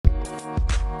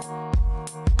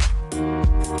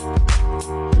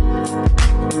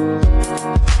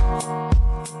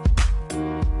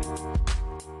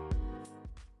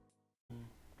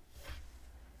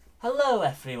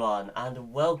everyone,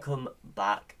 and welcome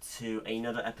back to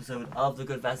another episode of the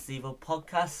Good vs Evil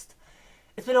podcast.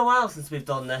 It's been a while since we've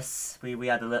done this. We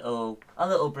had a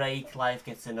little break, life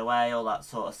gets in the way, all that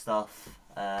sort of stuff.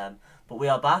 But we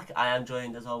are back. I am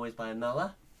joined as always by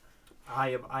Miller.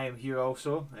 I am here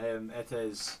also. It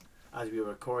is, as we are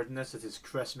recording this, it is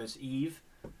Christmas Eve.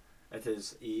 It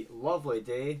is a lovely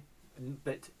day,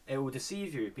 but it will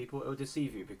deceive you, people. It will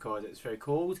deceive you because it's very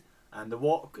cold. And the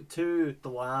walk to the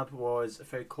lab was a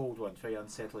very cold one, very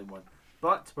unsettling one.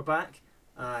 But we're back,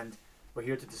 and we're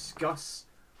here to discuss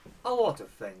a lot of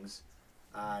things.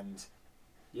 And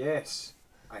yes,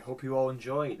 I hope you all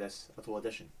enjoy this little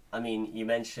edition. I mean, you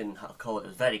mentioned how cold it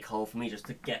was. Very cold for me just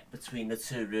to get between the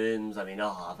two rooms. I mean,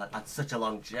 I've had such a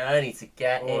long journey to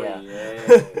get here. Oh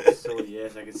yes, oh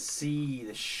yes, I can see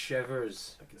the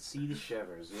shivers.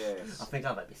 Yes. I think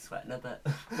I might be sweating a bit.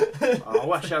 Oh, I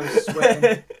wish I was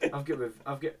sweating. I've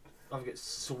got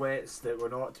sweats that were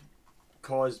not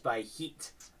caused by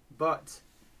heat. But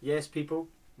yes, people,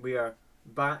 we are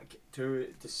back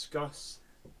to discuss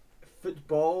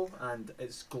football and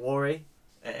its glory.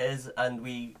 It is, and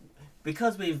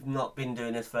because we've not been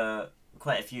doing this for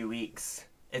quite a few weeks,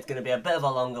 it's going to be a bit of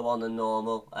a longer one than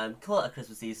normal. Call it a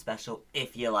Christmas Eve special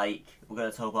if you like. We're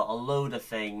going to talk about a load of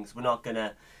things. We're not going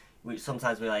to.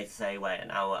 Sometimes we like to say, wait,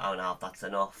 an hour and a half, that's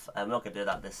enough. We're not going to do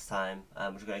that this time.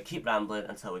 We're just going to keep rambling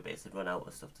until we basically run out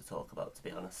of stuff to talk about, to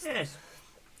be honest. Yes.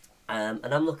 And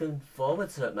I'm looking forward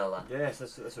to it, Miller. Yes,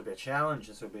 this will be a challenge.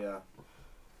 This will be some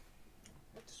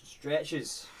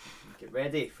stretches. Get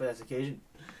ready for this occasion.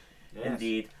 Yes.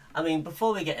 Indeed. I mean,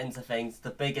 before we get into things, the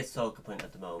biggest talking point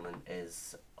at the moment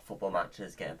is football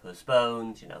matches getting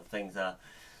postponed. You know, things are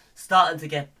starting to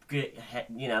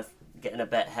getting a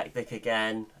bit hectic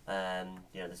again.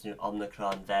 This new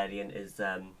Omicron variant is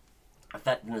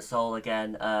affecting us all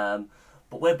again.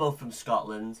 But we're both from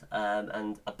Scotland,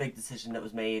 and a big decision that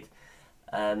was made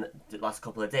the last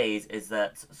couple of days is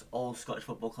that all Scottish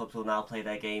football clubs will now play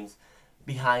their games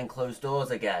behind closed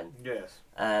doors again. Yes.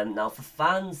 Now for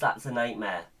fans that's a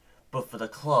nightmare, but for the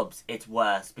clubs it's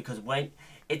worse because when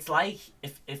it's like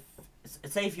if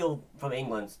say if you're from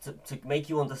England, to make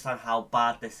you understand how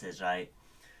bad this is, right?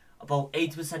 About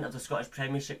 80% of the Scottish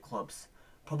Premiership clubs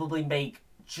probably make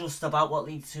just about what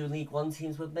League 2 and League 1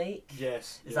 teams would make.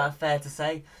 Yes. Is that fair to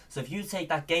say? So if you take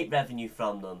that gate revenue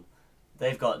from them,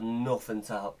 they've got nothing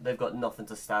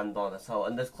to stand on at all.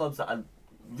 And there's clubs that are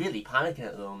really panicking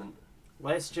at the moment.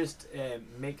 Let's just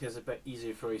make this a bit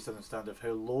easier for you to understand of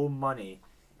how low money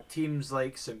teams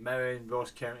like St Mirren, Ross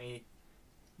County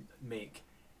make.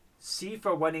 See,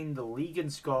 for winning the league in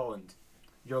Scotland,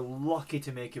 you're lucky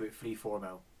to make about 3-4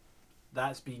 mil.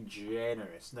 That's been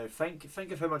generous. Now think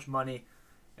of how much money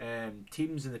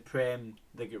teams in the Prem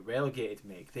that get relegated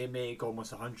make. They make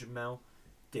almost 100 mil.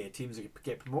 The teams that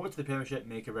get promoted to the Premiership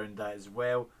make around that as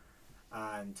well.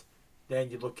 And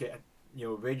then you look at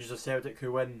Rangers or Celtic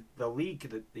who win the league,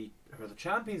 who are the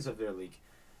champions of their league,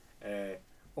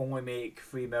 only make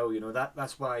 3 mil.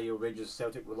 That's why Rangers or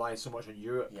Celtic rely so much on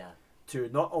Europe to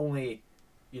not only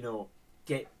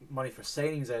get money for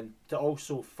signings in, to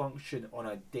also function on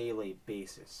a daily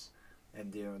basis.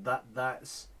 And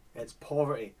it's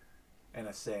poverty in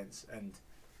a sense. And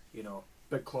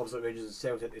big clubs like Rangers and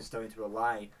Celtic is starting to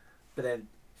rely. But then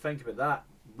think about that.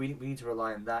 We need to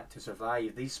rely on that to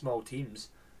survive. These small teams,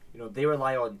 they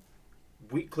rely on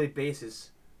weekly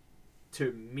basis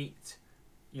to meet,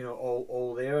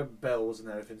 all their bills and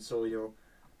everything. So,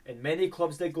 in many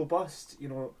clubs they go bust.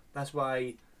 That's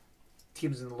why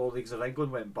teams in the low leagues of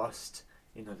England went bust.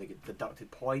 They get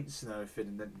deducted points and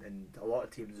everything, and a lot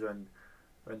of teams are in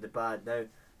the bad now.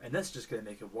 And this is just going to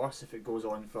make it worse if it goes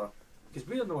on because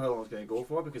we don't know how long it's going to go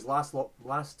for. Because last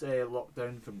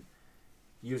lockdown from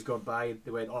years gone by,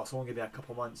 they went, it's only going to be a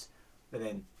couple of months, and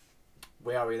then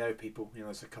where are we now, people?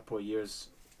 It's a couple of years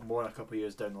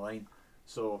down the line.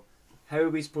 So how are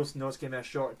we supposed to know it's going to be a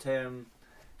short-term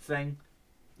thing?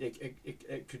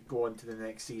 It could go on to the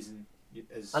next season.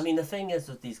 I mean, the thing is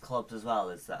with these clubs as well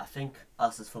is that I think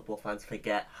us as football fans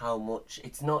forget how much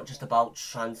it's not just about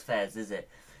transfers, is it?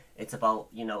 It's about,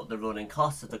 the running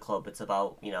costs of the club. It's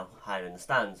about, hiring the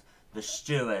stands, the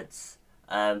stewards,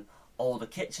 all the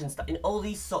kitchen staff, all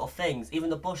these sort of things, even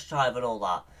the bus driver and all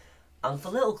that. And for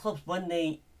little clubs, when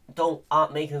they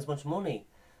aren't making as much money,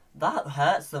 that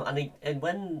hurts them. And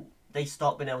when they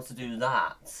stop being able to do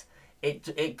that,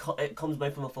 it comes away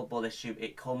from a football issue.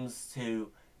 It comes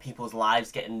to people's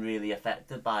lives getting really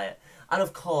affected by it. And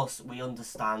of course, we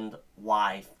understand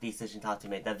why these decisions have to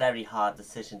be made. They're very hard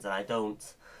decisions, and I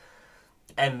don't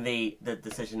envy the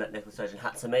decision that Nicola Sturgeon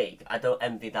had to make. I don't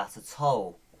envy that at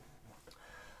all.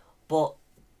 But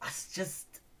it's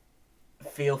just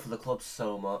feel for the club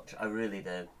so much. I really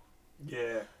do.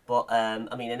 Yeah. But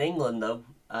I mean, in England though,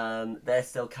 they're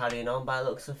still carrying on by the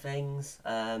looks of things.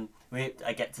 I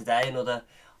get today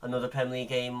another Premier League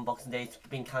game. Boxing Day's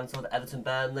been cancelled. Everton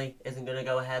Burnley isn't going to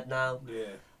go ahead now.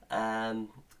 Yeah. And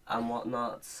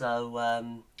whatnot. So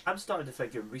I'm starting to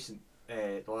think in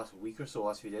the last week or so,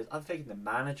 last few days, I'm thinking the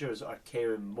managers are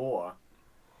caring more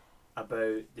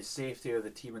about the safety of the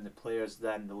team and the players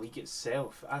than the league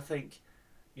itself. I think,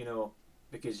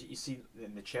 because you see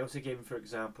in the Chelsea game, for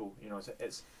example,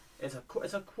 it's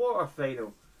a quarter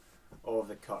final of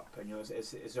the cup, and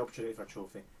it's an opportunity for a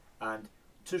trophy. And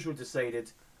Tuchel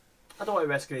decided, I don't want to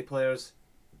risk any players,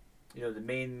 the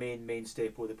main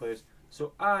staple of the players.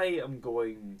 So I am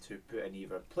going to put in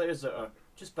either players that are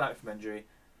just back from injury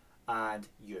and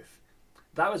youth.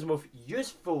 That was the most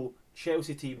useful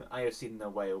Chelsea team I have seen in a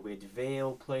while. We had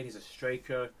Vale playing, he's a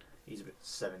striker, he's about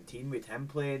 17, we had him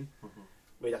playing. Mm-hmm.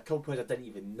 We had a couple of players I didn't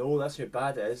even know, that's how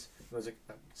bad it is. There was a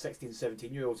 16,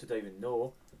 17 year olds who didn't even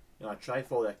know. I try to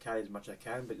follow their carry as much as I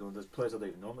can, but there's players I don't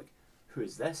even know. I'm like, who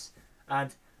is this?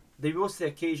 And they rose to the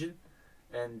occasion,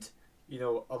 and a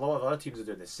lot of other teams are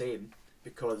doing the same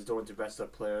because they don't want to rest their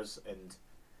players.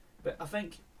 But I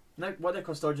think now what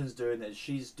Nicola Sturgeon's doing is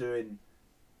she's going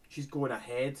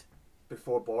ahead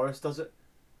before Boris does it.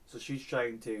 So she's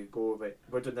trying to go, right,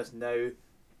 we're doing this now,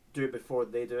 do it before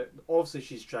they do it. Obviously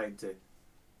she's trying to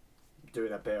do it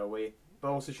in a better way, but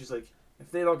also she's like, if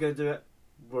they're not going to do it,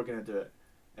 we're going to do it.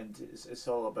 And it's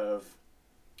all about.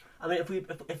 I mean,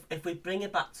 if we bring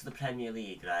it back to the Premier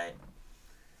League, right?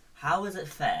 How is it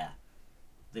fair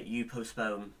that you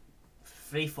postpone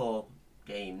 3-4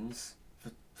 games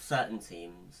for certain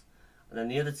teams, and then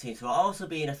the other teams who are also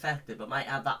being affected but might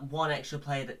have that one extra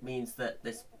player that means that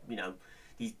these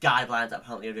guidelines that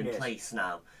apparently are in place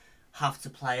now have to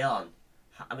play on?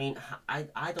 I mean,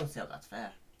 I don't see how that's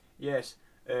fair. Yes,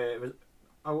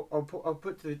 I'll put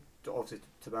obviously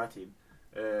to my team.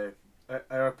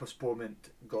 Our postponement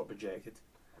got rejected.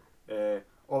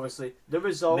 Obviously, the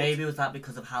result. Maybe was that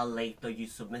because of how late though you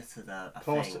submitted that. I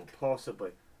think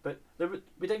possibly, but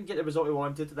we didn't get the result we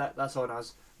wanted. That's on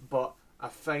us. But I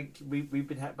think we've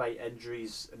been hit by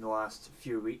injuries in the last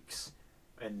few weeks,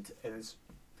 and it's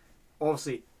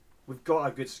obviously we've got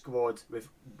a good squad with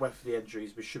the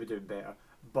injuries. We should be doing better,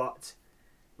 but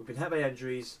we've been hit by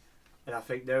injuries. And I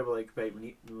think now we're like, right, we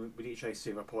need to try to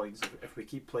save our points. If we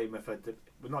keep playing with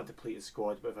we're not a depleted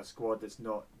squad, but with a squad that's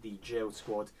not the jailed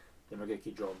squad, then we're going to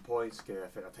keep dropping points, get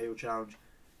a title challenge.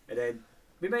 And then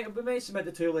we might submit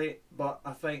it too late, but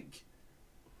I think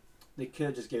they could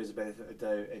have just gave us the benefit of the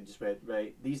doubt and just went,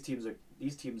 right, these teams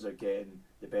are getting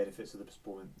the benefits of the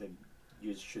postponement, then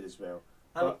you should as well.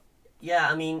 Yeah,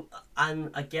 I mean, I'm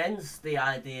against the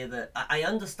idea that I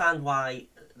understand why,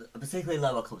 particularly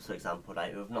lower clubs, for example,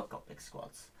 right, who have not got big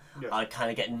squads, are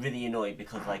kind of getting really annoyed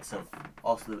because, like, so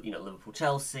also, Liverpool,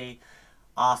 Chelsea,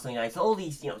 Arsenal, United, all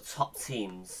these, top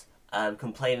teams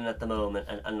complaining at the moment,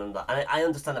 and I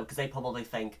understand that because they probably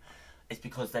think it's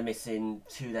because they're missing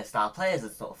two of their star players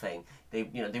and sort of thing. They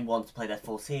want to play their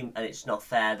full team, and it's not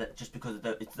fair that just because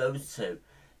it's those two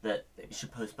that you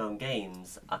should postpone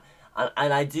games.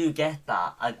 And I do get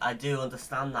that. I do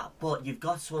understand that. But you've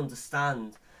got to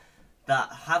understand that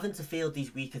having to field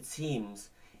these weaker teams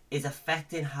is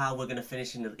affecting how we're going to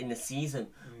finish in the season.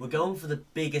 We're going for the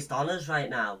biggest honours right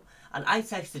now. And I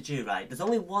texted you, right, there's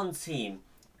only one team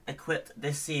equipped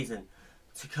this season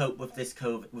to cope with this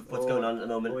COVID, with what's going on at the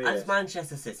moment, and it's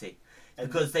Manchester City.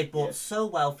 Because they bought so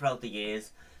well throughout the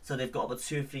years, so they've got about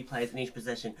 2 or 3 players in each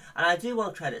position. And I do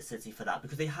want to credit City for that,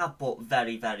 because they have bought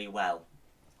very, very well.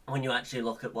 When you actually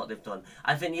look at what they've done,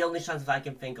 I think the only transfer I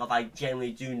can think of I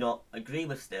generally do not agree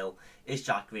with still is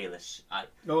Jack Grealish.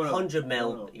 100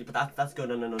 mil, but that's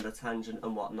going on another tangent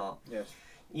and whatnot. Yes.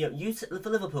 For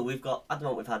Liverpool, we've got at the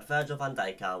moment we've had Virgil van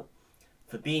Dijk out,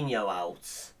 Fabinho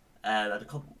out,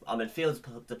 our midfield's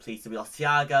depleted. We lost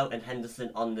Thiago and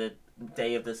Henderson on the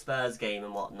day of the Spurs game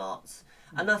and whatnot,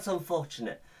 and that's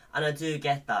unfortunate. And I do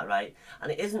get that, right?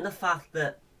 And it isn't the fact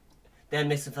that they're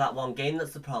missing for that one game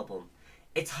that's the problem.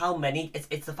 It's how many.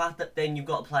 It's the fact that then you've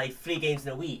got to play 3 games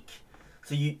in a week.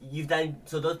 So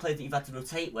so those players that you've had to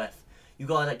rotate with, you've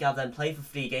got to have them play for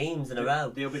 3 games in a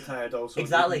row. They'll be tired also.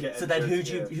 Exactly. So then who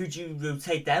do you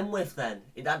rotate them with then?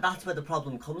 That's where the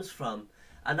problem comes from,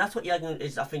 and that's what Jurgen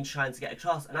is, I think, trying to get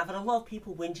across. And I've had a lot of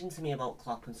people whinging to me about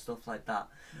Klopp and stuff like that.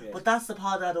 Yes. But that's the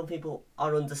part that I don't think people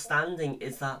are understanding,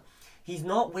 is that he's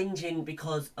not whinging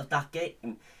because of that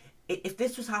game. If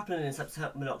this was happening in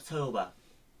September and October,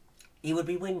 he would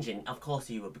be whinging. Of course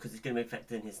he would, because it's going to be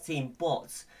affecting his team.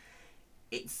 But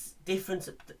it's different.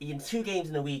 In 2 games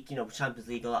in a week, Champions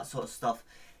League, all that sort of stuff,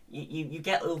 You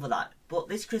get over that. But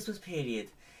this Christmas period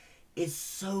is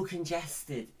so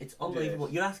congested. It's unbelievable.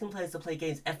 Yes. You're asking players to play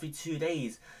games every 2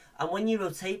 days. And when you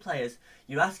rotate players,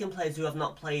 you're asking players who have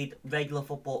not played regular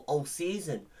football all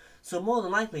season. So more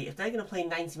than likely, if they're going to play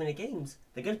 90-minute games,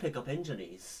 they're going to pick up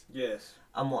injuries Yes.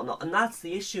 and whatnot. And that's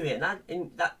the issue here.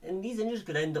 And these injuries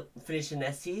could end up finishing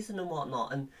their season and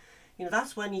whatnot. And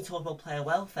that's when you talk about player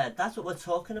welfare. That's what we're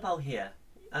talking about here.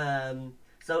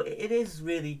 So it is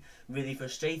really, really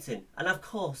frustrating. And of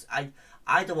course,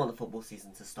 I don't want the football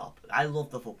season to stop. I love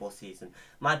the football season.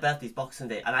 My birthday's Boxing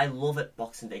Day, and I love it,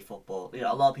 Boxing Day football.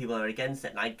 A lot of people are against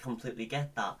it, and I completely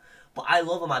get that. But I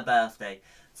love on my birthday.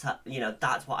 So,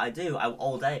 that's what I do.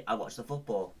 All day, I watch the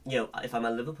football. If I'm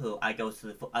at Liverpool, I go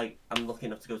to I'm lucky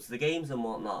enough to go to the games and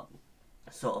whatnot,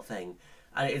 sort of thing.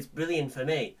 And it's brilliant for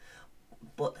me.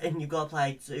 But then you got to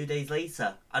play 2 days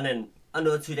later, and then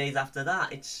another 2 days after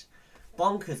that. It's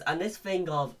bonkers. And this thing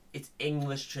of it's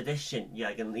English tradition,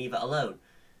 I can leave it alone.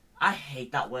 I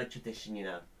hate that word tradition,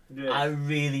 Yes. I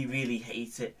really, really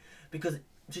hate it. Because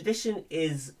tradition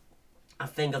is a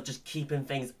thing of just keeping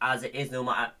things as it is, no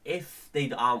matter if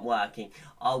they aren't working.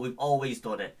 Oh, we've always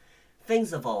done it.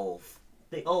 Things evolve.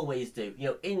 They always do.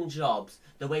 In jobs,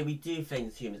 the way we do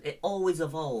things, humans, it always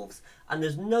evolves. And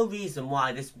there's no reason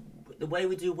why the way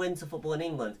we do winter football in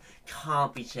England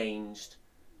can't be changed.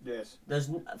 Yes.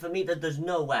 For me, there's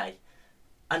no way.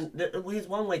 And here's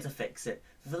one way to fix it.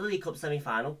 For the League Cup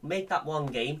semi-final, make that one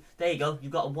game. There you go.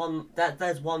 You've got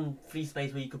there's one free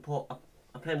space where you could put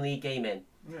a Premier League game in.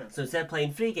 Yeah. So instead of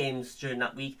playing 3 games during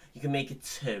that week, you can make it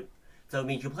 2. So I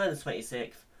mean, you can play on the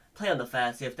 26th, play on the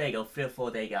 30th. There you go, 3 or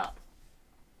 4 day gap.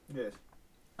 Yes.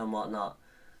 And whatnot.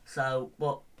 So,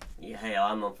 but hey,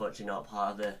 I'm unfortunately not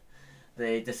part of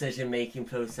the decision-making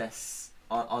process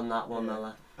on that one,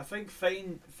 Miller. I think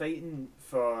fighting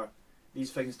for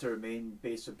these things to remain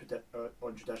based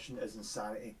on tradition is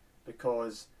insanity,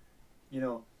 because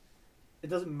it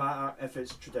doesn't matter if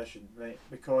it's tradition, right?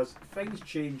 Because things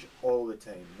change all the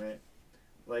time, right?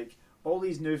 Like all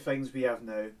these new things we have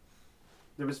now,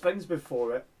 there was things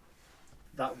before it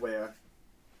that were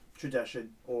tradition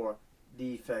or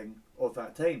the thing of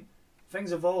that time.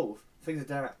 Things evolve, things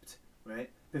adapt, right?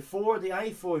 Before the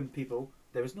iPhone, people,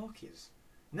 there was Nokias.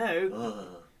 Now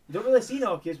you don't really see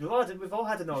Nokias. We've all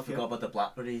had a Nokia. I forgot about the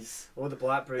Blackberries. Oh, the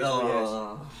Blackberries.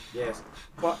 Oh. Yes.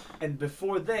 And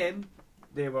before them,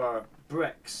 they were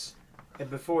bricks. And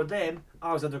before them,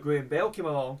 Alexander Graham Bell came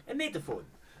along and made the phone.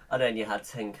 And then you had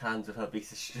tin cans with a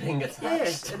piece of string attached.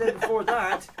 Yes, and then before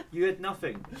that, you had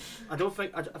nothing. I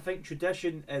think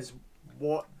tradition is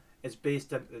what is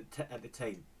based at the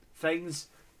time. Things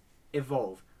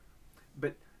evolve,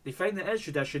 but the thing that is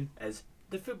tradition is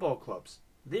the football clubs.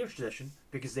 They're tradition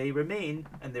because they remain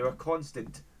and they're a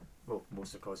constant. Well,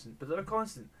 most are constant, but they're a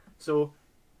constant. So,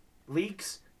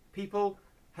 leagues, people,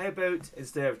 how about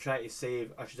instead of trying to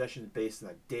save a tradition based on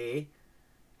a day,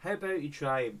 how about you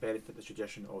try and benefit the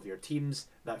tradition of your teams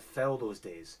that fill those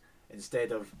days,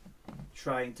 instead of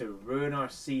trying to ruin our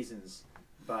seasons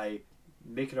by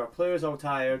making our players all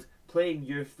tired, playing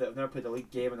youth that have never played a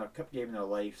league game and a cup game in their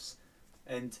lives,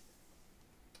 and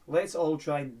let's all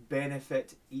try and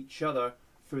benefit each other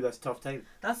through this tough time.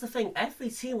 That's the thing. Every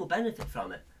team will benefit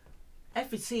from it.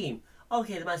 Every team.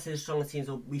 Okay, they might say the stronger teams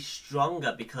will be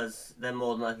stronger because they're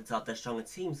more than likely to have their stronger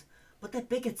teams. But they're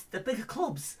bigger. They're bigger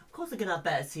clubs. Of course, they're gonna have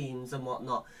better teams and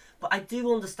whatnot. But I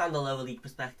do understand the lower league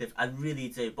perspective. I really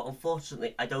do. But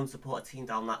unfortunately, I don't support a team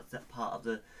down that part of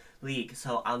the league.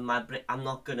 So I'm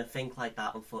not gonna think like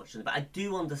that, unfortunately. But I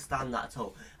do understand that at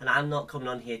all. And I'm not coming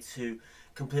on here to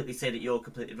completely say that you're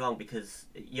completely wrong, because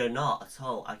you're not at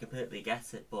all. I completely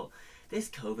get it. But this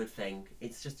COVID thing,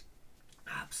 it's just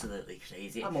absolutely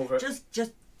crazy. I'm over it.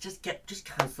 Just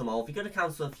cancel them all. If you're gonna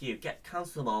cancel a few,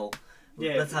 cancel them all.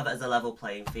 Yeah, Let's have it as a level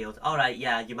playing field. Alright,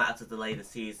 yeah, you might have to delay the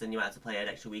season, you might have to play an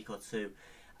extra week or 2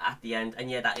 at the end, and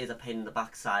yeah, that is a pain in the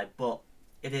backside, but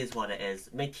it is what it is.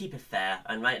 I mean, keep it fair,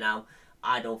 and right now,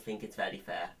 I don't think it's very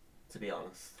fair, to be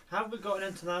honest. Have we got an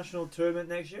international tournament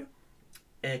next year?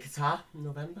 Qatar, in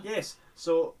November? Yes.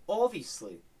 So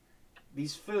obviously,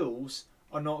 these fools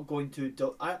are not going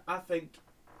to. I think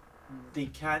they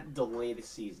can't delay the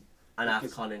season. And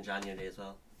AFCON in January as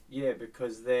well. Yeah,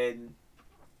 because then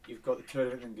you've got the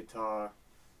tournament in Qatar,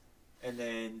 and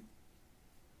then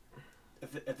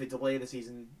if they delay the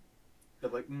season,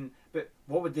 they're like, but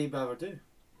what would they rather do?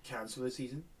 Cancel the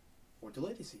season or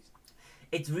delay the season?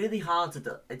 It's really hard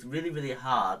it's really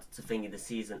hard to think of the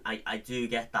season. I do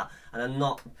get that, and I'm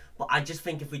not. But I just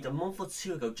think if we'd a month or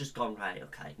 2 ago just gone, right,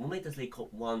 okay, we'll make this League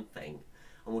Cup one thing,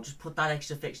 and we'll just put that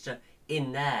extra fixture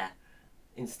in there,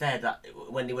 instead, that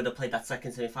when they would have played that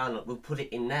second semi-final, we'll put it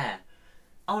in there.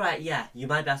 Alright, yeah, you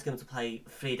might be asking them to play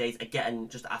 3 days again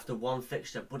just after one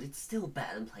fixture, but it's still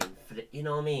better than playing 3, you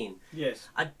know what I mean? Yes.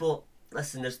 But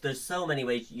listen, there's so many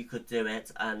ways you could do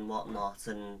it and whatnot,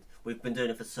 and we've been doing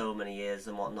it for so many years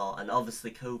and whatnot, and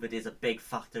obviously COVID is a big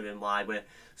factor in why we're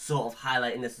sort of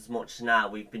highlighting this as much now.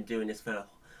 We've been doing this for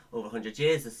over 100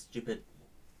 years, this stupid,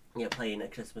 playing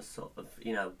at Christmas sort of,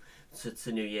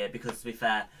 to New Year, because to be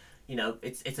fair,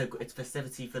 it's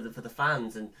festivity for the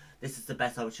fans, and this is the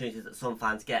best opportunity that some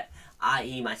fans get,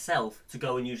 i.e. myself, to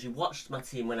go and usually watch my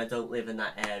team when I don't live in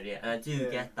that area, and I do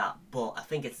get that, but I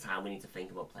think it's time we need to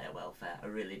think about player welfare. I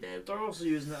really do. They're also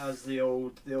using it as the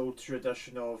old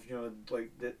tradition of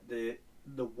like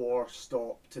the war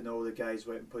stopped and all the guys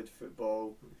went and played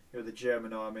football. The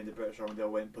German army, the British army, they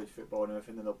all went and played football and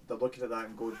everything, and they're looking at that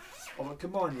and going, "Oh, well,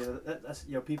 come on!" That's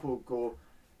people go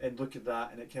and look at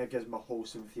that, and it kind of gives them a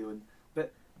wholesome feeling.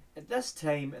 But at this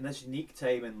time, in this unique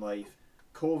time in life,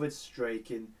 COVID's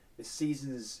striking, the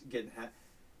season's getting hit.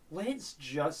 Let's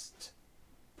just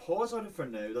pause on it for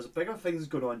now. There's bigger things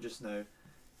going on just now,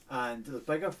 and there's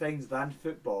bigger things than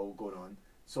football going on.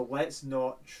 So let's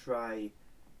not try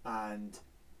and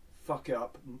fuck it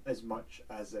up as much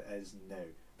as it is now.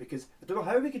 Because I don't know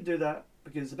how we can do that,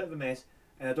 because it's a bit of a mess,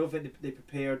 and I don't think they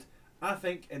prepared. I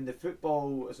think in the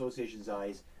Football Association's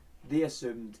eyes, they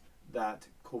assumed that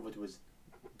COVID was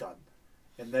done.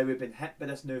 And now we've been hit by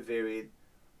this new variant.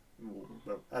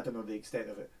 Well, I don't know the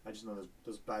extent of it. I just know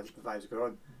there's bad vibes going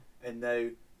on. And now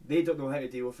they don't know how to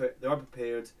deal with it. They're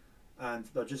unprepared, and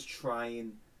they're just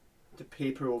trying to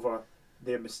paper over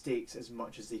their mistakes as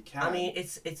much as they can. I mean,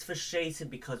 it's frustrating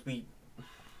because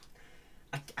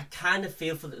I kind of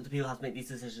feel for the people who have to make these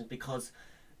decisions, because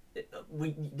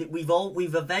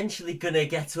we've eventually gonna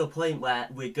get to a point where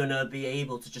we're gonna be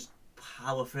able to just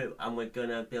power through, and we're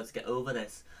gonna be able to get over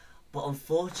this. But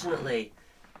unfortunately,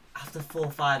 after 4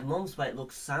 or 5 months where it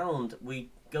looks sound, we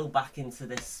go back into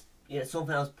this.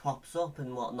 Something else pops up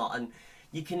and whatnot, and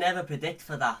you can never predict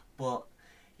for that. But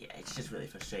yeah, it's just really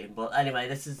frustrating. But anyway,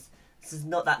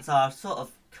 that's our sort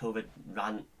of COVID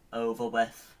rant over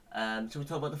with. Shall we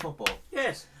talk about the football?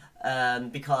 Yes.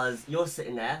 Because you're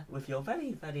sitting there with your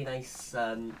very, very nice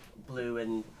blue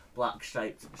and black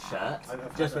striped shirt,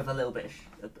 just with a little bit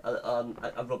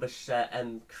a rubbish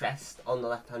crest on the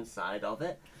left hand side of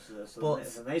it. But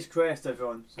it's a nice crest,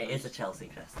 everyone. It is a Chelsea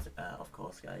crest, of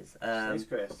course, guys. It's a nice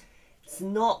crest. It's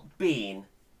not been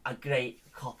a great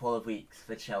couple of weeks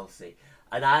for Chelsea,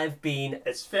 and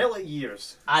It's felt like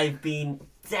years. I've been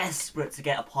desperate to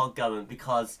get a pod going,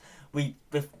 because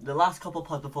the last couple of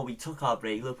pods before we took our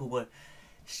break, Liverpool were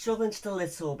struggling just a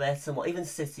little bit, and even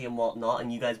City and whatnot,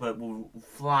 and you guys were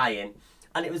flying.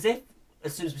 And it was as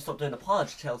soon as we stopped doing the pod,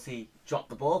 Chelsea dropped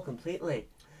the ball completely.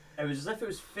 It was as if it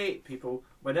was fate, people.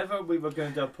 Whenever we were going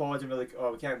to do a pod and we were like,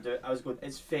 "Oh, we can't do it," I was going,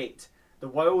 "It's fate." The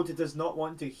world does not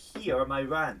want to hear my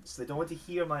rants. They don't want to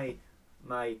hear my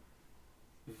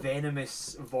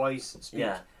venomous voice speak.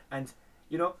 Yeah. And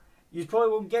you probably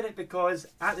won't get it, because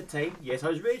at the time, yes, I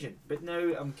was raging, but now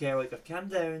I'm kind of like, I've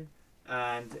calmed down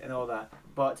and all that.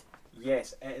 But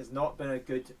yes, it has not been a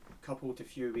good couple to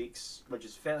few weeks, which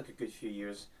has felt like a good few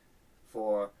years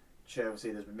for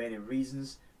Chelsea. There's been many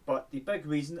reasons, but the big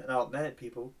reason, and I'll admit it,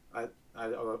 people, I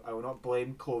will not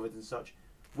blame COVID and such.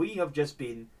 We have just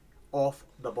been off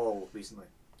the ball recently,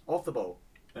 off the ball,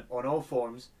 and on all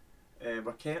forms. Let's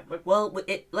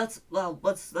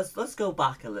go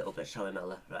back a little bit, shall we,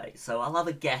 Miller? Right. So I'll have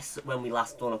a guess when we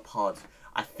last done a pod.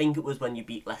 I think it was when you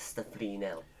beat Leicester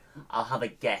 3-0. I'll have a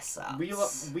guess at. We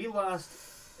last.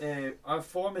 Our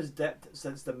form has dipped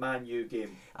since the Man U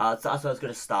game. So that's what I was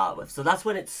going to start with. So that's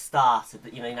when it started.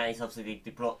 United, obviously, they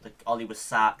brought Ollie was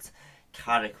sacked.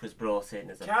 Carrick was brought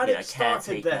in as a Carrick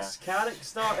caretaker. Carrick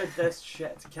started this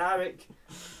shit.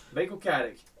 Michael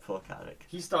Carrick. Poor Carrick.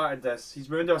 He started this. He's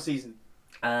ruined our season.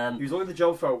 He was only in the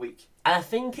job for a week. And I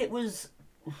think it was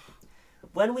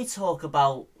when we talk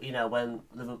about when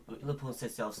Liverpool and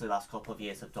City, obviously the last couple of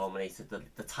years have dominated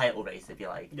the title race, if you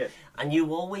like. Yeah. And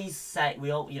you always say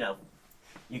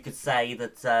you could say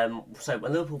that so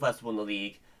when Liverpool first won the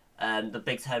league, the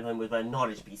big turnaround was when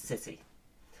Norwich beat City.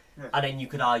 Yeah. And then you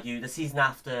could argue the season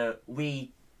after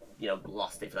we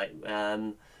lost it,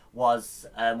 was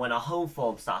when our home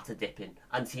form started dipping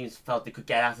and teams felt they could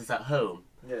get at us at home.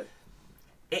 Yeah.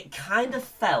 It kind of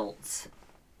felt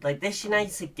like this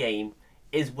United game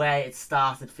is where it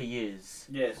started for yous.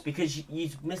 Yes. Because you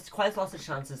missed quite a lot of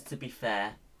chances, to be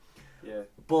fair. Yeah.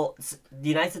 But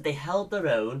United, they held their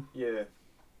own. Yeah.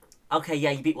 Okay,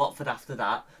 yeah, you beat Watford after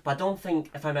that. But I don't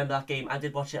think, if I remember that game, I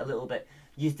did watch it a little bit,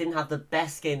 you didn't have the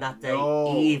best game that day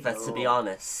No. to be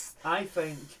honest. I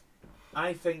think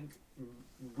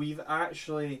we've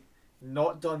actually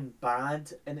not done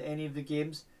bad in any of the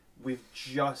games. We've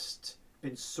just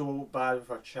been so bad with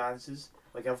our chances.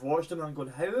 Like, I've watched them and I'm going,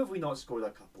 how have we not scored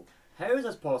a couple? How is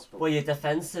this possible? Well, your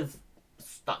defensive,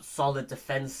 that solid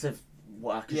defensive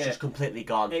work is just completely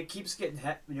gone. It keeps getting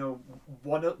hit.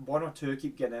 One or two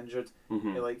keep getting injured.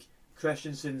 Like,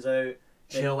 Christensen's out.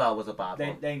 Chilwell was a bad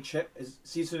one. Then as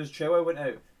soon as Chilwell went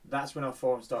out, that's when our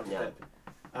form started to dip.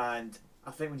 And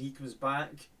I think when he comes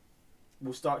back,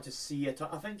 we'll start to see it.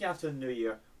 I think after the new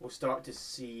year, we'll start to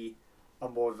see a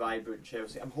more vibrant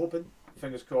Chelsea. I'm hoping,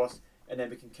 fingers crossed, and then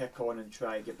we can kick on and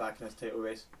try and get back in this title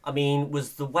race. I mean,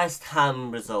 was the West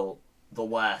Ham result the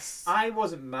worst? I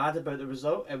wasn't mad about the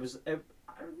result.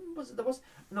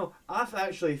 No, I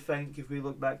actually think, if we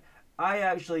look back, I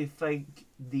actually think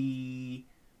the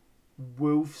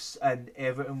Wolves and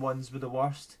Everton ones were the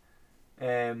worst.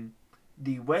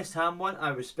 The West Ham one I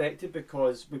respected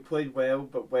because we played well,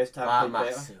 but West Ham played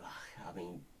better. I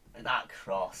mean, that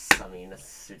cross,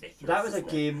 that's ridiculous. That was a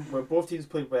game where both teams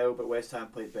played well, but West Ham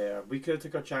played better. We could have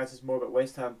took our chances more, but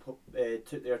West Ham took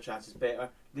their chances better.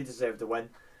 They deserved the win.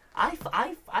 I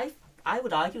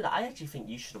would argue that I actually think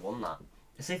you should have won that,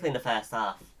 particularly in the first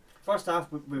half. First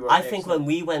half, we were. I think when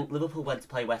Liverpool went to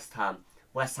play West Ham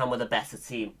were the better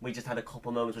team. We just had a couple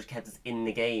of moments which kept us in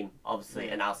the game, obviously,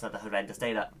 and outside the horrendous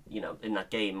day that in that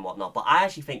game and whatnot. But I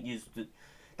actually think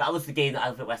that was the game that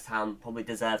I think West Ham probably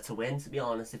deserved to win, to be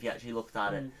honest, if you actually looked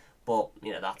at it. But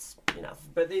that's.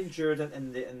 But they endured it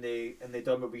and they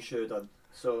done what we should have done.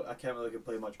 So I can't really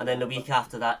complain much. And then the week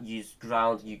after that, you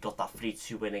got that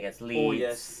 3-2 win against Leeds. Oh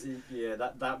yes, yeah.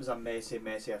 That was a messy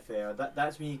affair.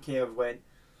 That's when you kind of went,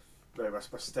 right,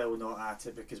 we're still not at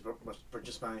it because we're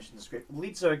just managing to scrape.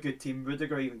 Leeds are a good team.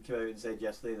 Rudiger even came out and said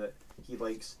yesterday that he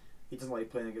doesn't like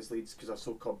playing against Leeds because they're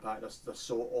so compact. They're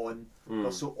so on.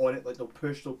 They're so on it. Like they'll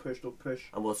push. And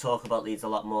we'll talk about Leeds a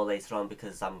lot more later on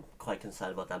because I'm quite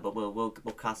concerned about them. But we'll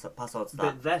pass on to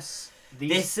that. But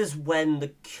this is when the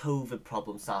COVID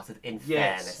problem started. In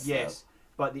fairness, yes.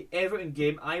 But the Everton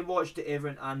game, I watched the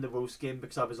Everton and the Wolves game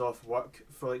because I was off work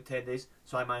for like 10 days,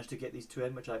 so I managed to get these two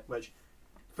in. Which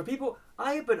for people,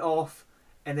 I had been off,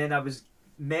 and then I was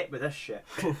met with this shit.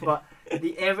 But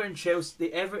the Everton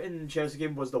Chelsea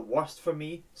game was the worst for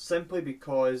me simply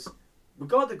because we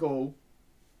got the goal,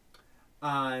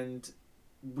 and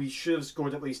we should have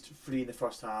scored at least 3 in the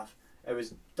first half. It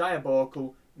was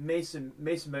diabolical. Mason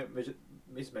Mount made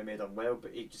done well,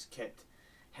 but he just kept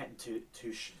hitting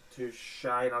too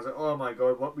shy, and I was like, oh my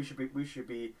god, what we should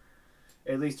be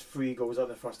at least 3 goals out in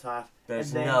the first half.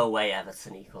 There's no way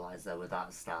Everton equalised though with that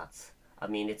stats. I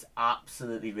mean, it's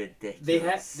absolutely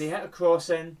ridiculous. They hit a cross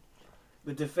in.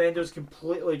 The defenders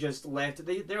completely just left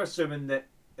it. They're assuming that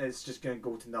it's just going to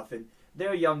go to nothing.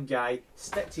 Their young guy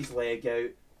sticks his leg out,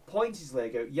 points his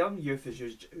leg out. Young youth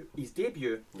is his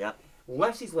debut. Yep.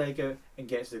 Lifts his leg out and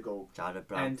gets the goal. Jared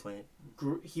Brown played.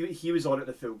 He was on it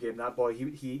the full game. That boy,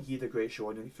 he had a great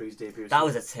showing for his debut. That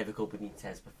was a typical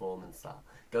Benitez performance. That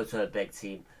go to a big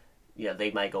team, they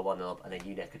might go 1-up and then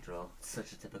you nick a draw.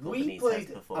 Such a typical Benitez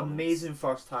played performance. Amazing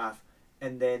first half,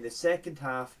 and then the second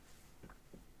half,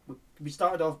 we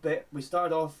started off the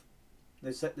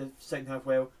second half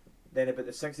well. Then about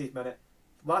the 60th minute,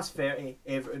 last 30,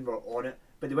 Everton were on it,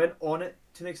 but they went on it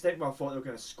to an extent where I thought they were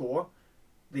going to score.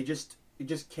 They just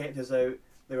kept us out.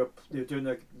 They were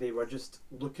just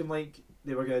looking like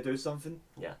they were going to do something.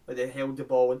 Yeah. Like they held the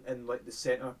ball in like the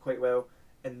centre quite well,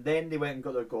 and then they went and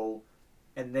got their goal,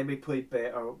 and then we played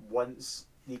better once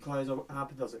the equaliser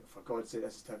happened. I was like, for God's sake,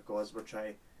 this is typical us. We're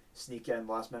trying to sneak in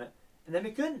last minute, and then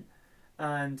we couldn't.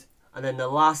 And then the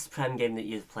last Prem game that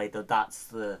you've played though, that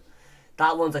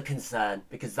one's a concern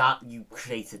because that you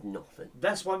created nothing.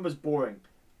 This one was boring.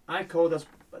 I call this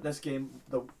game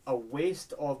a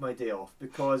waste of my day off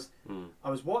because I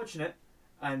was watching it,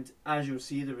 and as you'll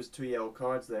see, there was 2 yellow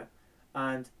cards there,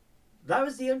 and that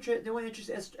was the only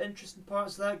interesting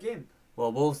parts of that game.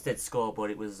 Well, Wolves did score,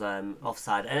 but it was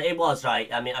offside, and it was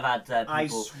right. I mean, I've had people. I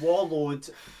swallowed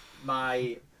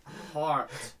my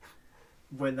heart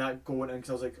when that goal went in because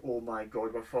I was like, "Oh my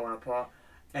god, we're falling apart,"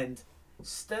 and.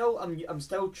 Still, I'm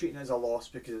still treating it as a loss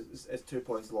because it's 2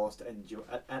 points lost, and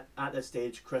at this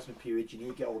stage, Christmas period, you need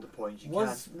to get all the points you can.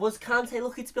 Was Kante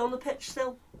lucky to be on the pitch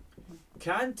still?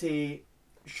 Kante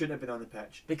shouldn't have been on the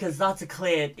pitch because that's a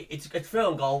clear. It's through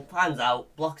on goal, hands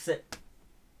out, blocks it.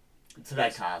 It's a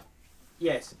red card.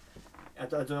 Yes, I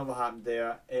don't know what happened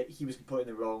there. He was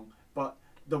completely wrong. But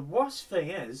the worst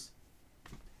thing is,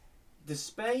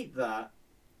 despite that,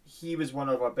 he was one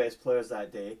of our best players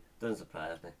that day. Doesn't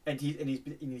surprise me. And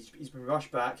he's been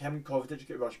rushed back. Him and Kovacic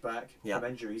get rushed back from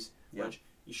injuries, which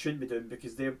you shouldn't be doing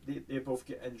because they both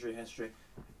get injury history,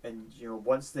 and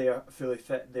once they are fully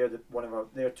fit,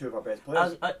 they're two of our best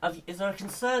players. Is there a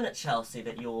concern at Chelsea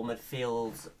that your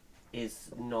midfield is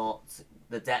not,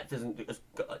 the depth isn't?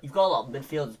 You've got a lot of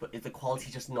midfielders, but is the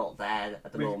quality just not there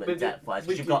at the moment, depth-wise?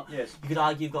 Because you could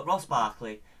argue you've got Ross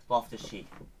Barkley, Loftus-Cheek,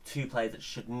 two players that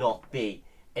should not be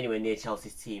anywhere near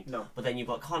Chelsea's team. No. But then you've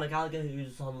got Conor Gallagher,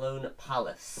 who's on loan at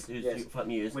Palace, who's from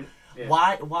Muse. Yeah.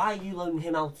 Why are you loaning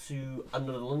him out to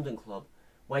another London club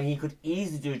when he could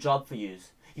easily do a job for you?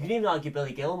 You can even argue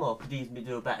Billy Gilmore could easily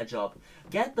do a better job.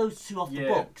 Get those two off the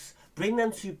books. Bring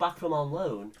them two back from on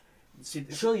loan.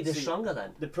 Surely they're stronger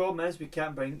then. The problem is we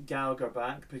can't bring Gallagher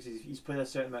back because he's played a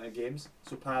certain amount of games.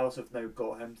 So Palace have now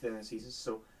got him to the end of the season.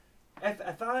 So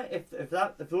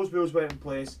if those rules were in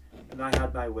place and I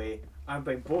had my way, I'd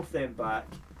bring both them back.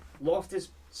 Loftus.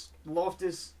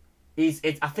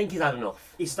 I think he's had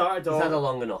enough. He's had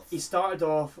long enough. He started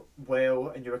off well,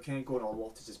 and you were kind of going, "Oh,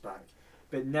 Loftus is back,"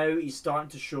 but now he's starting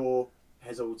to show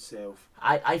his old self.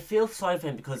 I feel sorry for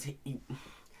him because he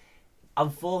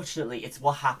unfortunately, it's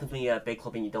what happens when you're at a big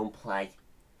club and you don't play.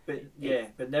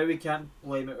 But now we can't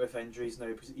blame it with injuries now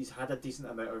because he's had a decent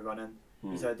amount of running,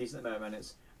 he's had a decent amount of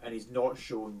minutes, and he's not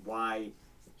shown why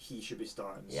he should be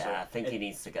starting. Yeah, so, I think he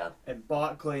needs to go. And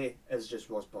Barkley is just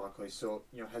Ross Barkley, so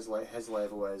his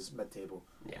level is mid-table.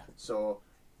 Yeah. So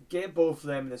get both of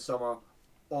them in the summer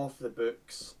off the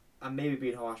books. And maybe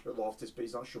being harsh about Loftus, but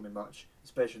he's not shown me much,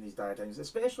 especially in these dire times.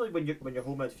 Especially when your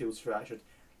whole midfield's fractured.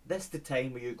 This is the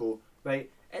time where you go,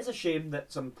 right, it's a shame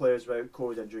that some players were out,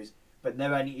 COVID injuries, but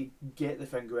now I need to get the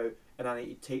finger out and I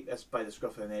need to take this by the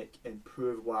scruff of the neck and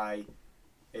prove why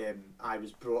I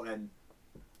was brought in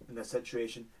this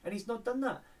situation. And he's not done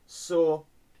that. So,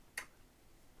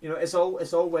 it's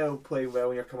all well playing well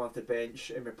when you're coming off the bench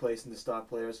and replacing the star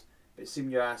players, but it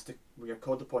seems when you're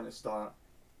called upon to start,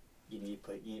 you need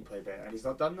to play better, and he's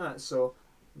not done that. So,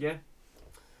 yeah.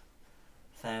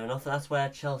 Fair enough. That's where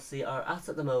Chelsea are at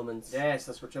the moment. Yes,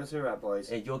 that's where Chelsea are at,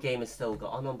 boys. Your game is still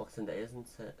got on Boxing Day, isn't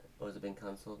it? Or has it been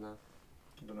cancelled now?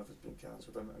 I don't know if it's been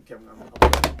cancelled.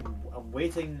 I'm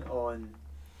waiting on.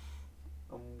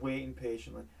 I'm waiting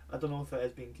patiently. I don't know if it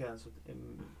has been cancelled.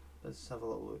 Let's have a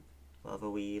little look. We'll have a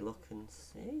wee look and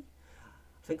see.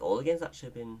 I think all the games actually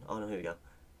have been. Oh no, here we go.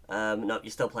 No, you're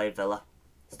still playing Villa.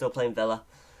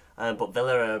 But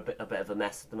Villa are a bit of a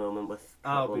mess at the moment with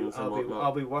problems and whatnot.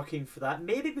 I'll be working for that.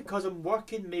 Maybe because I'm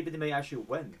working, maybe they might actually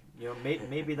win.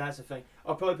 Maybe that's the thing.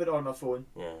 I'll probably put it on my phone.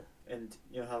 Yeah. And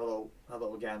have a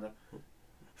little gander.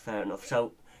 Fair enough.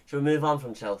 So, should we move on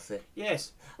from Chelsea?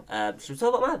 Yes. Should we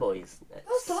talk about my boys?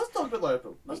 Let's talk about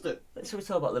Liverpool. Let's do it. Should we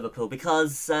talk about Liverpool?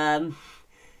 Because I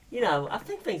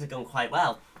think things are going quite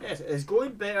well. Yes, it's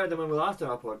going better than when we last did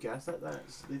our podcast.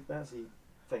 That's the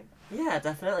thing. Yeah,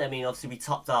 definitely. I mean, obviously we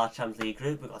topped our Champions League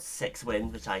group. We got 6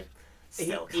 wins, which I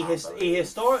still can't believe. A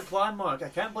historic landmark. I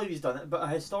can't believe he's done it, but a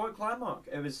historic landmark.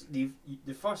 It was the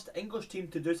first English team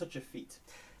to do such a feat.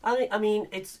 I mean,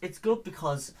 it's good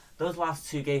because those last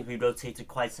 2 games we rotated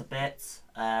quite a bit,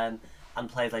 and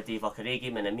players like Divock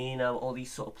Origi, Minamino, all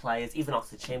these sort of players, even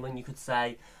Oxlade-Chamberlain, you could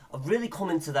say, have really come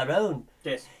into their own.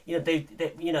 Yes. We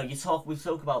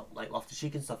talk about like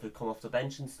Loftus-Cheek and stuff who come off the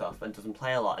bench and stuff and doesn't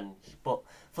play a lot, but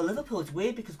for Liverpool it's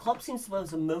weird because Klopp seems to be able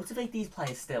to motivate these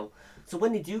players still. So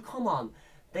when they do come on,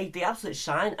 they absolutely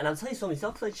shine. And I'll tell you something, he's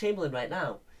Oxlade-Chamberlain right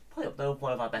now, probably up there with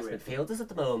one of our best midfielders at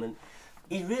the moment.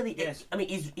 He really, yes.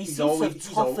 He seems to have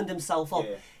toughened himself up.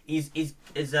 Yeah.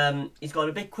 He's got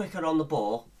a bit quicker on the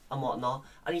ball and whatnot,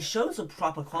 and he's shown some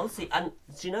proper quality. And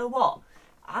do you know what?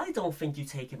 I don't think you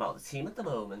take him out of the team at the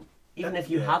moment. Even if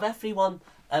you have everyone,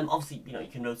 obviously you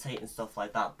can rotate and stuff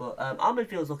like that. But our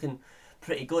midfield's looking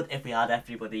pretty good if we had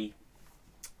everybody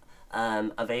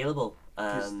available.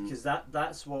 Because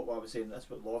that's what I was saying. That's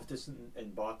what Loftus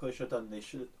and Barkley should have done. They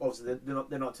should obviously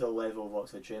they're not to the level of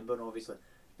Oxlade-Chamberlain, obviously,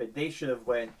 but they should have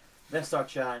went. This is our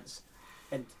chance,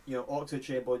 and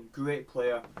Oxlade-Chamberlain, great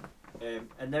player,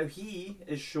 and now he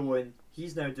is showing.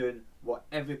 He's now doing what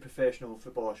every professional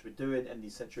footballer should be doing in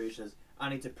these situations. I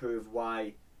need to prove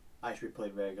why I should be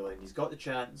playing regularly, and he's got the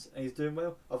chance, and he's doing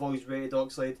well. I've always rated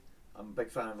Oxlade. I'm a big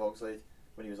fan of Oxlade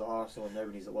when he was at Arsenal, and now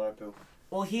when he's at Liverpool.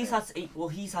 Well, he's had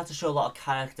to show a lot of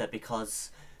character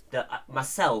because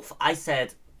myself, I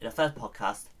said in the first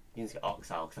podcast, he needs to get Ox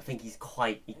out because I think he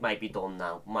might be done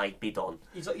now.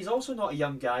 He's also not a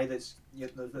young guy that's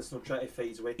not trying to fight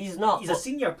his way. He's not. He's a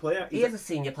senior player. He is a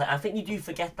senior player. I think you do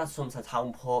forget that sometimes how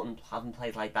important having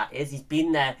played like that is. He's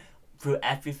been there through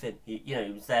everything. He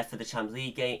was there for the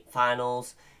Champions League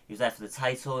finals. He was there for the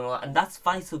title and all that, and that's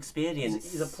vital experience.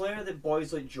 He's a player that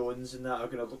boys like Jones and that are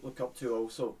going to look up to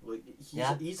also. Like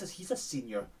he's a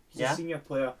senior. He's a senior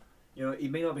player. You know, he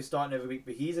may not be starting every week,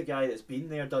 but he's a guy that's been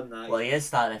there, done that. Well, he is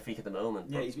starting every week at the moment.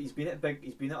 Yeah, he's been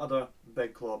at other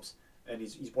big clubs, and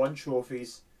he's won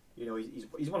trophies. You know,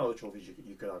 he's won all the trophies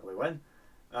you could arguably win,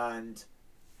 and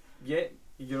yeah,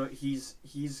 you know, he's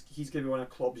going to be one of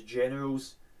Klopp's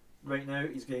generals right now.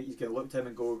 He's going to look to him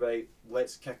and go, right,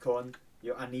 let's kick on. You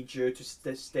know, I need you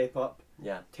to step up.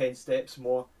 Yeah. 10 steps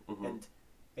more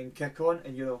and kick on,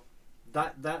 and you know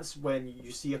that's when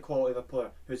you see a quality of a player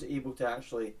who's able to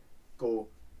actually go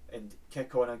and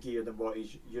kick on a gear than what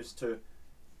he's used to.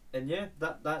 And yeah,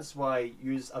 that's why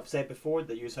I've said before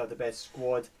that you have the best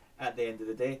squad at the end of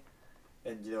the day.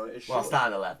 And you know, it's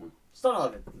starting 11.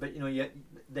 Start 11, but you know,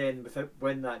 then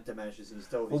when that diminishes and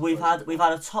still. Well, we've had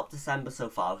a top December so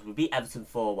far. We beat Everton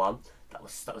 4-1. That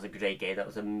was a great game. That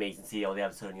was amazing to see all the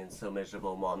Evertonians so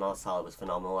miserable and whatnot. Salah was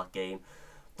phenomenal that game.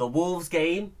 The Wolves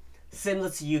game, similar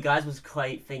to you guys, was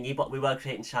quite thingy, but we were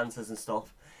creating chances and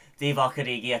stuff. Divock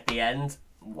Origi at the end.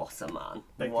 What a man.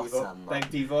 Big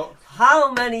Divock.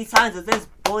 How many times is this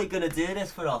boy going to do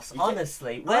this for us?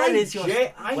 Honestly. Where is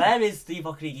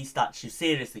Divock Origi's statue?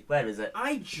 Seriously, where is it?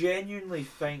 I genuinely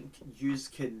think yous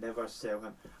can never sell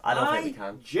him. I don't think we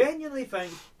can. I genuinely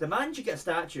think the man should get a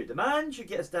statue. The man should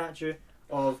get a statue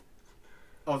of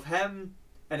him,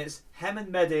 and it's him in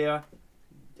midair,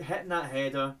 hitting that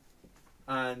header,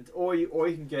 and or you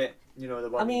can get, you know,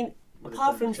 the one. I mean,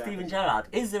 apart from Steven Gerrard,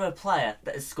 is there a player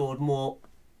that has scored more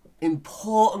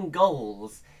important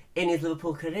goals in his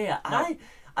Liverpool career? No.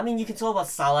 I mean, you can talk about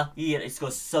Salah. He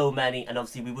scores so many, and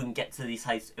obviously we wouldn't get to these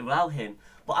heights without him.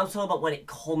 But I'm talking about when it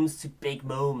comes to big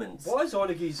moments. What is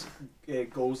Origi's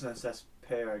goals and assists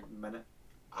per minute?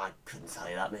 I couldn't tell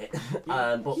you that, mate.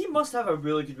 But he must have a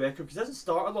really good record because he doesn't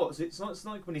start a lot. So it's not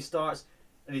like when he starts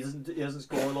and he doesn't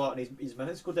score a lot and his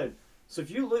minutes go down. So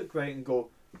if you look right and go,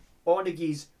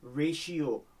 Origi's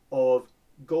ratio of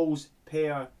goals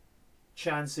per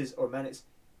chances or minutes,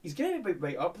 he's going to be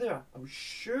right up there. I'm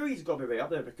sure he's got to be right up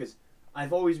there because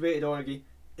I've always rated Origi.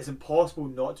 It's impossible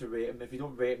not to rate him. If you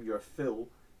don't rate him, you're a fool,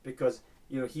 because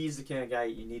you know he's the kind of guy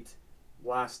you need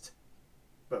last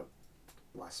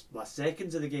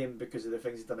seconds of the game because of the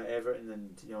things he's done at Everton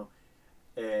and, you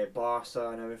know, Barca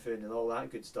and everything and all that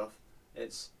good stuff.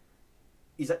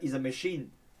 He's a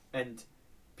machine, and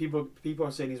people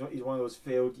are saying he's one of those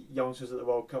failed youngsters at the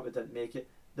World Cup that didn't make it.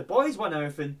 The boy's won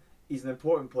everything. He's an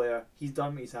important player. He's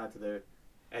done what he's had to do,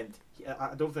 and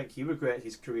I don't think he regrets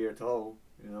his career at all.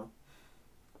 You know,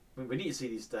 we need to see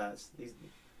these stats.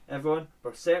 Everyone,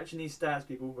 we're searching these stats.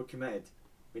 People, we're committed.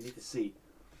 We need to see.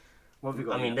 What have we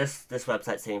got? I mean, this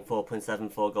website's saying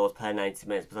 4.74 goals per 90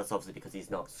 minutes, but that's obviously because he's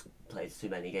not played too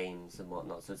many games and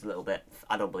whatnot. So it's a little bit.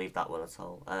 I don't believe that one at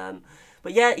all.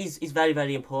 But yeah, he's very,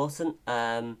 very important.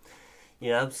 You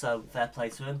know, so fair play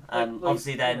to him.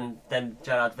 Obviously, then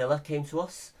Gerard Villa came to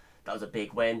us. That was a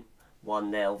big win,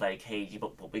 1-0, very cagey,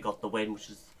 but we got the win,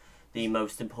 which is the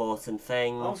most important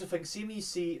thing. I also think,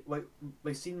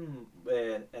 we've seen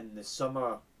in the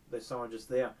summer just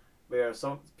there, where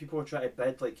some people were trying to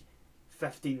bid like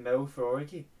 15 mil for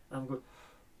Origi, and I'm going,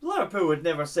 Liverpool would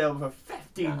never sell for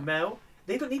 15 mil.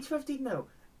 They don't need 15 mil.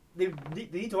 They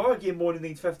need Origi more than they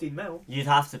need 15 mil. You'd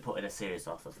have to put in a serious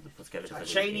offer to get rid of a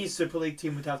Chinese Super League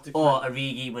team would have to. Or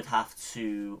Origi would have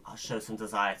to show some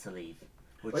desire to leave.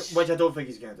 Which I don't think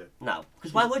he's going to do. No,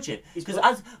 because why would you?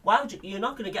 Why would you? You're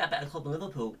not going to get a better club than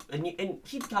Liverpool, and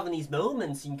keep having these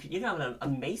moments. You're having an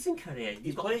amazing career.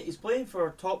 He's playing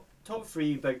for top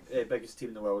 3 biggest team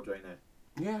in the world right now.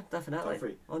 Yeah, definitely. Top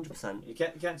 3, 100%. You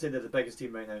can't say they're the biggest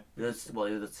team right now. The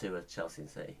other two are Chelsea and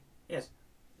City. Yes.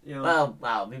 You know,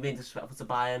 well, we being disrespectful to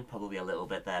Bayern, probably a little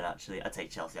bit there actually. I'd take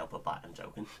Chelsea, I'll put Bayern. I'm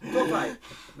joking. Top 5.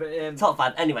 But, top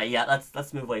 5. Anyway, yeah,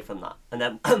 let's move away from that. And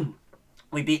then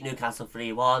we beat Newcastle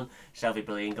 3-1. Shelby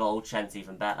brilliant goal. Trent's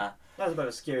even better. That was a bit of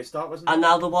a scary start, wasn't it? And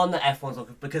now the one that everyone's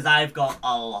looking for, because I've got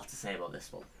a lot to say about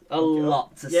this one. A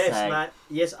lot to say. Yes, Matt.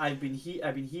 Yes, I've been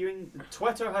hearing.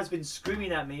 Twitter has been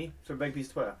screaming at me from Rigby's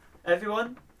Twitter.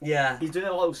 Everyone. Yeah. He's doing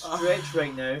a little stretch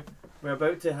right now. We're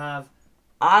about to have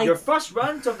your first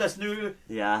rant of this new.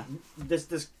 Yeah.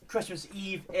 This Christmas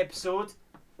Eve episode.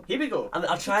 Here we go. I mean,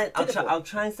 I'll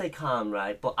try and stay calm,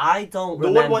 right? But I don't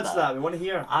remember. No one wants that. We want to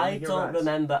hear. I don't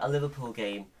remember a Liverpool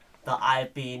game that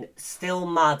I've been still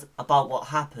mad about what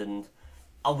happened.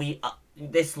 Are we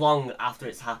this long after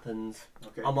it's happened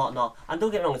and whatnot? And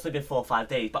don't get me wrong, it's only been 4 or 5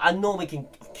 days, but I know we can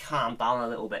calm down a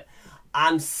little bit.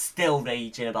 I'm still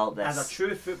raging about this. As a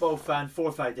true football fan, 4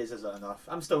 or 5 days isn't enough.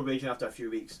 I'm still raging after a few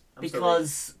weeks.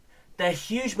 Because There are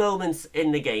huge moments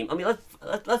in the game. I mean,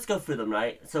 let's go through them,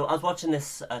 right? So I was watching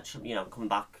this, coming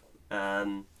back,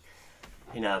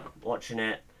 watching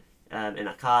it in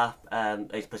a car,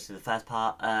 especially the first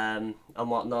part, and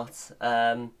whatnot.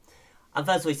 And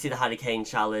first of all, you see the Harry Kane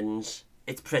challenge.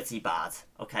 It's pretty bad,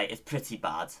 okay? It's pretty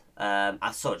bad.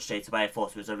 I saw it straight away. I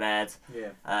thought it was a red.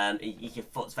 Yeah. Your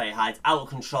foot's very high. It's out of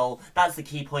control. That's the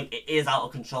key point. It is out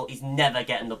of control. He's never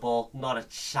getting the ball. Not a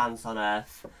chance on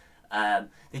earth.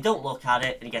 They don't look at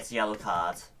it, and he gets a yellow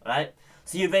card, right?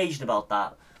 So you're raging about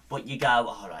that, but you go,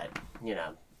 all right,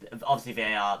 obviously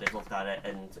VAR, they've looked at it,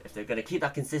 and if they're going to keep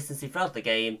that consistency throughout the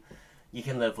game, you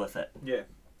can live with it. Yeah.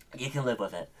 You can live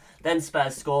with it. Then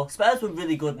Spurs score. Spurs were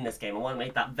really good in this game. I want to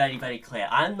make that very, very clear.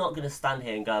 I'm not going to stand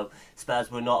here and go,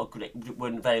 Spurs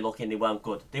weren't very lucky and they weren't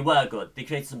good. They were good. They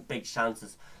created some big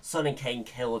chances. Son and Kane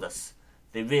killed us.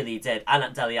 They really did. And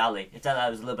at Dele Alli. If Dele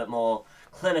Alli was a little bit more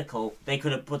clinical, they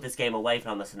could have put this game away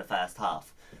from us in the first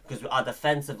half. Because our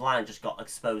defensive line just got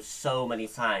exposed so many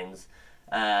times.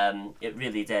 It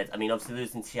really did. I mean, obviously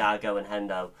losing Thiago and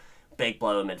Hendo, big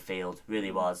blow in midfield.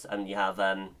 Really was. And you have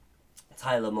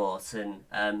Tyler Morton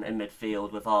in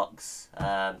midfield with Ox.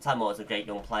 Tyler Morton's a great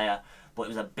young player, but it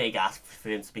was a big ask for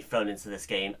him to be thrown into this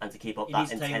game and to keep up that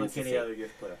intensity.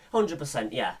 100%,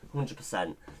 yeah,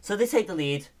 100%. So they take the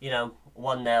lead,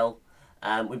 1-0.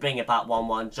 We bring it back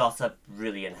 1-1. Jota,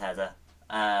 brilliant header,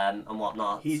 and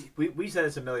whatnot. We said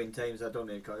this a million times. I don't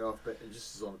need to cut you off, but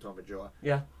just as long as I'm talking about Jota.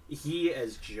 Yeah. He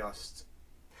is just.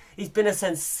 He's been a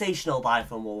sensational buy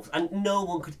from Wolves, and no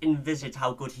one could envisage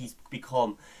how good he's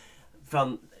become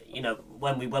from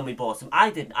when we bought him. I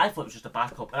didn't. I thought it was just a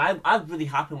backup, and I was really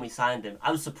happy when we signed him.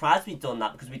 I was surprised we'd done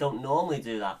that because we don't normally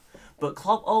do that. But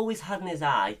Klopp always had in his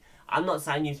eye, I'm not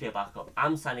signing you to be a backup.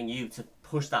 I'm signing you to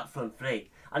push that front three.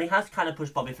 And he has kind of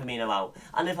pushed Bobby Firmino out.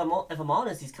 And if I'm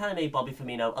honest, he's kind of made Bobby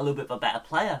Firmino a little bit of a better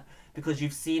player because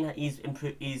you've seen he's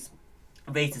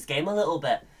raised his game a little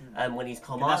bit when he's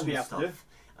come on and stuff.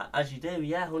 As you do,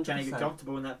 yeah, 100%. Can he get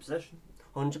comfortable in that position?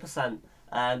 100%.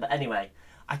 But anyway,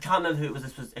 I can't remember who it was.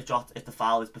 If the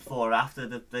foul is before or after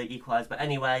the equaliser. But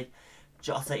anyway,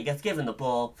 Jota, he gets given the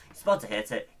ball. He's about to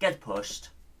hit it. Gets pushed.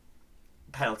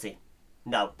 Penalty.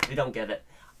 No, they don't give it.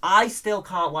 I still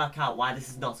can't work out why this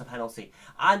is not a penalty.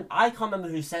 And I can't remember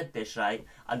who said this, right?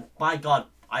 And by God,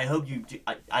 I hope you do.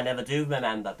 I never do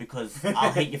remember because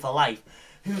I'll hate you for life.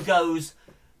 Who goes,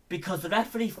 because the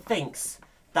referee thinks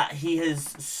that he has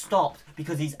stopped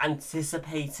because he's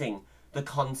anticipating the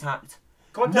contact.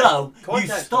 No, you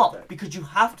stop because you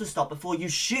have to stop before you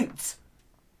shoot.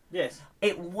 Yes.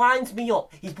 It winds me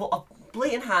up. He's put a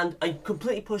blatant hand and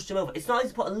completely pushed him over. It's not like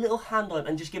he's put a little hand on him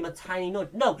and just give him a tiny nudge.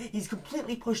 No, he's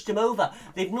completely pushed him over.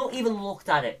 They've not even looked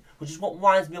at it, which is what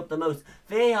winds me up the most.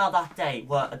 VAR that day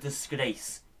were a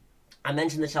disgrace. I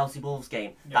mentioned the Chelsea Wolves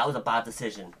game. Yes. That was a bad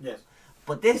decision. Yes.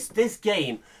 But this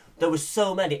game, there were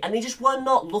so many, and they just were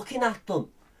not looking at them.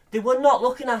 They were not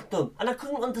looking at them, and I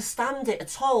couldn't understand it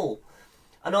at all.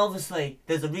 And obviously,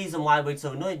 there's a reason why we're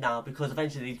so annoyed now, because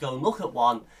eventually they'd go and look at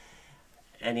one.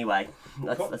 Anyway,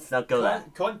 let's not go there.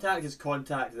 Contact is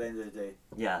contact at the end of the day.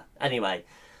 Yeah, anyway.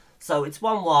 So it's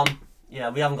 1-1. We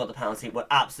haven't got the penalty. We're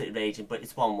absolutely raging, but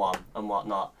it's 1-1 and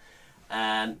whatnot.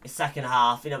 Second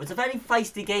half, it's a very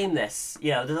feisty game, this.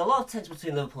 There's a lot of tension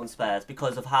between Liverpool and Spurs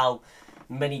because of how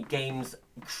many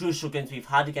crucial games we've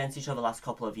had against each other the last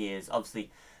couple of years. Obviously,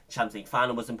 Champions League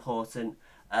final was important.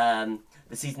 The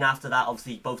season after that,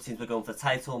 obviously, both teams were going for the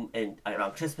title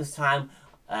around Christmas time.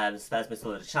 Spurs missed a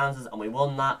lot of chances, and we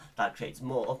won that. That creates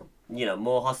more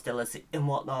hostility and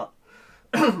whatnot.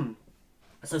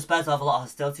 So Spurs have a lot of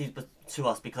hostility to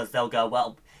us because they'll go,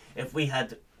 well, if we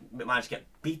had managed to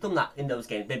beat them in those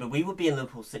games, maybe we would be in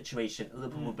Liverpool's situation.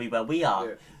 Liverpool would be where we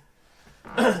are.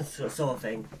 Yeah. sort of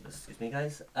thing. Excuse me,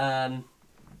 guys.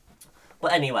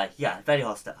 But anyway, yeah, very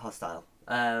hostile.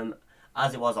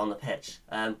 As it was on the pitch.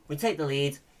 We take the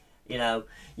lead.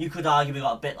 You could argue we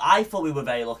got a bit. I thought we were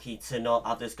very lucky to not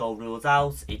have this goal ruled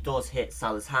out. It does hit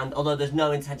Salah's hand, although there's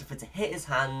no intention for it to hit his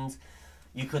hand.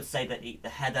 You could say that the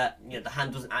header, the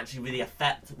hand doesn't actually really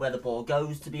affect where the ball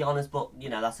goes, to be honest. But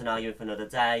that's an argument for another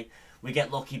day. We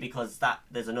get lucky because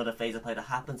there's another phase of play that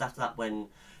happens after that when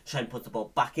Trent puts the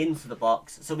ball back into the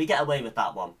box. So we get away with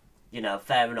that one.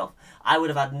 Fair enough. I would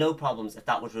have had no problems if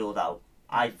that was ruled out.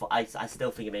 I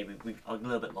still think maybe we are a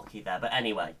little bit lucky there. But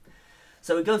anyway.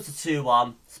 So it goes to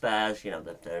 2-1, Spurs,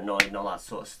 they're annoying and all that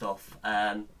sort of stuff.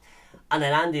 And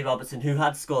then Andy Robertson, who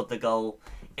had scored the goal,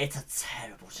 it's a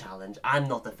terrible challenge. I'm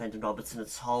not defending Robertson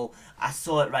at all. I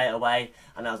saw it right away,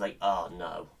 and I was like, oh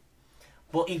no.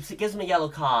 But he gives him a yellow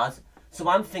card, so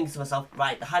I'm thinking to myself,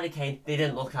 right, the Harry Kane, they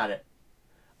didn't look at it.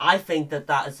 I think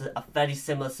that is a very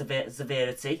similar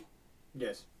severity.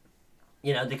 Yes.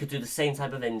 You know, they could do the same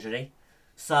type of injury.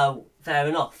 So, fair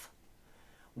enough.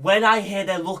 When I hear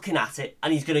they're looking at it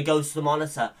and he's going to go to the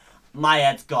monitor, my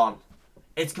head's gone.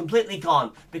 It's completely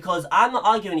gone. Because I'm not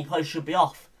arguing he probably should be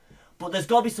off. But there's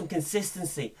got to be some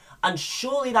consistency. And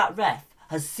surely that ref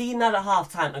has seen that at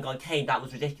half time and gone, Kane, that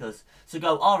was ridiculous. So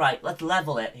go, alright, let's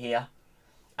level it here.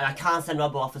 And I can't send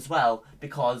Robbo off as well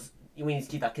because we need to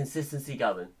keep that consistency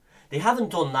going. They haven't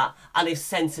done that and they've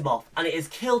sent him off. And it has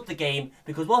killed the game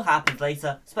because what happens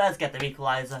later? Spurs get their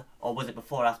equaliser. Or was it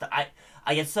before or after?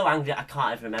 I get so angry I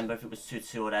can't even remember if it was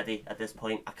 2-2 already at this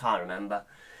point. I can't remember.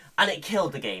 And it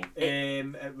killed the game.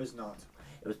 It was not.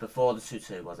 It was before the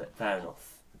 2-2, was it? Fair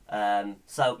enough.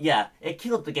 So, yeah, it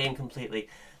killed the game completely.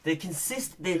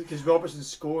 Because Robertson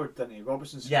scored, didn't he?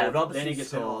 Robertson scored. Yeah, Robertson then he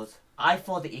scored. I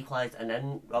thought they equalised and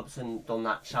then Robertson done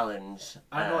that challenge.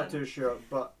 I'm not too sure,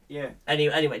 but yeah.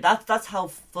 Anyway, that's how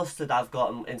flustered I've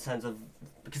gotten in terms of...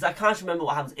 Because I can't remember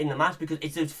what happens in the match because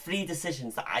it's those three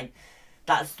decisions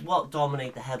that's what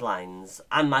dominate the headlines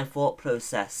and my thought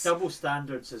process. Double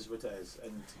standards is what it is.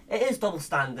 And it is double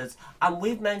standards. And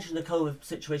we've mentioned the COVID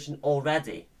situation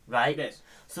already, right? yes.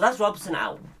 So that's Robertson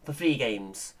out for 3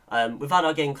 games. We've had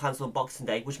our game cancelled on Boxing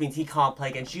Day, which means he can't play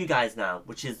against you guys now,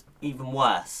 which is even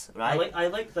worse, right? I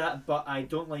like that, but I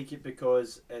don't like it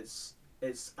because it's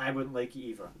I wouldn't like it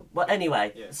either. Well,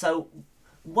 anyway, Yeah. So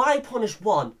why punish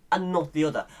one and not the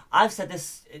other? I've said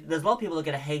this, there's a lot of people who are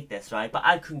going to hate this, right? But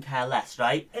I couldn't care less,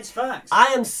 right? It's facts. I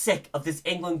am sick of this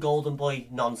England golden boy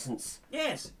nonsense.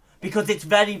 Yes. Because it's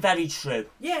very, very true.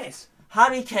 Yes.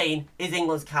 Harry Kane is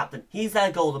England's captain. He's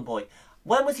their golden boy.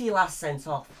 When was he last sent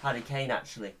off, Harry Kane,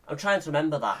 actually? I'm trying to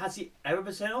remember that. Has he ever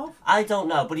been sent off? I don't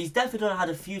know, but he's definitely had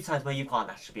a few times where you can't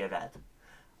actually be a red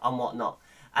and whatnot.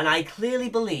 And I clearly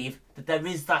believe that there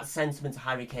is that sentiment to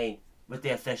Harry Kane with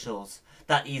the officials,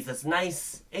 that he's this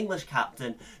nice English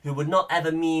captain who would not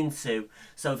ever mean to.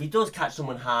 So if he does catch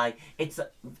someone high, it's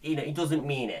he doesn't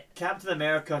mean it. Captain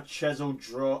America, chiseled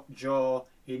jaw.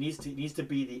 He needs to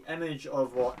be the image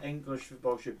of what English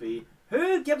football should be.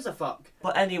 Who gives a fuck?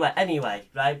 But anyway,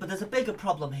 right? But there's a bigger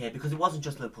problem here because it wasn't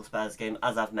just Liverpool Spurs game,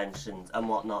 as I've mentioned and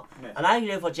whatnot. Yeah. And I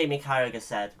agree with what Jamie Carragher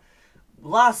said.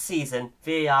 Last season,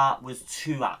 VAR was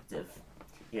too active.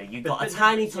 You know, you got a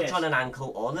tiny touch yes. on an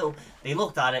ankle or a little. They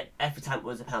looked at it every time it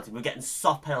was a penalty. We're getting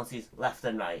soft penalties left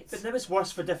and right. But now it's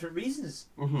worse for different reasons.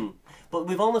 But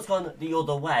we've almost gone the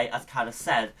other way, as Cara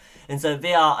said, and so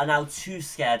VAR are now too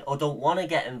scared or don't want to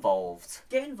get involved.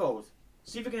 Get involved.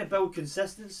 See if you're going to build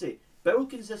consistency.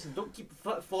 Build consistency. Don't keep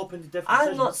flip-flopping to different I'm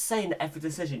decisions. not saying that every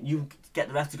decision you get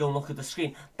the ref to go and look at the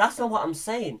screen. That's not what I'm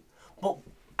saying. But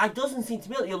it doesn't seem to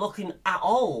me that you're looking at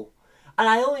all. And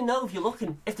I only know if you're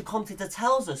looking if the commentator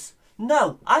tells us.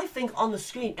 No, I think on the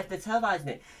screen, if they're televising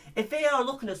it, if they are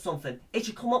looking at something, it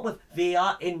should come up with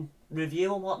VAR in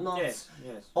review and whatnot. Yes.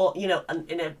 Or, you know,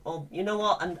 or you know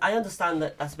what, and I understand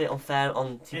that that's a bit unfair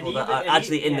on people that are and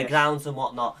actually in the yes. grounds and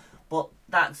whatnot, but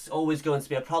that's always going to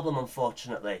be a problem,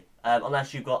 unfortunately.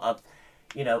 Unless you've got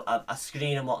a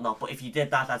screen and whatnot. But if you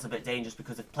did that, that's a bit dangerous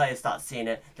because if players start seeing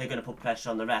it, they're going to put pressure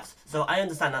on the refs. So I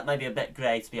understand that might be a bit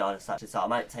grey, to be honest, actually. So I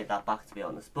might take that back, to be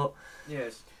honest. But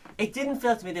Yes. it didn't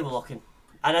feel to me they were looking,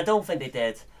 and I don't think they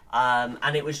did.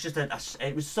 And it was just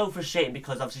it was so frustrating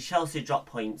because obviously Chelsea dropped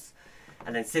points,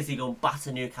 and then City go and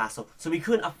batter Newcastle, so we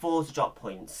couldn't afford to drop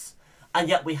points, and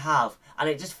yet we have. And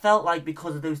it just felt like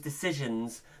because of those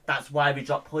decisions, that's why we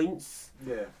dropped points.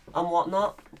 Yeah. And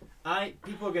whatnot.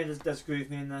 People are going to disagree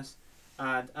with me in this,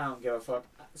 and I don't give a fuck.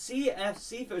 See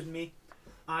if it was me,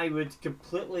 I would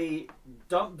completely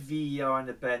dump VAR in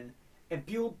the bin, and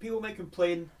people may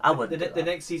complain I wouldn't do the that.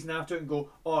 next season after it and go,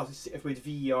 oh, if we had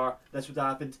VAR, this would have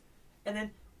happened, and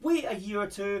then wait a year or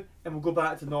two and we'll go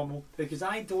back to normal because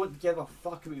I don't give a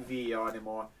fuck about VAR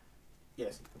anymore.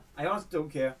 Yes, I honestly don't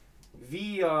care.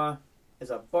 VAR is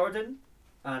a burden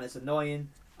and it's annoying,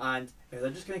 and if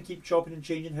they're just going to keep chopping and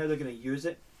changing how they're going to use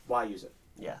it, why use it?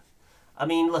 Yeah. I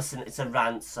mean, listen, it's a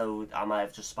rant, so I might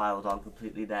have just spiraled on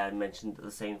completely there and mentioned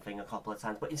the same thing a couple of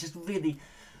times, but it's just really,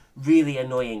 really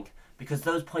annoying because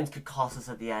those points could cost us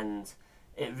at the end.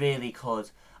 It really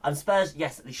could. And Spurs,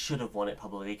 yes, they should have won it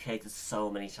probably. They created so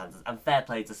many chances. And fair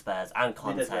play to Spurs and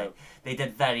Conte. They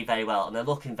did very, very well, and they're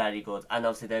looking very good. And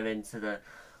obviously they're into the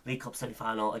League Cup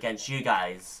semi-final against you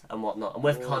guys and whatnot. And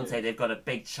with Conte, they've got a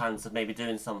big chance of maybe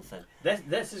doing something.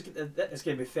 This is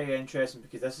going to be very interesting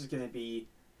because this is going to be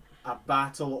a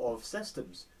battle of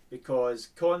systems because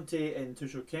Conte and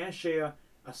Tuchel can share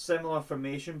a similar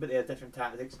formation, but they have different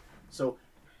tactics. So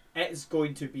it's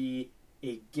going to be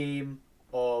a game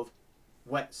of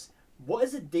wits. What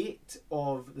is the date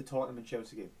of the Tottenham and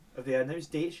Chelsea game? Have they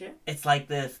announced dates yet? It's like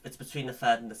it's between the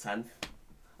 3rd and the 10th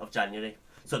of January.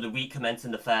 So the week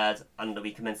commencing the 3rd and the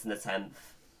week commencing the 10th.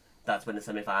 That's when the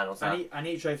semi-finals are. I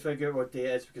need to try to figure out what day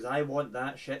it is because I want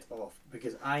that shit off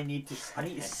because I need to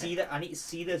see that. I need to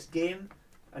see this game.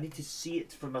 I need to see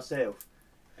it for myself,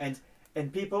 and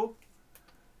people,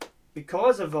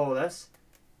 because of all this,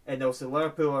 and also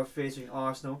Liverpool are facing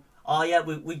Arsenal. Oh yeah,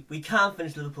 we can't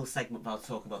finish Liverpool's segment without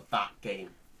talking about that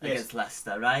game against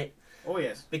Leicester, right? Oh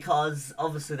yes. Because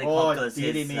obviously the Klopp does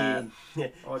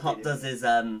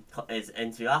his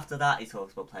interview after that. He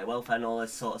talks about player welfare and all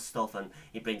this sort of stuff, and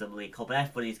he brings up the League Cup, and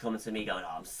everybody's coming to me going,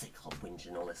 "Oh, I'm sick of whinging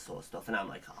and all this sort of stuff," and I'm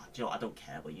like, "Oh, do you know what? I don't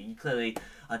care about you. You clearly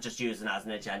are just using it as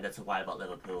an agenda to worry about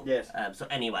Liverpool." Yes. So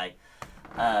anyway,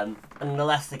 and the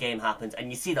Leicester game happens,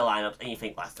 and you see the lineups, and you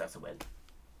think Leicester, that's a win.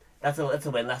 That's a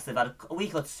win. Leicester have had a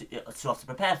week or two off to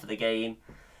prepare for the game.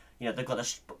 You know, they've got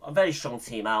a very strong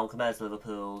team out compared to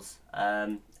Liverpool's,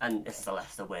 and this is a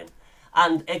Leicester win.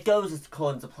 And it goes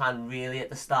according to plan, really,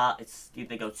 at the start.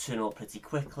 They go 2-0 pretty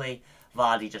quickly.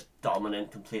 Vardy just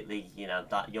dominant completely. You know,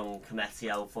 that young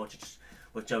Cometio, unfortunately,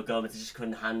 with Joe Gomez, just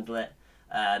couldn't handle it.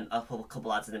 A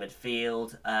couple lads in the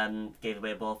midfield gave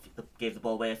the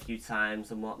ball away a few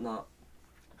times and whatnot.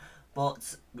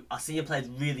 But our senior players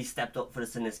really stepped up for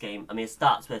us in this game. I mean, it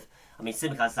starts with...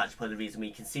 Simicast is actually probably the reason we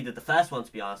conceded the first one,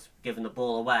 to be honest, giving the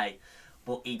ball away.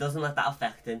 But he doesn't let that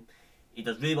affect him. He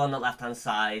does really well on the left-hand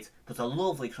side, puts a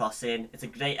lovely cross in. It's a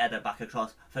great header back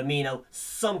across. Firmino,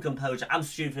 some composure. I'm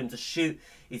shooting for him to shoot.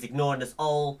 He's ignoring us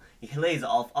all. He lays it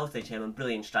off. Oxlade-Chamberlain,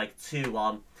 brilliant strike,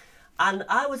 2-1. And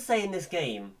I would say in this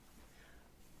game,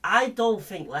 I don't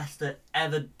think Leicester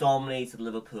ever dominated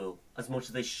Liverpool as much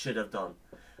as they should have done.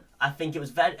 I think it was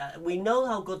very... we know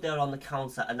how good they are on the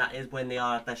counter, and that is when they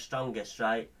are at their strongest,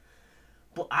 right?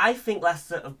 But I think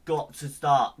Leicester have got to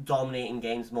start dominating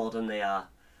games more than they are.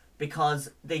 Because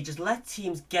they just let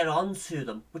teams get onto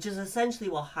them, which is essentially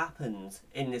what happened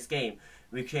in this game.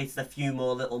 We created a few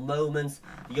more little moments.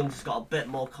 The youngsters got a bit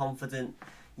more confident.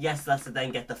 Yes, Leicester then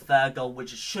get the third goal,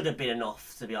 which should have been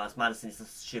enough, to be honest. Madison is a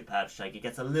superb strike. He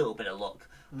gets a little bit of luck,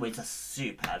 but it's a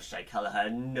superb strike. Kelleher,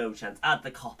 no chance. At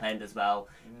the cop end as well.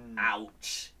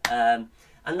 Ouch. And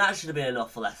that should have been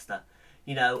enough for Leicester.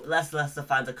 You know, Leicester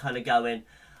fans are kind of going,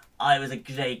 oh, it was a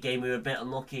great game, we were a bit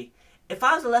unlucky. If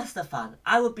I was a Leicester fan,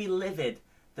 I would be livid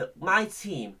that my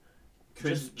team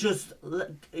just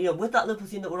you know, with that Liverpool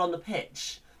team that were on the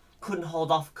pitch, couldn't hold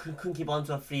off, couldn't keep on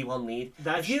to a 3-1 lead.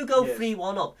 If you go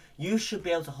 3-1 up, you should be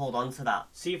able to hold on to that.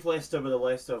 See if Leicester were the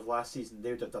Leicester of last season,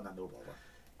 they would have done that no bother.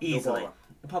 Easily.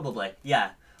 Probably,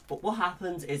 yeah. But what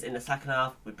happens is in the second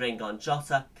half, we bring on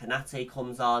Jota, Kanate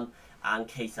comes on, and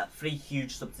Keita. 3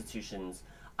 huge substitutions.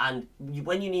 And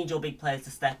when you need your big players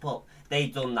to step up, they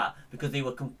done that because they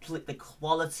were the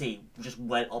quality just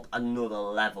went up another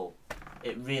level.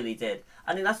 It really did.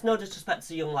 And that's no disrespect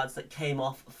to young lads that came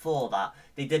off for that.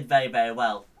 They did very, very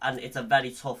well. And it's a very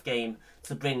tough game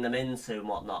to bring them into and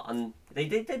whatnot. And they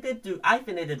did do... I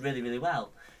think they did really, really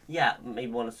well. Yeah,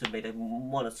 maybe one or two made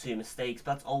 1 or 2 mistakes,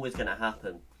 but that's always going to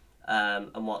happen.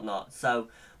 And whatnot. So,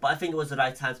 but I think it was the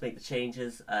right time to make the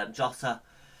changes. Jota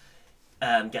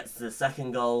gets to the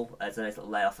second goal. It's a nice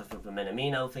little layoff from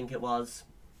Minamino, I think it was.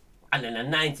 And in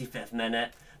the 95th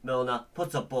minute, Milner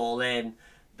puts a ball in.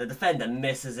 The defender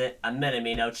misses it, and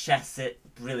Minamino chests it.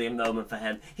 Brilliant moment for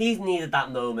him. He's needed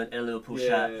that moment in a Liverpool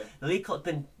shirt. Yeah. The League Cup's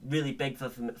been really big for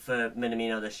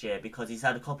Minamino this year because he's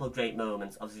had a couple of great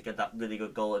moments. Obviously, he got that really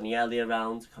good goal in the earlier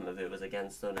round. I can't remember who it was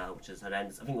against though now, which is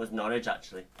horrendous. I think it was Norwich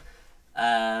actually.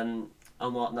 And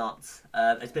whatnot.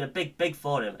 It's been a big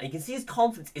for him. And you can see his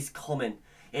confidence is coming.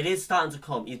 It is starting to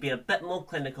come. He's been a bit more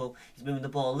clinical. He's moving the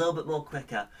ball a little bit more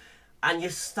quicker. And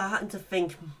you're starting to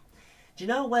think... Do you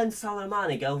know when Salah and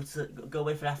Mane go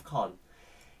away for AFCON?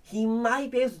 He might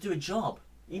be able to do a job.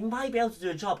 He might be able to do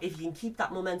a job if he can keep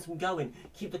that momentum going,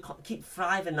 keep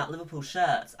thriving that Liverpool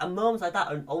shirt. And moments like that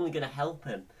are only going to help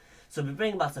him. So we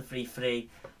bring him back to 3-3.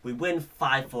 We win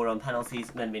 5-4 on penalties.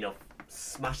 Minamino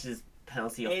smashes his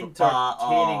penalty off the bar.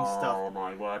 Entertaining stuff. Oh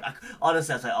my word!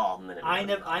 Honestly, I was like, oh,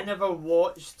 Minamino. I never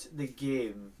watched the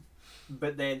game,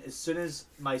 but then as soon as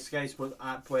my Sky Sports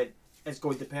app went, it's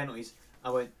going to penalties, I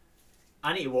went,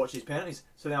 I need to watch these penalties.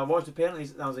 So then I watched the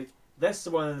penalties and I was like, this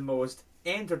is one of the most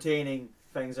entertaining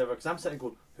things ever. Because I'm sitting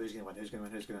going, who's going to win, who's going to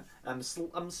win, who's going to win?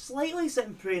 I'm slightly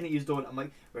sitting praying that you don't. I'm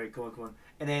like, right, come on.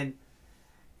 And then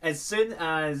as soon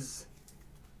as,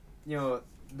 you know,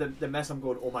 the miss, I'm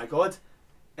going, oh my god.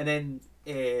 And then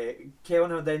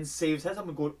Kellner then saves his.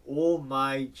 I'm going, oh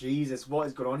my Jesus, what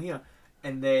is going on here?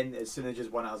 And then as soon as I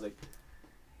just won it, I was like,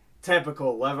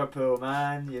 Typical Liverpool,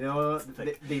 man. You know,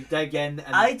 they dig in.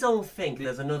 And I don't think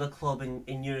there's another club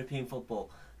in European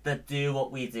football that do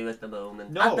what we do at the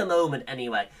moment. No. At the moment,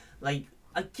 anyway. Like,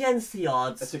 against the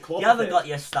odds, It's a club you haven't effect. got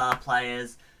your star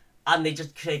players, and they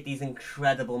just create these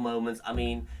incredible moments. I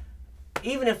mean,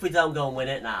 even if we don't go and win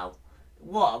it now,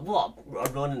 what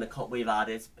a run in the cup we've had.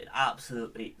 It's been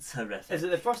absolutely terrific. Is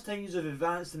it the first time you've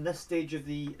advanced in this stage of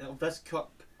this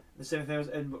cup, the semi-finals,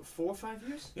 in what, 4 or 5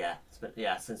 years? Yeah, it's been,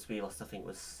 since we lost, I think it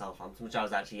was Southampton, which I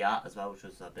was actually at as well, which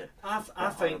was a bit. I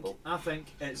think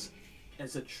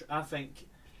I think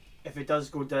if it does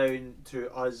go down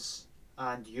to us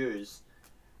and yous,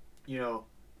 you know,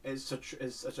 it's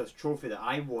a trophy that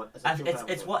I want.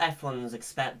 It's what everyone's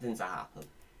expecting to happen.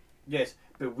 Yes,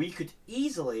 but we could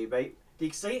easily, right?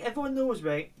 Everyone knows,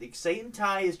 right? The exciting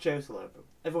tie is Chelsea Liverpool.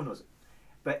 Everyone knows it.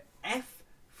 But if,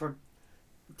 for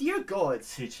dear God,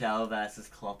 Tuchel versus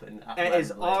Klopp and it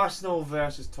is Arsenal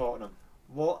versus Tottenham.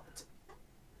 What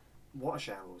a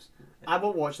shambles! I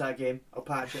won't watch that game. I'll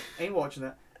patch it. I ain't watching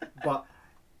it. But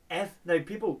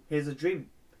people, here's a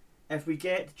dream. If we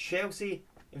get Chelsea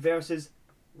versus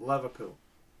Liverpool,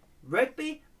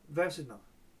 Rigby versus Miller,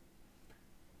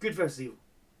 good versus evil.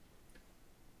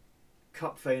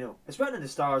 Cup final. It's written in the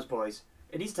stars, boys.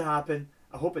 It needs to happen.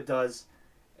 I hope it does.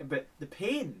 But the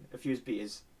pain of Fuse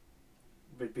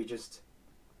would be just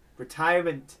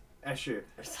retirement issue.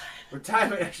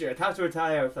 Retirement issue. I'd have to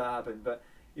retire if that happened. But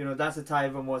you know, that's a tie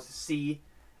everyone wants to see.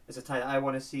 It's a tie that I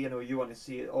want to see. I know you want to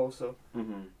see it also.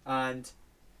 Mm-hmm. And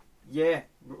yeah,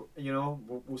 you know,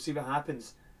 we'll see what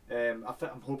happens. I'm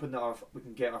hoping that we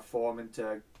can get our form into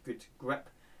a good grip.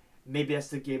 Maybe that's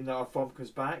the game that our form comes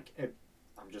back.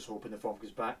 I'm just hoping the form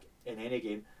comes back in any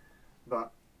game.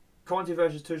 But Conte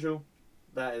versus Tuchel,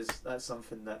 that's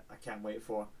something that I can't wait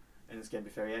for, and it's going to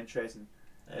be very interesting.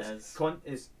 Yes.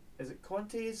 Is it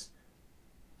Conte's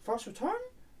first return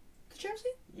to Chelsea?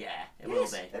 Yeah, it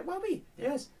Yes, will be. it will be.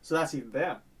 Yeah. Yes, so that's even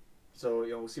better. So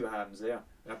you know, we'll see what happens there.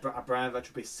 Abramovich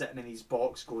will be sitting in his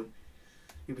box going.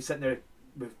 He'll be sitting there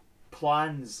with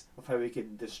plans of how he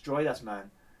can destroy this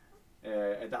man.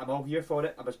 And I'm all here for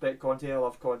it. I respect Conte. I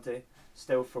love Conte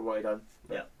still for what he done.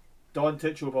 Yeah. Don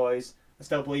Tuchel, boys. I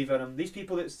still believe in him. These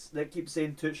people that keep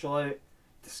saying Tuchel out,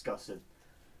 disgusting.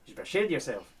 You should be ashamed of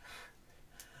yourself.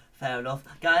 Fair enough.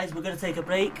 Guys, we're going to take a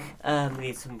break. We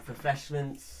need some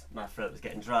refreshments. My throat is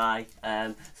getting dry.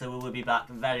 So we will be back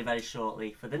very, very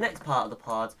shortly for the next part of the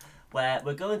pod, where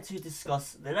we're going to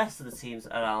discuss the rest of the teams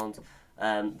around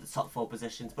the top 4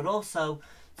 positions, but also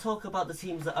talk about the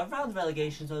teams that are around the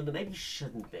relegation zone that maybe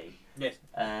shouldn't be. Yes.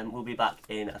 We'll be back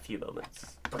in a few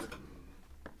moments.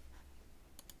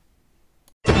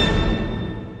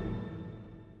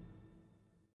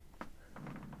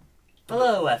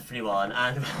 Hello everyone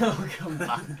and welcome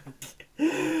back.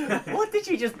 What did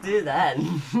you just do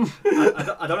then?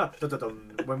 I don't know.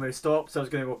 When we stopped, so I was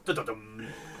going to go.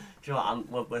 Do you know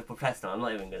what? We're pressed now. I'm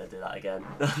not even going to do that again.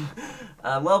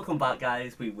 Welcome back,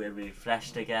 guys. We're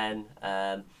refreshed again.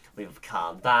 We've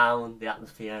calmed down. The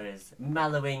atmosphere is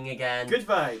mellowing again. Good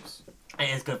vibes. It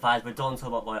is good vibes. We're done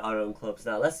talking about our own clubs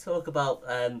now. Let's talk about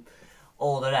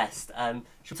all the rest.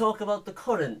 Should we talk about the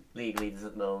current league leaders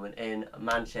at the moment in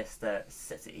Manchester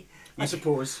City? I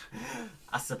suppose.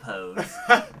 I suppose.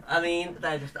 I mean,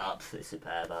 they're just absolutely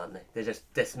superb, aren't they? They're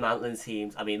just dismantling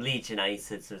teams. I mean, Leeds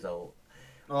United's result.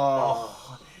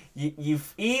 Oh. I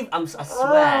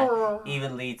swear,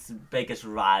 even Leeds' biggest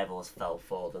rivals fell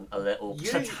for them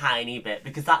just a tiny bit,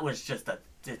 because that was just that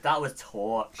was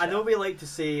torture. I know we like to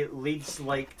say Leeds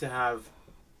like to have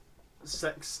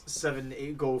 6, 7,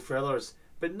 8 goal thrillers,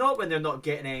 but not when they're not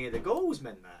getting any of the goals,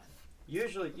 man.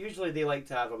 Usually they like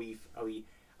to have a wee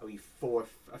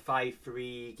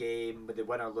 5-3 game with the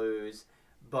win or lose,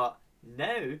 but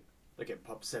now they're getting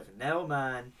pub 7-0,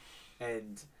 man,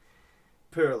 and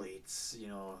poor Leeds, you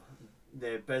know,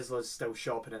 the Bisla's still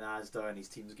shopping in Asda and his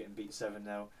team's getting beat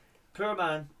 7-0. Poor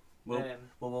man.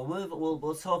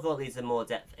 We'll talk about these in more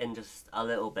depth in just a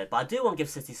little bit, but I do want to give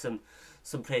City some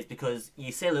praise, because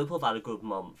you say Liverpool have had a good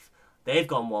month. They've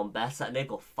gone one better and they've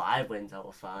got 5 wins out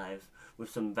of 5 with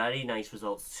some very nice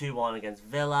results. 2-1 against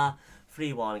Villa,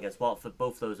 3-1 against Watford,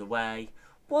 both those away.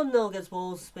 1-0 against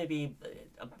Wolves, maybe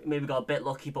got a bit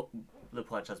lucky, but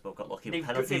Liverpool and Chelsea both got lucky with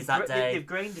penalties that day. They've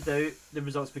grinded out the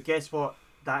results, but guess what?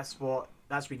 That's what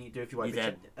you need to do if you want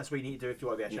to be. That's what you need to do if you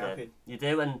want to be a champion. You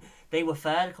do, and they were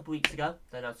third a couple of weeks ago.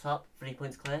 They're now top, 3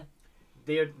 points clear.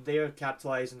 They're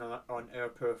capitalising on our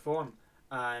poor form,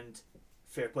 and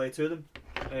fair play to them.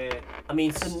 I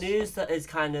mean, some news that is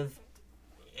kind of,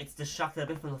 it's distracted a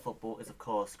bit from the football is, of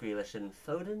course, Grealish and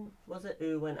Foden, was it,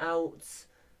 who went out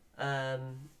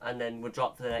and then were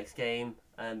dropped for the next game.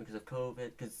 because of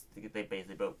COVID, because they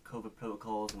basically broke COVID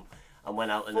protocols and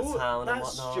went out in the town and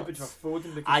whatnot. That's stupid for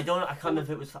Foden. Because I can't remember if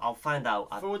it was. I'll find out.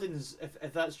 Foden's,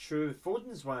 if that's true,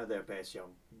 Foden's one of their best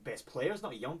players.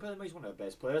 Not a young player, but he's one of their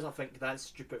best players. I think that's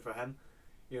stupid for him.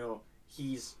 You know,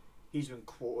 he's been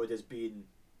quoted as being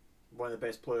one of the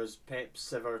best players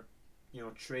Pep's ever,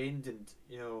 trained and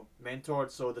mentored.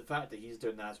 So the fact that he's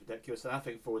doing that is ridiculous. And I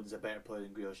think Foden's a better player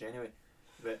than Grealish anyway.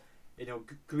 But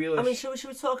Grealish. I mean, should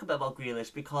we talk a bit about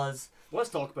Grealish, because let's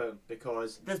talk about him,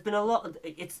 because there's been a lot.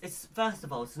 It's first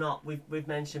of all, it's not. We've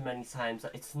mentioned many times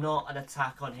that it's not an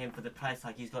attack on him for the price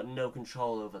tag. He's got no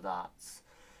control over that.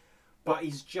 But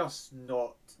he's just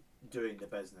not doing the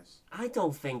business. I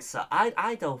don't think so.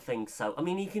 I don't think so. I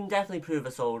mean, he can definitely prove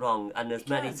us all wrong, and there's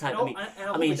many times.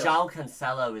 I mean, João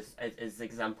Cancelo is an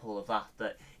example of that.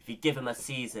 That if you give him a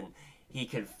season, he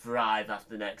can thrive after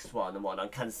the next one and whatnot.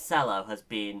 And Cancelo has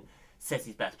been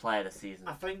City's best player this season.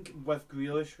 I think with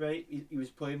Grealish, right, he was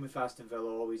playing with Aston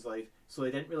Villa all his life, so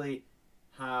he didn't really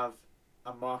have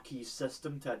a marquee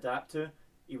system to adapt to.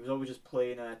 He was always just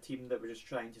playing a team that were just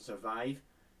trying to survive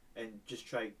and just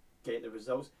try to get the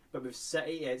results. But with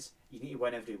City, it's you need to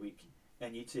win every week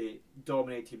and you need to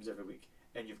dominate teams every week,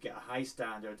 and you've got a high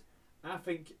standard. I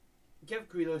think give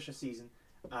Grealish a season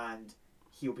and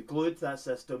he'll be glued to that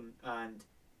system and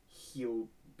he'll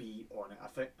be on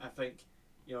it. I think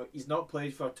he's not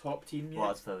played for a top team yet.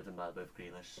 Well, it's Foden bad with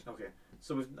Grealish. Okay,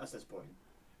 so that's this point.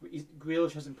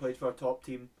 Grealish hasn't played for a top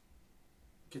team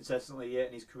consistently yet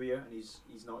in his career, and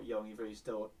he's not young either. He's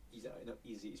at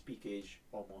his peak age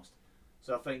almost.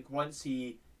 So I think once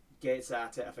he gets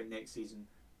at it, I think next season,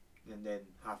 and then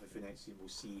halfway through next season, we'll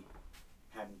see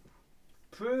him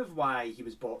prove why he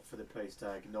was bought for the price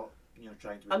tag, not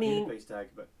trying to reduce the price tag.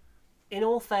 But in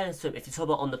all fairness to him, if you talk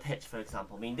about on the pitch, for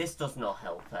example, I mean, this does not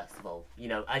help. First of all,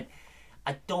 I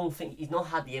don't think he's not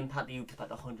had the impact that you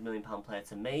expect a £100 million player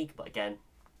to make. But again,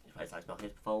 the price tag's not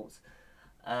his fault.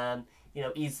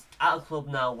 He's at a club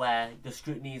now where the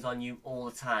scrutiny is on you all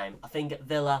the time. I think at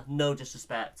Villa, no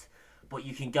disrespect, but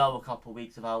you can go a couple of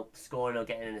weeks without scoring or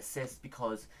getting an assist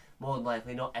because more than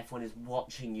likely not everyone is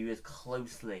watching you as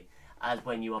closely as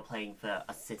when you are playing for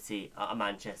a City, a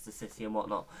Manchester City and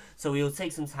whatnot. So he'll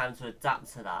take some time to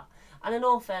adapt to that. And in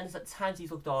all fairness, at times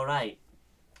he's looked alright.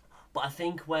 But I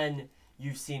think when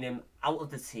you've seen him out of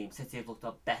the team, City have looked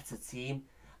a better team,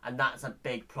 and that's a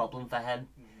big problem for him.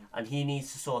 And he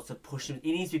needs to sort of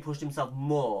he needs to be pushing himself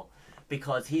more,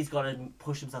 because he's got to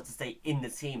push himself to stay in the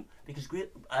team. Because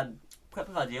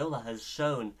Pep Guardiola has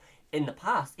shown in the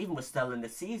past, even with Sterling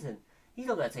this season, he's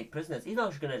not going to take prisoners. He's not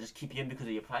just going to just keep you in because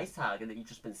of your price tag and that you've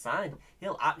just been signed.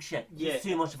 He'll axe you. He's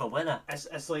too much of a winner.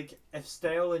 It's like if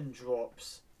Sterling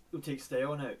drops, he'll take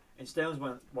Sterling out. And Sterling's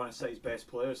one of City's best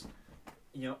players.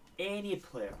 Any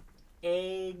player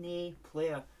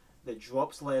that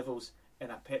drops levels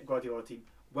in a Pep Guardiola team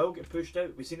will get pushed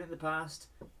out. We've seen it in the past.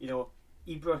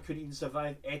 Ibra couldn't even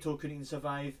survive. Eto'o couldn't even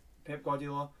survive Pep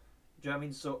Guardiola. Do you know what I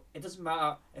mean? So it doesn't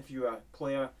matter if you're a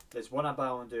player that's won a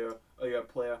Ballon d'Or or you're a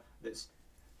player that's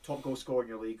top goal scorer in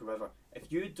your league or whatever.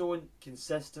 If you don't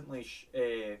consistently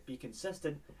be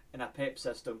consistent in a Pep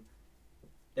system,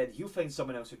 then he'll find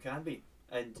someone else who can be.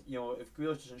 And if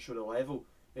Grealish doesn't show the level,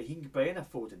 then he can buy in a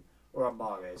Foden or a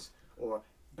Mahrez or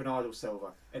Bernardo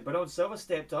Silva. And Bernardo Silva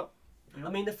stepped up. I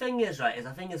mean, the thing is, right,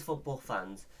 I think as football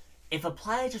fans, if a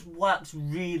player just works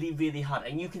really, really hard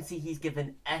and you can see he's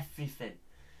given everything,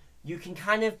 you can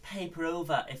kind of paper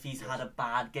over if he's had a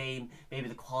bad game, maybe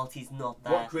the quality's not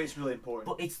there. Work rate's really important.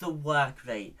 But it's the work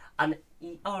rate. And,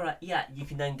 alright, yeah, you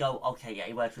can then go, okay, yeah,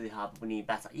 he worked really hard, but we need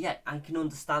better. Yeah, I can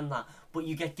understand that. But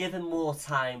you get given more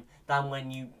time than when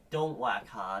you don't work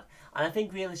hard. And I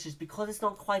think Grealish is, because it's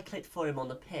not quite clicked for him on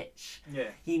the pitch,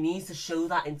 he needs to show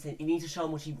that, he needs to show how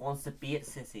much he wants to be at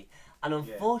City. And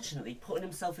unfortunately, putting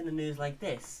himself in the news like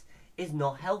this is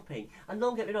not helping. And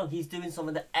don't get me wrong, he's doing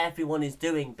something that everyone is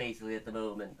doing basically at the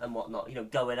moment and whatnot,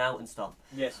 going out and stuff.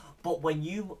 Yes. But when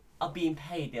you are being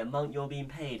paid the amount you're being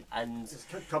paid, and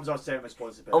it comes on certain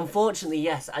responsibility. Unfortunately,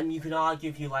 yes, and you can argue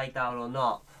if you like that or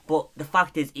not, but the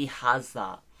fact is he has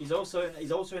that. He's also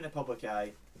in the public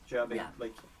eye. Do you know what I mean? Yeah.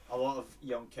 Like a lot of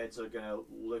young kids are gonna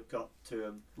look up to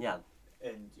him. Yeah.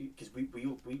 And because we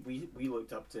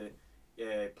looked up to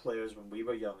players when we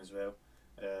were young as well.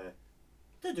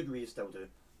 To a degree, you still do,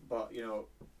 but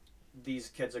these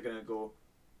kids are gonna go,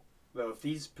 well, if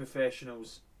these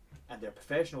professionals and they're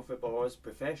professional footballers,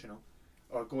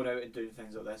 are going out and doing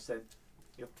things like this, then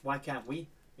why can't we?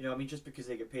 I mean, just because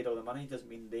they get paid all the money doesn't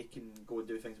mean they can go and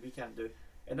do things we can't do,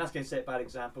 and that's going to set bad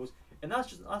examples. And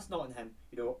that's not in him.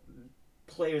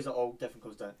 Players at all different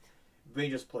clubs done it.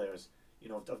 Rangers players,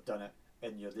 have done it,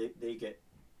 and they get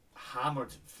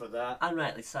hammered for that. And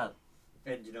rightly so.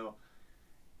 And you know,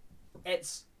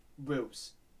 it's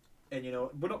rules. And you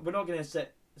know, we're not going to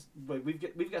sit. We've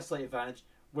got a slight advantage.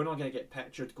 We're not going to get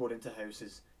pictured going into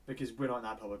houses because we're not in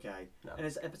that public eye. No. And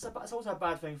it's also a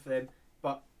bad thing for them,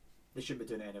 but they shouldn't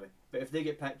be doing it anyway. But if they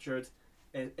get pictured,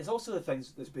 it's also the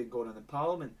things that's been going on in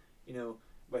Parliament. You know,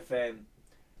 with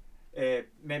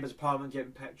members of Parliament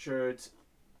getting pictured,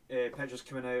 pictures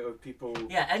coming out of people.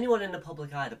 Yeah, anyone in the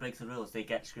public eye that breaks the rules, they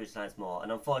get scrutinised more.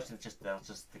 And unfortunately, that's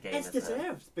just the game. It's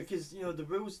deserved because you know the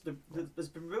rules. There's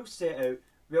been rules set out.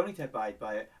 We all need to abide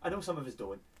by it. I know some of us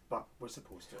don't, but we're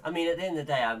supposed to. I mean, at the end of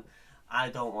the day, I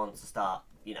don't want to start.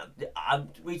 You know,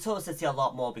 we talk City a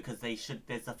lot more because they should.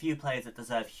 There's a few players that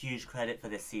deserve huge credit for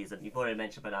this season. You've already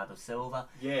mentioned Bernardo Silva.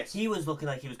 Yes. He was looking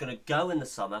like he was going to go in the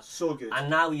summer. So good. And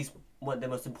now he's one of the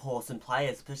most important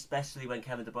players, especially when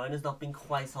Kevin De Bruyne has not been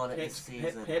quite on it this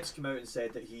season. Pep's come out and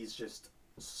said that he's just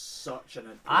such an.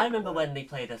 I remember when they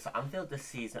played us at Anfield this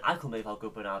season. I couldn't believe how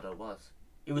good Bernardo was.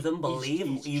 It was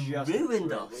unbelievable. He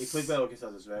ruined us. He played well against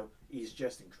us as well. He's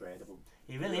just incredible.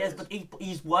 He really is, but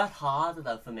he's worked harder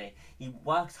though for me. He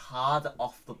worked harder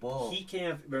off the ball. He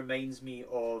kind of reminds me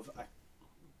of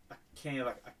a kind of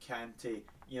a Kante.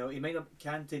 You know,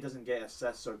 Kante doesn't get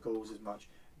assists or goals as much,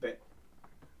 but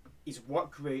his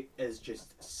work rate is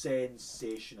just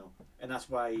sensational, and that's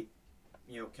why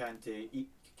you know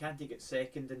Kante gets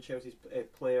second in Chelsea's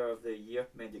Player of the Year.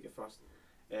 Mendy get first,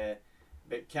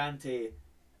 but Kante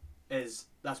is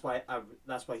that's why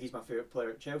he's my favourite player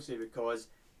at Chelsea because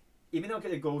he may not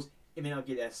get the goals, he may not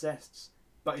get the assists,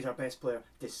 but he's our best player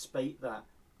despite that.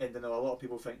 And I know a lot of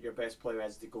people think your best player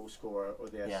is the goal scorer or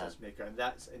the assist maker, and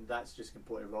that's just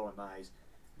completely wrong in my eyes.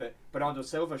 But Bernardo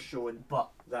Silva's shown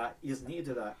that he doesn't need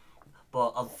to do that.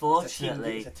 But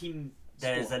unfortunately, it's a team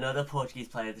there is sport. another Portuguese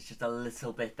player that's just a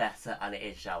little bit better, and it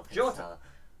is João Jota.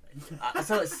 Cancelo.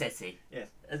 So it's City. Yes.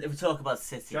 If we talk about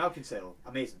City, João Cancelo,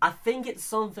 amazing. I think it's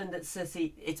something that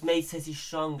it's made City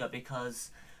stronger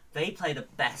because they play the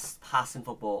best passing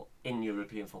football in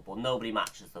European football. Nobody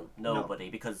matches them. Nobody.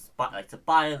 No. Because like to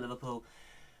Bayern, Liverpool,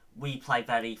 we play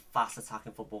very fast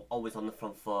attacking football, always on the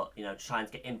front foot, you know, trying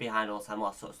to get in behind all the time,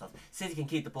 all that sort of stuff. City can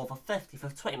keep the ball for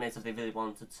 20 minutes if they really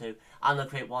wanted to, and they'll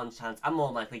create one chance, and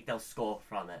more likely they'll score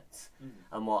from it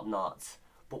and whatnot.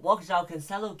 But what João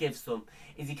Cancelo gives them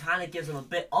is he kind of gives them a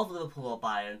bit of Liverpool or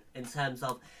Bayern in terms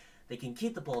of they can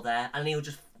keep the ball there and he'll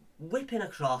just whip in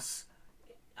across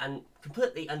and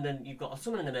then you've got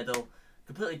someone in the middle,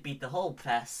 completely beat the whole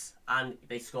press and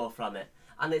they score from it.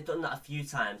 And they've done that a few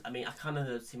times. I mean, I can't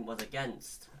remember who the team was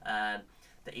against.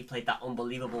 That he played that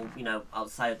unbelievable, you know,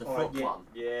 outside of the foot one.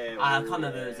 Yeah. I can't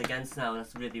remember who it was against now, and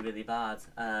that's really, really bad.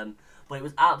 But it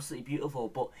was absolutely beautiful.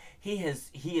 But he's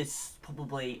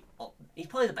probably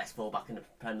the best fullback in the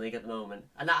Premier League at the moment,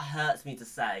 and that hurts me to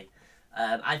say.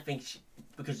 I think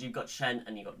because you've got Trent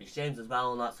and you've got Reece James as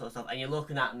well and that sort of stuff, and you're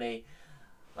looking at me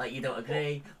like you don't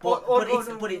agree. But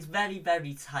it's very,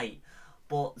 very tight.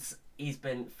 But he's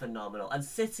been phenomenal. And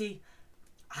City,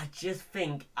 I just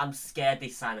think I'm scared they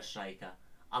sign a striker.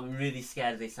 I'm really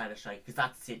scared they sign a striker because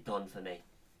that's it done for me.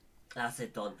 That's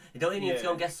it done. You don't even need to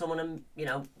go and get someone, you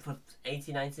know, for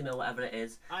 80, 90 mil, whatever it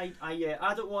is. I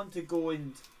don't want to go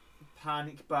and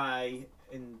panic buy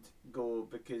and go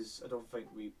because I don't think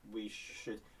we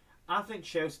should. I think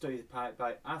Chelsea don't need to panic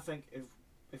buy. I think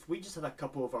if we just had a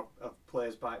couple of our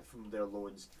players back from their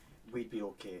loans, we'd be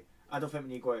okay. I don't think we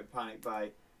need to go out and panic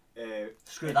buy.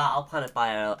 Screw that! I'll panic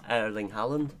buy Erling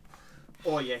Haaland.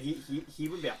 Oh yeah, he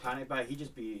wouldn't be a panic buy. He'd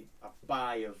just be a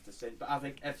buy of the City. But I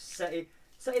think if City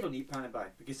don't need panic buy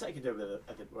because City can do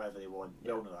whatever they want.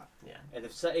 We all know that. Yeah. And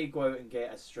if City go out and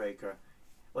get a striker,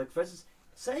 like for instance,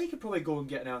 City could probably go and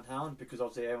get an Erling Haaland because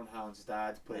obviously Erling Haaland's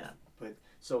dad played.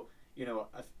 So you know,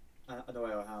 I know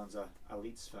Erling Haaland's a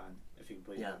Leeds fan if he can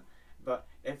play. Yeah. But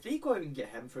if they go out and get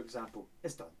him, for example,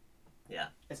 it's done. Yeah.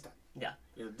 It's done. Yeah.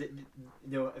 You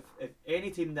know, if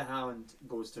any team that Haaland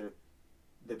goes to,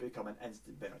 they become an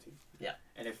instant better team. Yeah.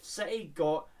 And if City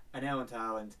got an Erling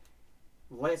Haaland,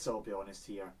 let's all be honest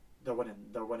here, they're winning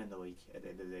the league at the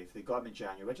end of the day. If they got him in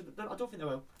January, which I don't think they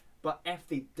will, but if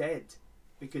they did,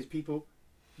 because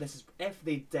if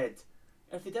they did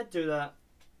do that,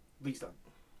 league's done.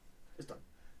 It's done.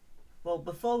 Well,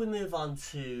 before we move on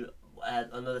to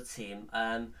another team,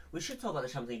 we should talk about the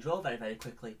Champions League draw very, very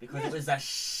quickly because it was a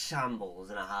shambles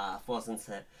and a half, wasn't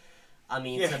it? I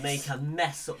mean, to make a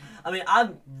mess up. I mean,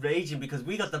 I'm raging because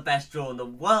we got the best draw in the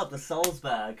world, the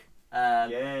Salzburg.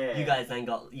 You guys then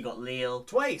got Lille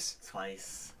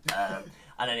twice.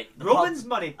 And And then Roman's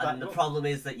money. And the problem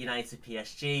is that United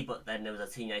PSG, but then there was a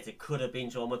team United could have been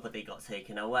drawn with, but they got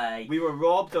taken away. We were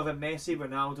robbed of a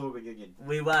Messi-Ronaldo reunion.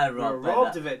 We were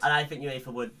robbed of it. And I think UEFA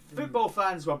would... Football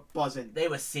fans were buzzing. They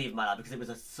were seething by that because it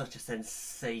was such a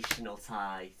sensational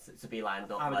tie to be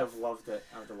lined up. I would have loved it.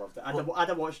 I'd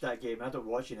have watched that game. I don't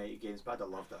watch United games, but I'd have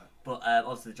loved that. But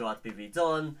obviously the draw had to be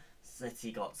redone.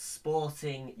 City got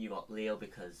Sporting. You got Lille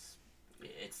because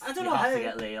I don't know how. To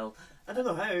get Lille. I don't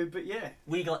know how, but yeah.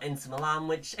 We got Inter Milan,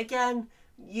 which again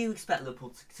you expect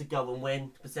Liverpool to go and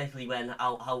win, particularly when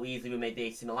how easily we made the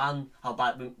AC Milan, how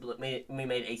bad we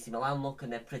made AC Milan look,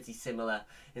 and they're pretty similar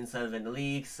in the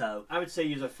league. So I would say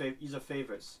you're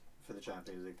favourites for the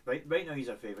Champions League. Right now,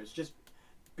 you're favourites just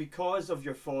because of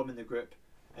your form in the group,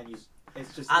 and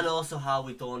and also how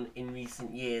we've done in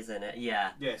recent years in it.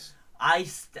 Yeah. Yes. I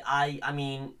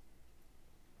mean,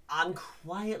 I'm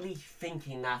quietly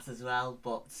thinking that as well,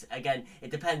 but again,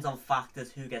 it depends on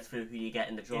factors: who gets through, who you get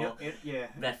in the draw,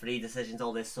 referee decisions,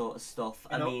 all this sort of stuff.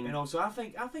 And also, I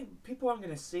think people aren't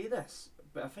going to say this,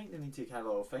 but I think they need to kind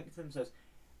of all think to themselves.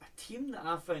 A team that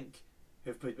I think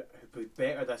who've played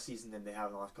better this season than they have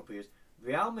in the last couple of years,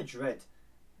 Real Madrid.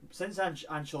 Since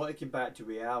Ancelotti came back to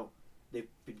Real, they've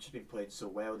just been playing so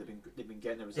well. They've been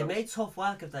getting the results. They made tough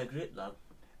work of their group though.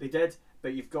 They did,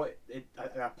 but you've got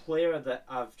a player that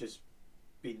I've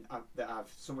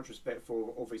so much respect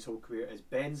for over his whole career is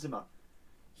Benzema.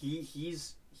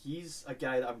 He's a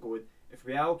guy that I'm going. If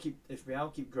Real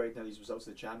keep grinding out these results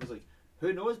in the Champions League,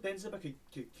 who knows? Benzema could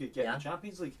get in the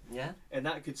Champions League. Yeah, and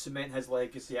that could cement his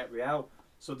legacy at Real.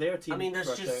 So their team. I mean, there's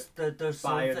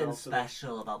something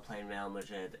special about playing Real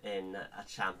Madrid in a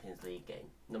Champions League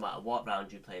game. No matter what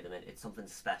round you play them in, it's something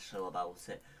special about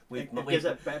it. It gives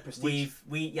it better prestige.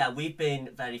 We've been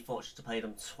very fortunate to play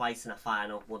them twice in a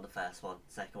final. Won the first one,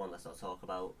 second one. Let's not talk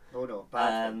about. Oh no,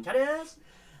 bad.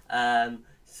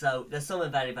 So there's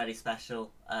something very, very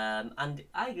special. And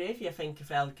I agree with you. I think if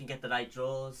Real can get the right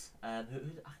draws,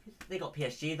 they got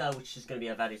PSG though, which is going to be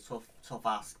a very tough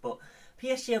ask, but.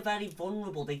 PSG are very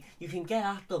vulnerable. You can get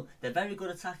at them. They're very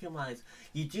good attacking wise.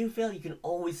 You do feel you can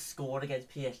always score against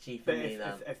PSG for me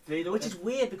though. If they don't, which is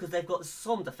weird because they've got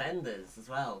some defenders as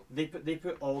well. They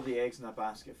put all the eggs in a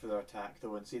basket for their attack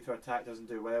though, and see if their attack doesn't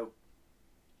do well.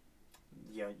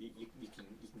 Yeah, you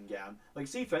can get them. Like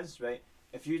see for instance, right?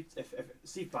 If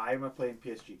see Bayern were playing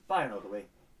PSG, Bayern all the way.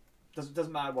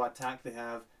 Doesn't matter what attack they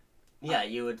have. Yeah,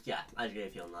 you would. Yeah, I agree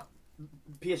with you on that.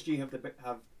 PSG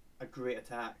have a great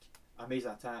attack.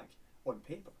 Amazing attack on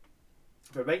paper,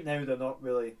 but right now they're not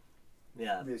really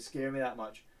scare me that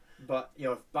much. But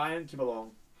if Bayern came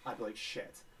along, I'd be like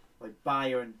shit. Like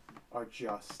Bayern are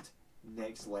just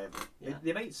next level. Yeah.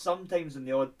 They might sometimes in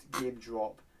the odd game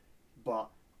drop, but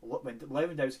when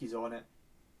Lewandowski's on it,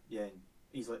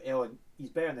 he's like he's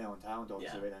better than Erling Haaland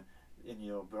obviously right now. And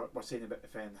we're saying about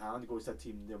if Haaland goes to a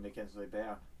team, they'll make instantly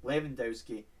better.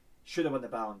 Lewandowski should have won the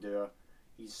Ballon d'Or.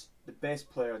 He's the best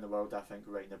player in the world, I think,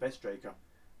 right now, best striker,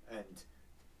 and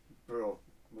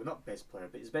not best player,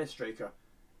 but he's best striker,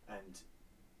 and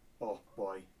oh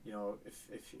boy,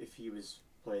 if he was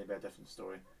playing a very different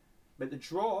story. But the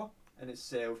draw in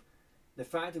itself, the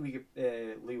fact that we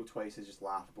get Leo twice is just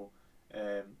laughable.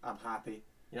 I'm happy.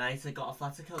 United got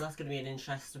Atletico. That's going to be an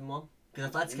interesting one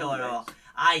because Atletico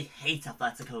I hate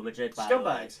Atletico Madrid. By scumbags. The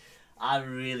way. I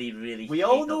really, really. We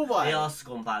all know why. They are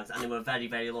scumbags, and they were very,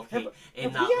 very lucky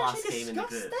in that last game in the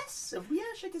group. Have we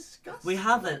actually discussed? We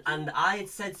haven't, and I had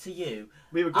said to you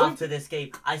after this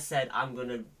game, I said I'm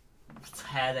gonna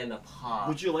tear them apart.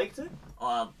 Would you like to?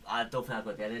 I don't think I've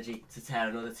got the energy to tear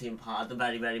another team apart at the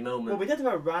very, very moment. Well, we did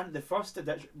have a rant the first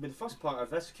part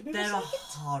of this. They're a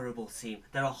horrible team.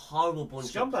 They're a horrible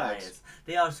bunch of players.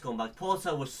 They are scumbags.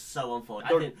 Porto was so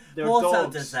unfortunate. Porto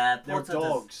deserved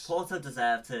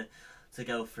to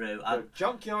go through. They're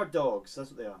junkyard dogs.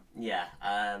 That's what they are. Yeah.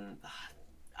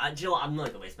 Do you know what? I'm not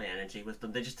going to waste my energy with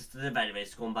them. They're very, very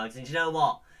scumbags. And do you know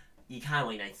what? You can't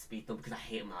want United to beat them because I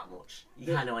hate them that much.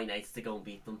 You can't want United to go and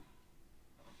beat them.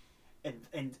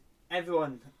 And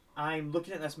everyone, I'm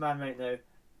looking at this man right now,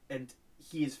 and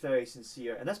he is very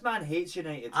sincere. And this man hates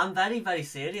United. I'm very, very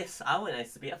serious. I want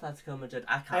United to beat Atletico Madrid.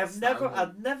 I've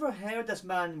never heard this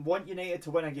man want United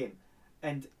to win a game,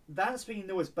 and that's when you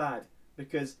know it's bad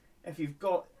because if you've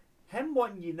got him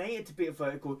wanting United to beat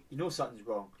Atletico, you know something's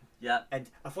wrong. Yeah. And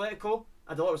Atletico,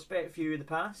 I had a lot of respect for you in the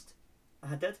past.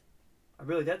 I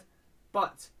really did.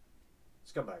 But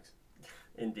scumbags.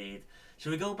 Indeed.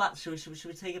 Should we go back? Should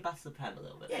we take it back to the Prem a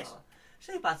little bit? Yes. Fella? Should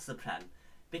we take it back to the Prem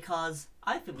because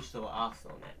I think we should go at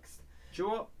Arsenal next. Do you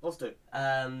know what? Let's do it.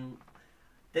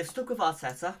 They've stuck with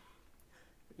Arteta.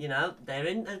 They're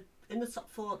in the top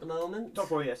four at the moment. Top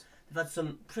four, yes. They've had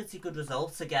some pretty good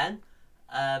results again.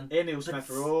 Emil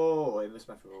Smith-Rowe.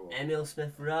 Emil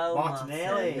Smith-Rowe.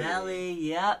 Martinelli.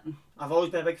 Yeah. I've always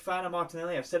been a big fan of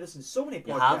Martinelli. I've said this in so many You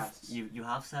podcasts. you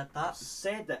have said that. I've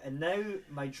said that, and now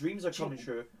my dreams are coming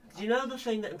true. Do you know the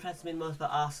thing that impressed me most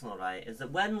about Arsenal, right, is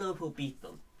that when Liverpool beat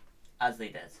them, as they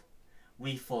did,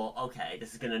 we thought, okay,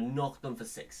 this is going to knock them for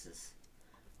sixes.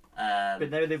 But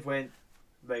now they've went,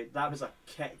 right, that was a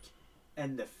kick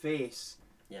in the face.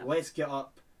 Yeah. Let's get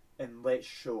up and let's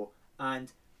show.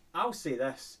 And I'll say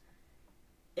this,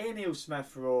 Emil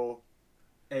Smith-Rowe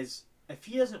is, if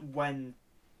he doesn't win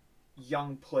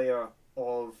Young Player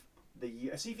of the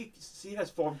Year, see if his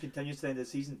form continues to the end of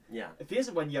the season. Yeah. If he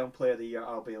doesn't win Young Player of the Year,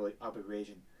 I'll be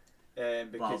raging.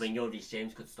 Because, Well, then your Reece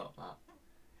James could stop that.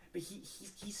 But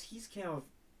he's kind of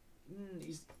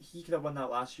he could have won that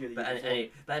last year. But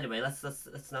anyway,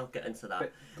 let's now get into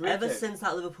that. But Since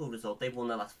that Liverpool result, they've won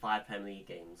their last 5 Premier League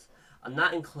games, and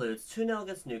that includes 2-0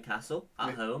 against Newcastle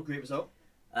at home. Great result.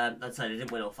 I'm sorry, they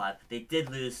didn't win all 5. They did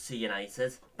lose to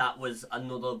United. That was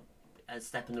another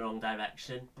step in the wrong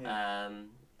direction. Yeah.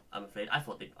 I'm afraid. I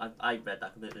read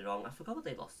that completely wrong. I forgot that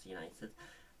they lost to United.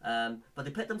 But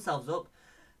they picked themselves up.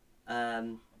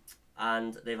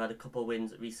 And they've had a couple of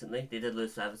wins recently. They did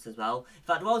lose to Everton as well. In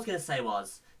fact, what I was going to say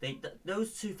was,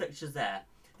 those 2 fixtures there,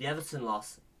 the Everton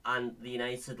loss and the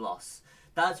United loss,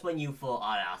 that's when you thought,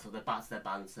 alright, so they're back to their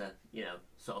banter,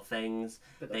 sort of things.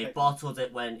 They bottled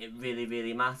it when it really,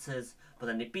 really matters. But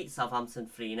then they beat Southampton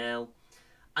 3-0.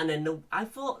 And then I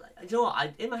thought, you know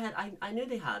what, in my head, I knew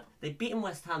they'd beaten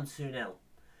West Ham 2-0.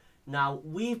 Now,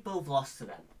 we've both lost to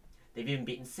them. They've even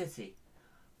beaten City.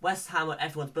 West Ham are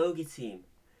everyone's bogey team.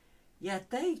 Yeah,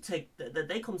 they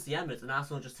come to the Emirates and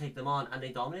Arsenal just take them on and they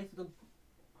dominated them.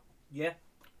 Yeah.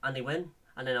 And they win.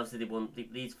 And then obviously they won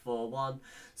Leeds 4-1.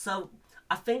 So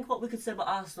I think what we could say about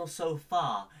Arsenal so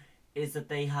far is that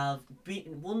they have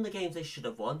won the games they should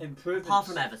have won. Improvements. Apart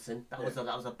from Everton, that was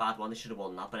a bad one. They should have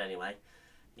won that. But anyway,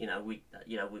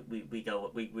 we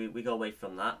go away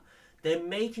from that. They're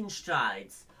making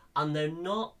strides and they're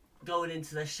not going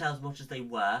into their shell as much as they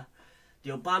were.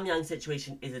 The Aubameyang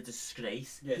situation is a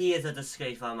disgrace. Yes. He is a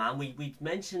disgrace for a man. We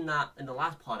mentioned that in the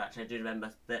last pod, actually. I do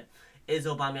remember that. Is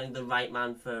Aubameyang the right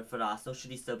man for Arsenal?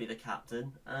 Should he still be the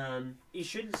captain? He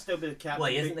shouldn't still be the captain. Well,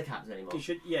 he isn't the captain anymore.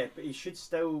 But he should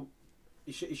still.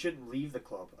 He shouldn't leave the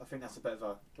club. I think that's a bit of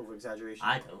a over exaggeration.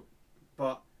 I don't.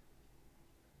 But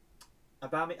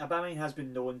Aubameyang has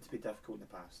been known to be difficult in the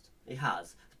past. He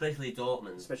has, especially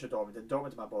Dortmund. Especially Dortmund. And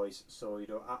Dortmund are my boys, so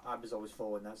I was always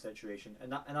following that situation.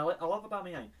 And I love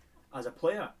Aubameyang as a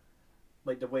player,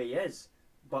 like the way he is.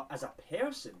 But as a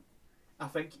person, I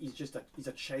think he's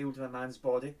a child in a man's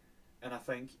body. And I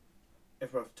think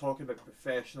if we're talking about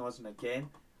professionalism again,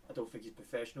 I don't think he's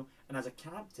professional. And as a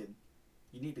captain,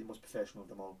 you need to be the most professional of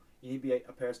them all. You need to be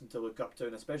a person to look up to,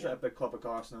 and especially at a big club like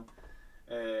Arsenal,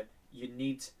 you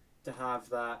need to have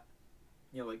that,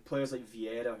 like players like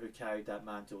Vieira who carried that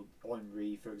mantle,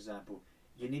 Henry for example.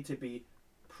 You need to be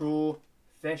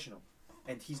professional,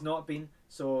 and he's not been.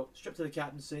 So stripped to the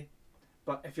captaincy,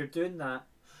 but if you're doing that,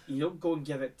 you don't go and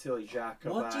give it to like Xhaka.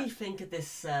 What do you think of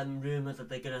this rumour that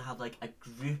they're going to have like a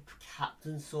group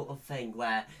captain sort of thing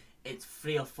where it's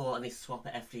 3 or 4 and they swap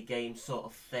it every game sort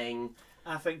of thing?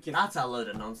 I think that's a load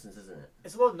of nonsense, isn't it?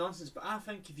 It's a load of nonsense, but I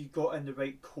think if you got in the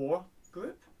right core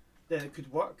group, then it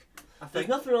could work. There's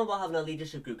nothing wrong about having a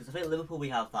leadership group, because I think Liverpool we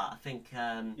have that. I think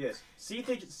yes. See if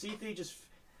they just.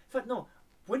 In fact, no.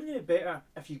 Wouldn't it be better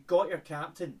if you got your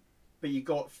captain, but you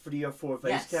got 3 or 4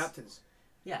 vice captains?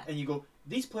 Yeah. And you go,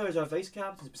 these players are vice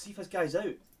captains, but see if this guy's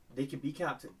out, they can be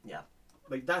captain. Yeah.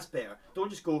 Like that's better. Don't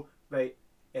just go right.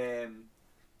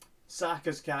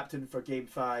 Saka's captain for game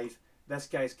 5. This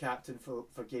guy's captain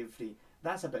for game 3.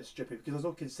 That's a bit stupid because there's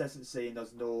no consistency and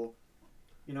there's no,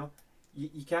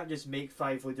 you can't just make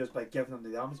 5 leaders by giving them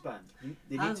the armband.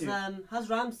 Has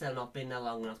Ramsdale not been there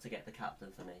long enough to get the captain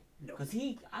for me? No. Because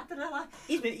I don't know.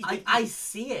 I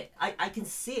see it. I can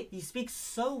see it. He speaks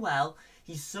so well.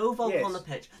 He's so vocal on the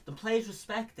pitch. The players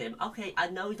respect him. Okay, I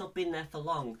know he's not been there for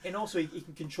long. And also, he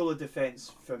can control the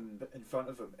defence from in front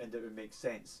of him, and it would make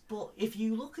sense. But if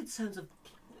you look in terms of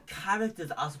characters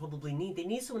that Arsenal probably need, they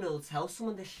need someone who will tell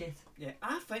someone this shit. Yeah,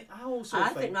 I think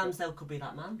Ramsdale could be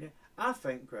that man. Yeah, I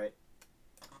think, right,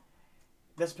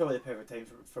 this is probably the perfect time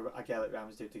for a guy like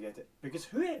Ramsdale to get it. Because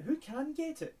who can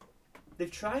get it?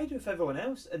 They've tried with everyone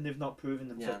else and they've not proven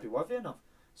themselves to be worthy enough.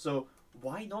 So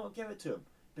why not give it to him?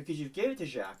 Because you've gave it to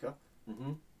Xhaka.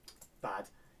 Mm-hmm. Bad.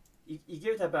 You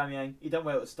gave it to Aubameyang. He done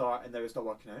well at the start and now it's not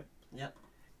working out. Yep.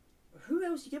 Who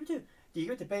else do you give it to? Do you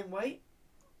give it to Ben White?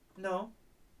 No.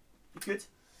 You could.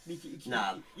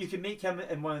 You can make him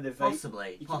in one of the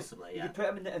possibly, you yeah. can put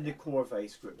him in the core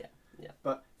vice group. Yeah.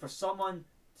 But for someone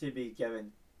to be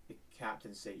given the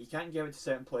captaincy, you can't give it to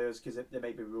certain players because they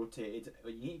might be rotated.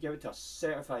 But you need to give it to a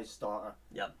certified starter.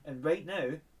 Yeah. And right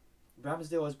now,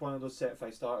 Ramsdale is one of those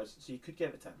certified starters, so you could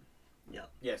give it to him. Yeah.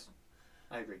 Yes,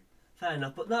 I agree. Fair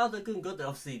enough, but no, they're doing good.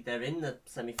 Obviously, they're in the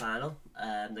semi-final.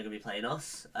 They're going to be playing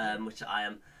us, which I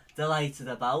am delighted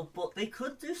about. But they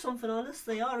could do something on us.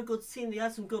 They are a good team. They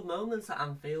had some good moments at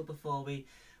Anfield before we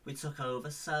took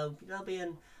over, so that'll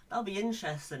be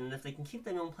interesting. And if they can keep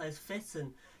their young players fit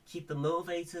and keep them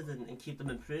motivated and keep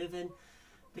them improving,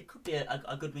 they could be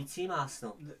a good wee team,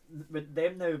 Arsenal. With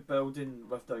them now building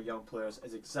with their young players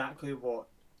is exactly what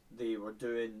they were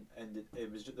doing, and they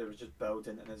was just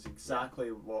building, and it's exactly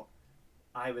what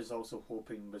I was also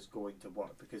hoping was going to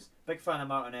work, because big fan of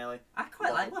Martinelli. I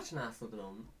quite like watching Arsenal at the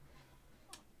moment.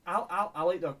 I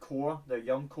like their core, their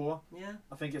young core. Yeah.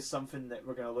 I think it's something that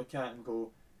we're going to look at and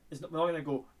go, we're not going to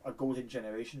go a golden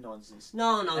generation nonsense.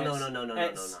 No.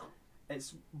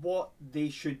 It's what they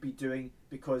should be doing,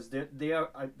 because they're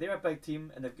a big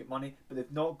team and they've got money, but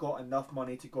they've not got enough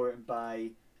money to go out and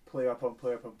buy player upon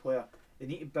player upon player. They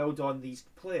need to build on these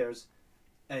players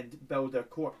and build their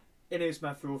core. Inez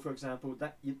Smith-Rowe, for example,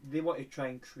 they want to try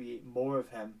and create more of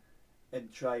him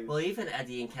and try. Well, even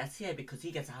Eddie Nketiah, because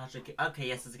he gets a hat trick. Okay,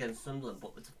 yes, it's against Sunderland,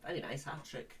 but it's a very nice hat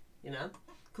trick. You know,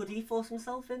 could he force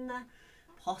himself in there?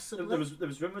 Possibly. There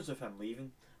was rumours of him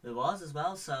leaving. There was as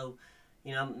well. So,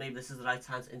 you know, maybe this is the right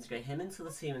time to integrate him into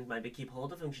the team and maybe keep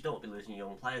hold of him. 'Cause you don't want to be losing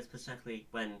young players, particularly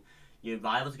when your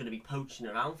rivals are going to be poaching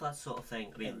around for that sort of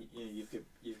thing. I mean, and, you've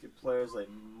got players like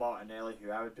Martinelli, who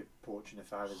I would be poaching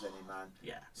if I was any man.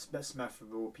 Yeah.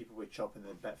 Smith-Rowe, people would chop in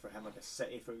the bit for him, like a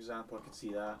City, for example. I could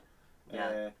see that.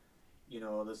 Yeah.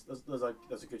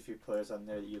 There's a good few players in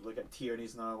there. You look at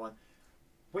Tierney's another one.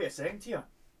 Wait a second, Tier.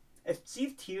 If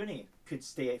Tierney could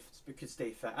stay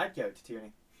fit, I'd go out to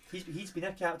Tierney. He's been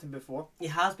a captain before. He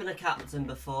has been a captain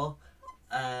before.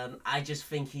 I just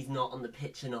think he's not on the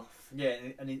pitch enough. Yeah,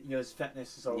 and his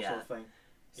fitness is also a thing.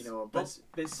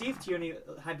 But see if Tierney,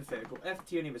 hypothetical, if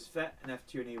Tierney was fit and if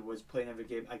Tierney was playing every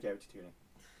game, I'd go out to Tierney.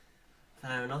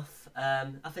 Fair enough.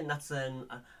 I think that's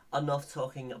enough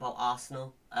talking about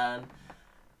Arsenal.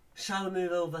 Shall we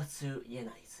move over to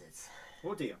United?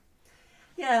 Oh dear.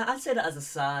 Yeah, I'd say that as a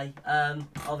sigh.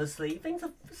 Obviously, things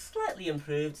have slightly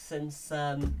improved since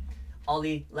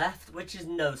Ollie left, which is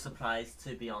no surprise,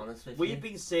 to be honest with you. We've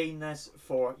been saying this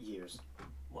for years.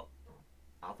 What?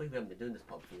 I think we haven't been doing this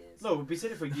pod for years. No, we've been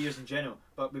saying it for years in general,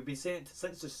 but we've been saying it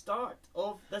since the start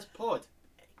of this pod.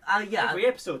 Yeah. Every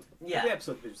episode. Yeah. Every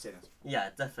episode we've been saying it. Yeah,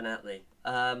 definitely.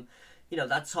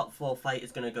 That top four fight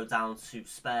is going to go down to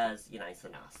Spurs, United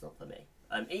and Arsenal for me.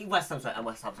 West Ham and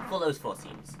West Ham, for those four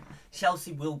teams.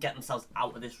 Chelsea will get themselves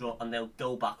out of this rut and they'll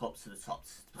go back up to the top.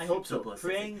 I hope so.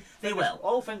 Praying. They will.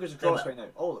 All fingers crossed right now.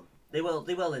 All of them. They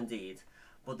will indeed.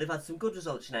 But they've had some good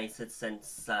results, United,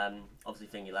 since obviously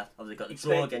Thingy left. Obviously got the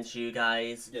draw against you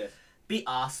guys. Yeah. Beat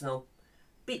Arsenal,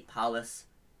 beat Palace,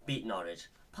 beat Norwich.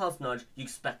 Palace, Norwich, you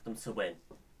expect them to win.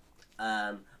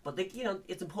 But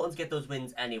it's important to get those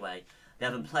wins anyway. They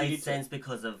haven't played since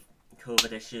because of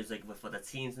COVID issues, like with other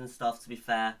teams and stuff, to be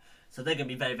fair. So they're going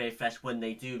to be very, very fresh when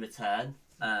they do return.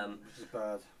 Which is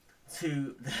bad.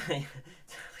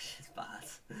 Which is bad.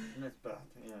 It's bad,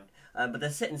 yeah. But they're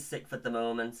sitting sixth at the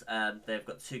moment. They've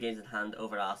got 2 games in hand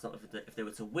over Arsenal. If they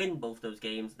were to win both those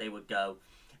games, they would go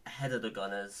ahead of the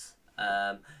Gunners.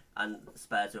 And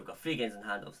Spurs, who have got 3 games in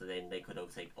hand, obviously they could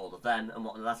overtake all of them.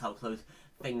 And that's how close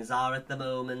things are at the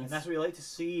moment. And that's what we like to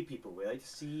see, people. We like to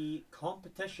see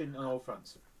competition on all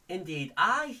fronts. Indeed,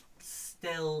 I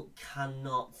still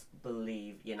cannot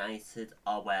believe United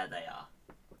are where they are.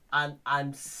 And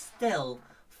I'm still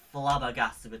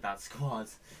flabbergasted with that squad,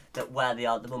 that where they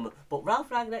are at the moment. But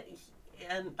Ralph Ragnar,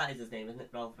 that is his name, isn't it?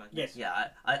 Ralph Ragnar? Yes. Yeah,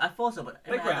 I thought so, but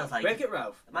in my head I was like... Wreck-It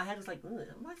Ralph. My head was like, am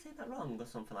I saying that wrong? Or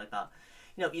something like that.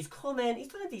 He's come in, he's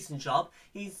done a decent job.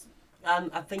 He's...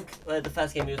 I think the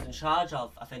first game he was in charge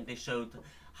of, I think they showed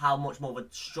how much more of a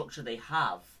structure they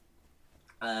have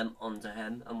under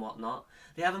him and whatnot.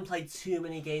 They haven't played too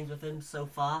many games with him so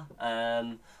far.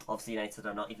 Obviously United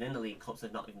are not even in the League Cups,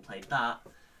 they've not even played that.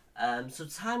 So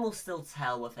time will still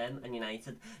tell with him and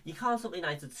United. You can't stop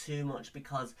United too much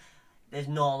because there's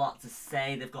not a lot to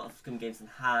say. They've got some games in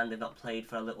hand, they've not played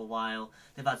for a little while.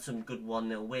 They've had some good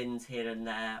 1-0 wins here and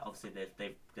there. Obviously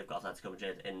they've got Atletico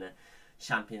Madrid in the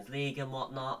Champions League and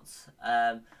whatnot.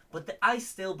 But I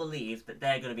still believe that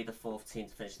they're going to be the 4th team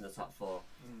to finish in the top 4.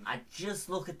 I just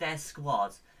look at their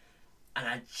squad and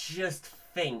I just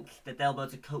think that they'll be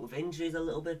able to cope with injuries a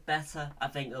little bit better. I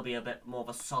think there'll be a bit more of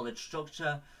a solid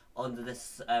structure under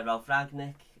this Ralph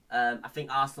Ragnick. I think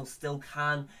Arsenal still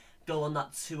can go on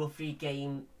that 2 or 3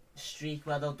 game streak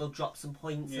where they'll drop some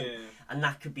points, and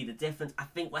that could be the difference. I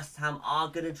think West Ham are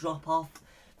going to drop off.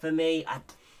 For me,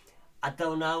 I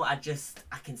don't know. I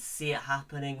can see it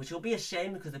happening, which will be a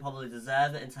shame because they probably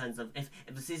deserve it in terms of if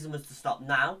the season was to stop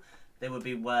now, they would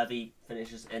be worthy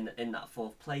finishers in that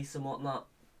 4th place and whatnot.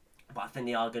 But I think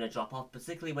they are going to drop off,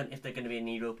 particularly if they're going to be in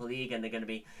the Europa League and they're going to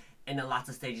be in the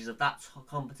latter stages of that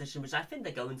competition, which I think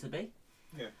they're going to be.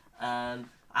 Yeah.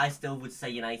 I still would say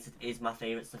United is my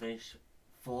favourites to finish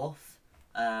 4th.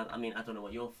 I mean, I don't know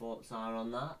what your thoughts are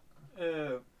on that.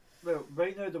 Well,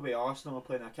 right now the way Arsenal are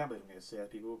playing, I can't believe I'm going to say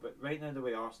that, people, but right now the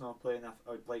way Arsenal are playing,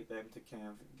 I would like them to kind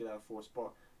of get out of 4th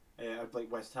spot. I'd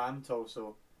like West Ham to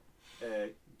also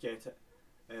get it.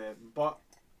 But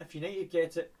if United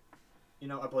get it, you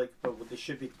know, I'd be like, well, they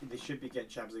should be getting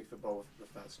Champions League football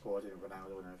with that squad and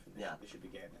Ronaldo and everything. They should be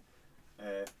getting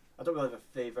it. I don't really have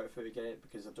a favourite if we get it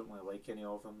because I don't really like any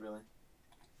of them really.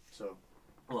 So.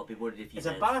 Well, I'd be worried if you It's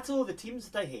a battle of the teams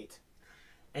that I hate.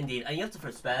 Indeed, and you have to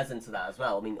throw Spurs into that as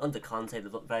well. I mean, under Conte,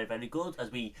 they've looked very, very good,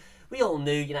 as we all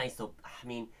knew. United still, I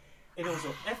mean... And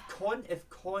also, if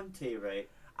Conte, right...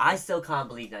 I still can't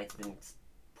believe United didn't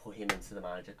put him into the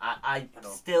manager. I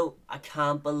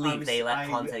can't believe they let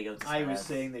Conte go to Spurs. I was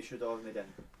saying they should have, and they didn't.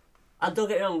 And don't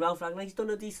get me wrong, Ralph Ragnick, he's done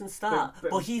a decent start,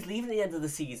 but he's leaving at the end of the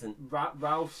season.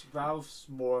 Ralph's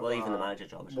more of even the manager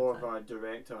job, more of a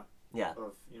director. Yeah.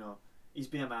 Of, you know, he's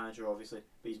been a manager, obviously,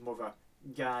 but he's more of a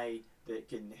guy that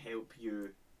can help you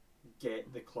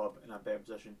get the club in a better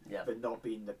position, but not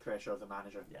being the pressure of the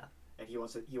manager. Yeah. And he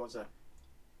was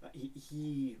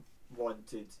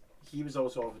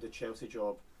also offered a Chelsea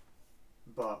job,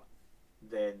 but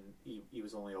then he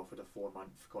was only offered a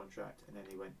 4-month contract, and then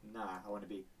he went, nah, I want to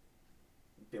be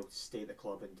able to stay at the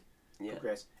club and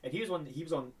progress. And he was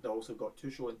on that also got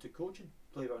Tuchel into coaching,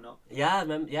 believe it or not. Yeah, I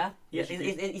remember. Yeah,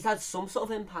 he's had some sort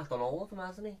of impact on all of them,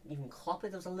 hasn't he? Even Klopp,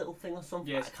 there was a little thing or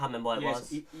something. Yes. I can't remember what it was.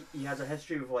 He has a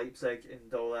history with Leipzig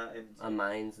and all that, and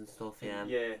Mainz and stuff. Yeah.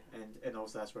 Yeah, and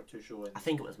also that's where Tuchel and I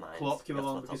think it was Mainz. Klopp came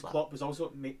along because Klopp was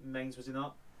also Mainz, was he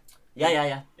not?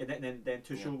 Yeah. And then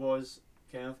Tuchel was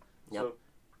kind of. So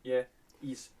yeah,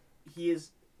 he is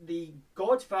the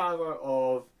godfather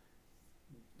of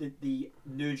the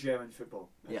new German football,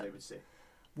 as I would say.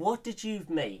 What did you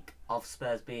make of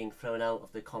Spurs being thrown out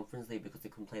of the Conference League because they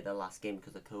couldn't play their last game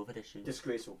because of COVID issues?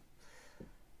 Disgraceful.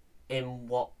 In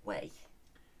what way?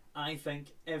 I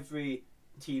think every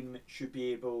team should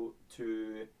be able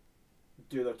to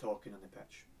do their talking on the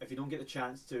pitch. If you don't get the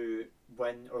chance to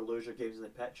win or lose your games on the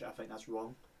pitch, I think that's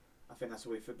wrong. I think that's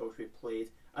the way football should be played.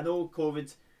 I know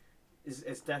COVID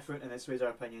is different and it sways our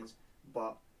opinions,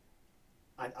 but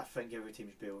I think every team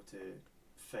should be able to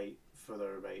fight for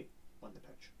their right on the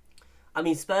pitch. I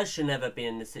mean, Spurs should never have been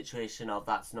in the situation of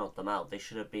that's knocked them out. They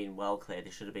should have been well clear. They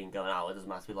should have been going out. It doesn't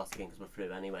matter if we lost the game because we're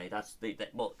through anyway.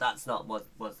 That's not what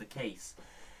was the case.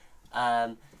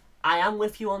 I am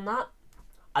with you on that.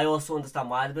 I also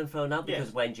understand why they've been thrown out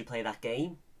because when do you play that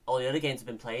game? All the other games have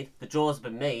been played. The draws have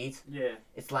been made. Yeah.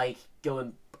 It's like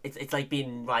going. It's like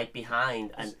being right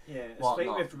behind and it's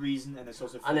fighting with reason, and it's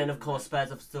also. And then of course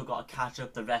Spurs have still got to catch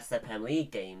up the rest of their Premier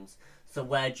League games. So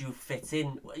where do you fit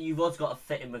in? You've also got to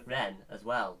fit in with Rennes as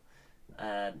well.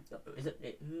 Is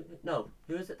it?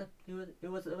 Who is it?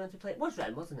 Who was it that went to play? It was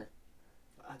Rennes, wasn't it?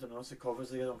 I don't know. It's the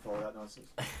Covers League. I don't follow that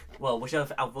nonsense. Well,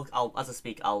 whichever. I'll as I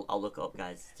speak, I'll look it up,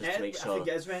 guys, just to make sure. I think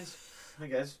it is Rennes. I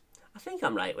think it is. I think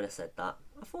I'm right when I said that.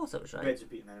 I thought it was right. Reds are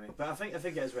beaten anyway, but I think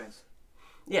it is Rennes.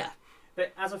 Yeah.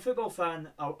 But as a football fan,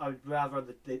 I would rather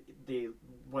that they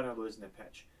win or lose in the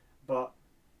pitch. But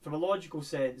from a logical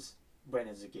sense, when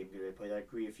is the game going to be played? I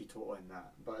agree with you totally on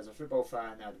that. But as a football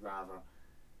fan, I'd rather,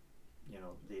 you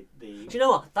know, they. Do you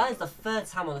know what? That is the third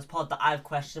time on this pod that I've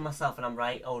questioned myself, and I'm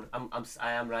right. Oh,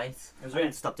 I am right. I need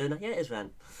to stop doing that. Yeah, it is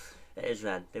Rennes. It is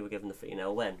Rennes. They were given the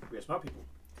 3-0 win. We're smart people.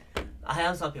 I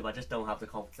am smart people. I just don't have the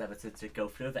confidence ever to go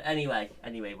through it. Anyway,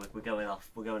 we're going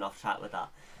off track with that.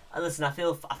 Listen, I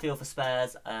feel for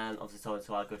Spurs. Obviously talking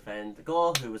to our good friend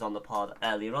Gore, who was on the pod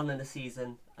earlier on in the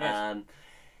season. Yes.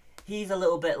 He's a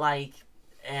little bit like,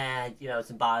 it's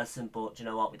embarrassing, but you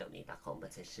know what? We don't need that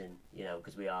competition,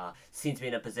 because we seem to be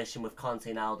in a position with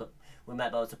Conte now that we might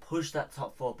be able to push that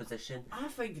top 4 position. I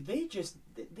think they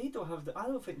don't have I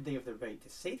don't think they have the right to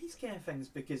say these kind of things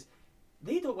because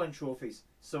they don't win trophies.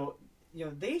 So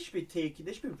they should be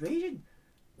raging.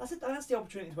 That's the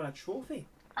opportunity to win a trophy.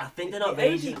 I think they're not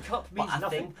raging, but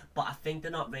I think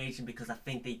they're not raging because I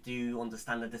think they do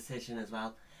understand the decision as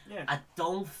well. Yeah. I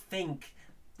don't think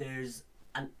there's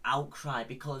an outcry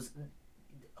because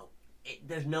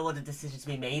there's no other decision to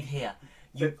be made here.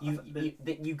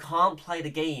 You can't play the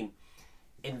game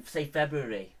in, say,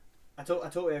 February. I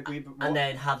totally agree, but and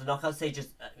then have the knockout stages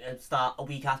start a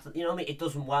week after. You know what I mean? It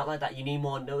doesn't work like that. You need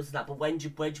more notice than that. But when do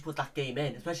you put that game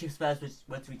in? Especially if Spurs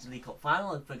were to reach the League Cup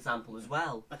final, for example, as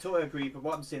well. I totally agree, but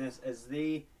what I'm saying is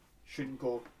they shouldn't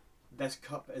go, this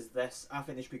cup is this. I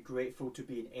think they should be grateful to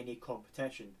be in any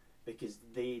competition because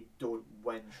they don't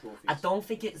win trophies. I don't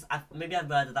think it's... maybe I've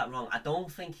read that wrong. I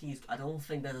don't think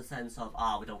there's a sense of,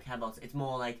 we don't care about it. It's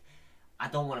more like, I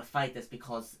don't want to fight this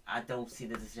because I don't see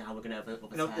this as how we're going to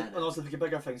overturn it. And also the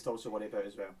bigger things to also worry about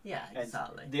as well. Yeah,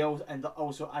 exactly. And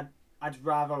also, I'd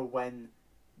rather win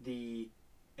the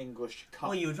English Cup.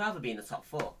 Well, you would rather be in the top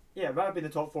 4. Yeah, I'd rather be in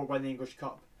the top 4, win the English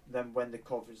Cup, than win the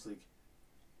Conference League.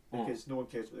 Because no one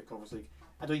cares about the Conference League.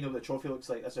 I don't even know what the trophy looks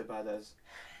like, that's how bad it is.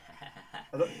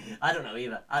 I don't know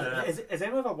either. I don't know. Has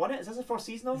anyone ever won it? Is this the first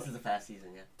season of it? This is the first season,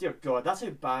 yeah. Dear God, that's how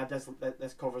bad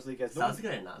this Conference League is. Celtic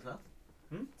are in that as well.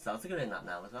 Celtic are in that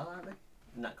now as well, aren't they?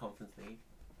 In that Conference League.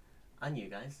 And you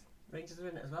guys. Rangers are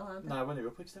in it as well, aren't they? No, I won the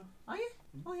Europa League still. Are you?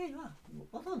 Oh yeah, you are.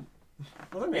 Well done.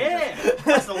 Well done, yeah!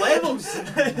 That's the levels!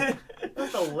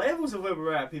 That's the levels of where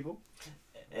we're at, people.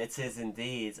 It is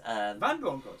indeed. Van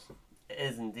Broncos. It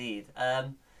is indeed.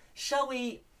 Shall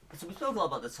we... So we spoke a lot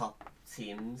about the top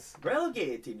teams.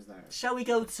 Relegated teams now. Shall we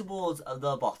go towards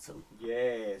the bottom?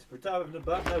 Yes, we're down the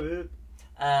back now. Here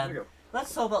we go.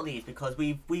 Let's talk about Leeds because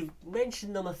we've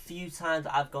mentioned them a few times.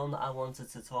 I've gone that I wanted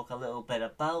to talk a little bit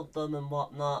about them and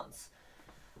whatnot.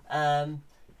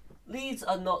 Leeds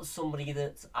are not somebody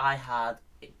that I had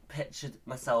pictured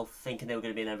myself thinking they were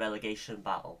going to be in a relegation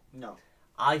battle. No.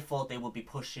 I thought they would be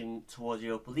pushing towards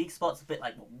Europa League spots, a bit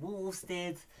like what Wolves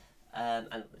did, and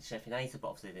Sheffield United, but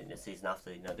obviously the season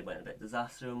after, they went a bit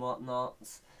disaster and whatnot.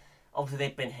 Obviously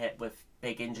they've been hit with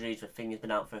big injuries. Rafinha's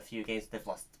been out for a few games. They've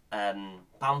lost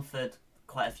Bamford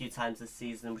quite a few times this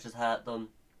season, which has hurt them.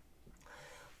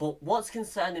 But what's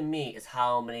concerning me is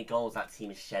how many goals that team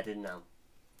is shedding now.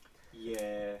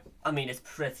 Yeah. I mean, it's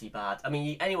pretty bad. I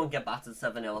mean, anyone can get battered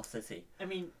 7-0 off City. I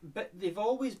mean, but they've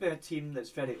always been a team that's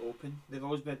very open. They've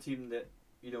always been a team that,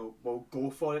 will go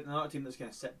for it. They're not a team that's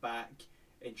going to sit back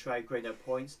and try to grind out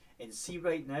points. And see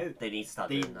right now, they need to start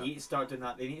doing that. They need to start doing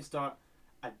that. They need to start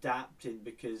adapting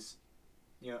because,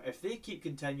 if they keep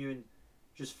continuing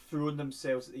just throwing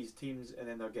themselves at these teams and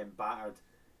then they're getting battered,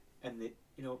 and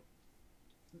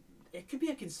it could be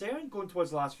a concern going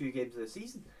towards the last few games of the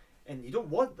season. And you don't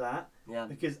want that,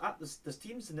 because there's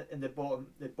teams in the bottom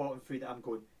 3 that I'm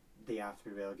going, they have to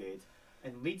be relegated.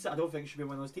 And Leeds, I don't think should be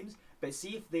one of those teams. But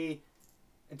see if they,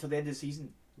 until the end of the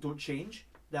season, don't change,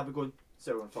 they'll be going, it's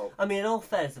their own fault. I mean, in all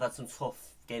fairness, they've had some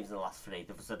tough games in the last 3.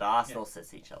 There was the Arsenal,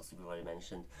 City, Chelsea, we've already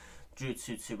mentioned. Drew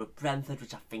 2-2 with Brentford,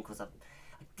 which I think was a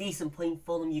decent point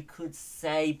for them, you could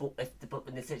say. But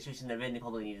in the situation they're in, they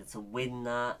probably needed to win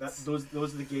that. Those are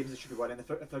the games they should be winning.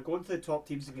 If they're going to the top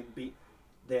teams and getting beat,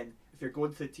 then if you're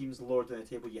going to the teams lower down the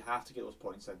table, you have to get those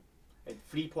points in. And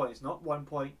 3 points, not 1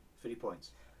 point, 3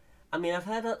 points. I mean, I've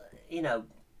heard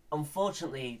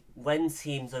unfortunately, when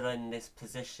teams are in this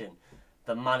position,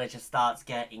 the manager starts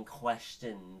getting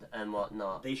questioned and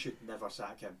whatnot. They should never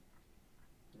sack him.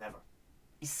 Never.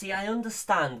 You see, I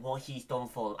understand what he's done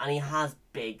for them, and he has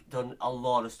done a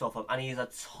lot of stuff for them, and he's a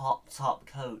top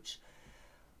coach.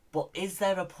 But is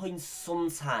there a point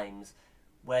sometimes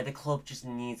where the club just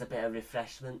needs a bit of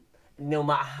refreshment? No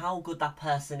matter how good that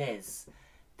person is,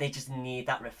 they just need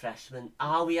that refreshment.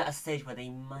 Are we at a stage where they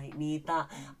might need that?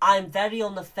 I'm very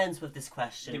on the fence with this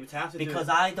question because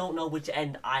I don't know which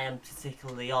end I am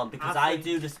particularly on, because I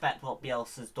do respect what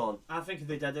Bielsa's done. I think if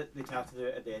they did it, they'd have to do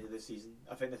it at the end of the season.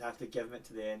 I think they'd have to give him it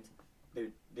to the end.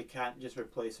 They can't just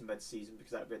replace him mid-season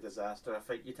because that would be a disaster. I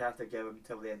think you'd have to give him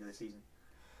till the end of the season.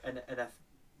 And if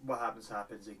what happens,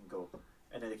 he can go.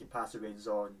 And then they can pass the reins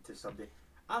on to somebody.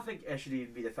 I think it should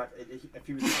even be the fact that if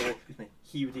he was to go,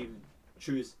 he would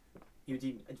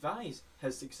even advise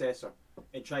his successor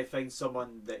and try to find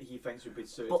someone that he thinks would be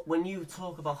suited. But when you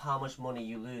talk about how much money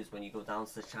you lose when you go down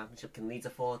to the Championship, can Leeds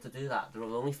afford to do that? There are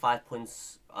only 5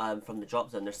 points from the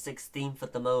drop zone. They're 16th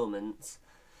at the moment.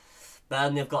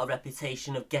 Burnley have got a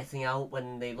reputation of getting out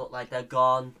when they look like they're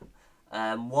gone.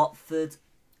 Watford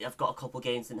have got a couple of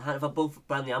games in hand. Both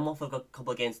Burnley and Watford have got a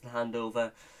couple of games in hand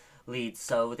over Leeds.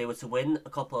 So they were to win a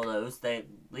couple of those.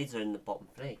 Leeds are in the bottom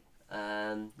 3.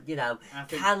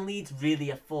 Can Leeds really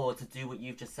afford to do what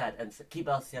you've just said and keep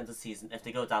us at the end of the season? If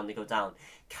they go down, they go down.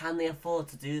 Can they afford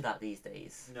to do that these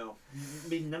days? No. I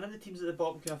mean, none of the teams at the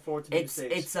bottom can afford to make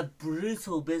mistakes. It's a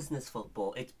brutal business,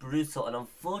 football. It's brutal, and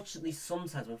unfortunately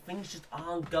sometimes when things just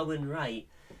aren't going right,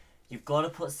 You've got to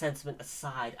put sentiment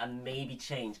aside and maybe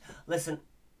change. Listen,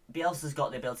 Bielsa's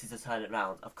got the ability to turn it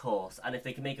around, of course, and if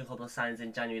they can make a couple of signs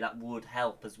in January, that would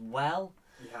help as well.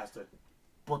 He has to.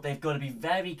 But they've got to be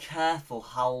very careful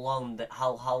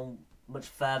how much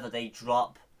further they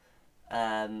drop,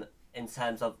 in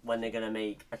terms of when they're going to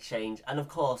make a change. And of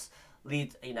course,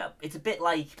 Leeds, it's a bit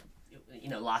like,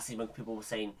 last season when people were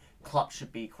saying Klopp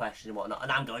should be questioned and whatnot,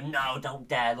 and I'm going, no, don't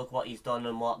dare, look what he's done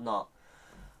and whatnot.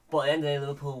 But at the end of the day,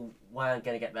 Liverpool weren't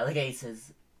going to get relegated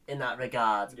in that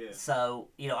regard. Yeah. So,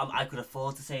 I could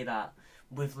afford to say that.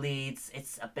 With Leeds,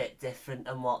 it's a bit different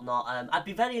and whatnot. I'd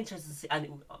be very interested to see,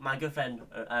 and my good friend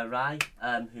Rai,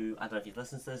 who, I don't know if he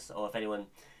listens to this or if anyone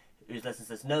who's listening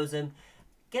to this knows him,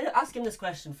 ask him this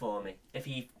question for me, if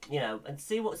he, and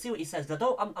see what he says.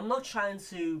 I'm not trying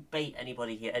to bait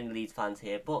anybody here, any Leeds fans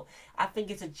here, but I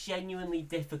think it's a genuinely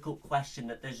difficult question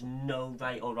that there's no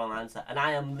right or wrong answer, and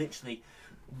I am literally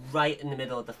right in the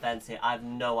middle of the fence here. I have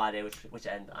no idea which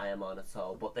end I am on at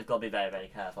all, but they've got to be very, very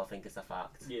careful. I think it's a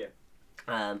fact. Yeah.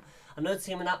 Another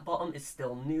team in that bottom is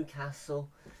still Newcastle,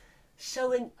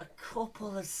 showing a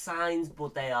couple of signs,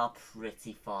 but they are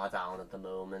pretty far down at the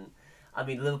moment. I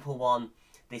mean, Liverpool won.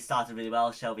 They started really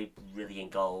well. Shelby,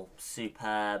 brilliant goal,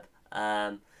 superb.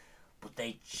 But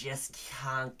they just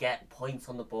can't get points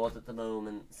on the board at the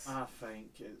moment. I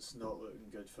think it's not looking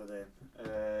good for them,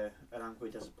 and I'm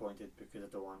quite disappointed because I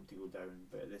don't want them to go down.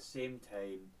 But at the same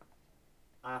time,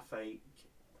 I think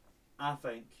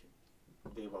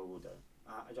they will go down.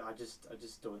 I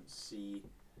just don't see.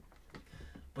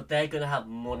 But they're going to have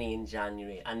money in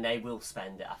January, and they will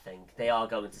spend it. I think they are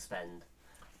going to spend.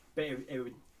 But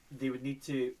they would need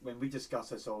to, when we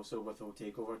discussed this also with the whole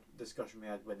takeover discussion we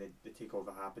had when the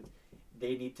takeover happened,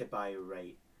 they need to buy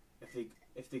right.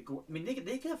 If they go, I mean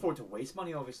they can afford to waste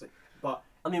money obviously, but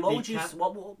I mean what would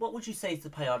you say is the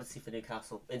priority for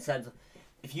Newcastle in terms of,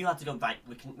 if you had to go right,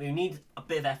 we need a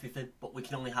bit of everything, but we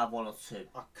can only have one or two.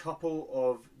 A couple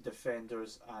of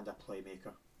defenders and a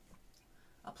playmaker.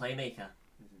 A playmaker.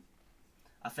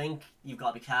 I think you've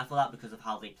got to be careful of that because of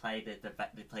how they play.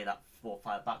 They play that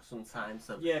 4-5 back sometimes.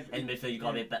 So yeah, in midfield you've got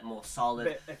to be a bit more solid.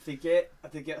 But if they get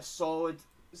a solid,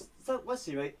 let's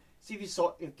see, right. See if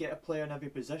you get a player in every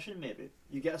position. Maybe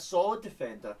you get a solid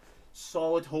defender,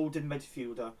 solid holding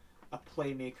midfielder, a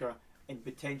playmaker, and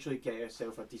potentially get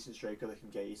yourself a decent striker that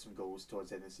can get you some goals towards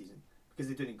the end of the season, because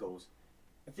they do need goals.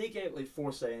 If they get like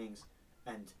 4 signings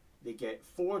and they get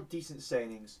 4 decent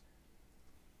signings,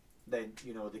 then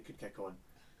they could kick on.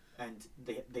 And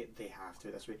they have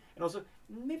to this way. And also,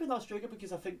 maybe not striker,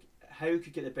 because I think Howe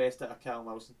could get the best out of Callum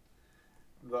Wilson.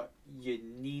 But you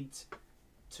need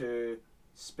to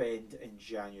spend in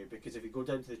January, because if you go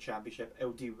down to the Championship,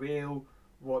 it'll derail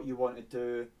what you want to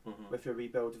do with your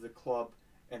rebuild of the club.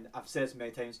 And I've said this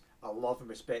many times, I love and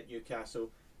respect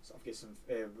Newcastle, so I've got some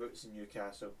roots in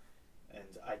Newcastle.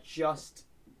 And I just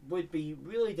would be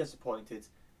really disappointed.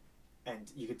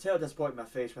 And you could tell disappointment in my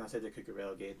face when I said they could get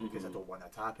relegated, because I don't want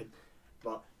that to happen.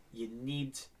 But you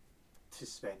need to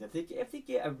spend. If they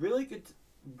get a really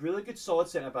good solid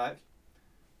centre back,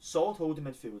 solid holding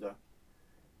midfielder,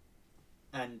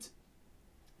 and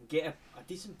get a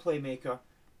decent playmaker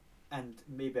and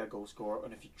maybe a goal scorer,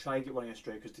 and if you try and get one of your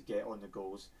strikers to get on the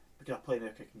goals, because a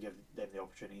playmaker can give them the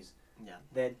opportunities,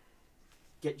 then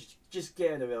get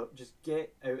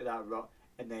out of that rut,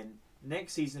 and then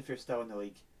next season, if you're still in the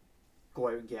league, go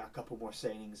out and get a couple more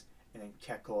signings and then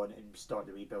kick on and start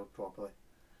the rebuild properly.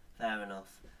 Fair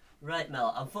enough. Right,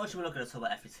 Mel, unfortunately we're not going to talk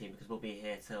about every team because we'll be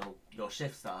here till your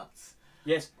shift starts.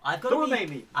 Yes, don't remind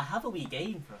me. I have a wee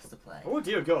game for us to play. Oh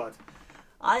dear God.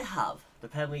 I have the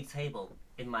Premier League table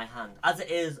in my hand, as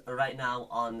it is right now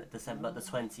on December the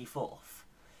 24th.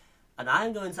 And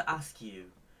I'm going to ask you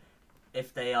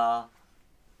if they are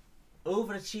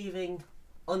overachieving,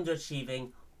 underachieving,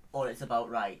 or it's about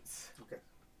right. Okay.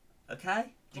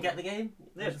 Okay? Do you get the game?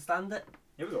 You understand it?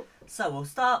 Here we go. So we'll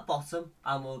start bottom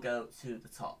and we'll go to the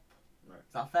top. Right.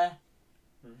 Is that fair?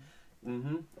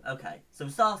 Okay. So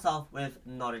we start off with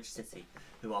Norwich City,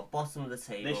 who are bottom of the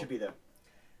table. They should be there.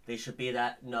 They should be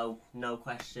there. No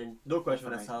question. No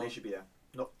question at all. They should be there.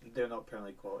 No, they're not Premier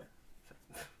League quality.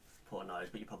 Poor Norwich,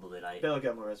 but you're probably right. Bill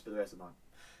Gilmore is, but the rest of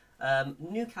them.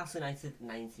 Newcastle United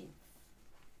 19th.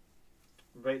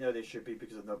 Right now they should be,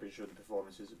 because I've not been showing the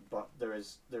performances, but there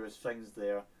is things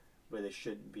there where they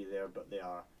shouldn't be there, but they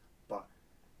are. But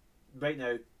right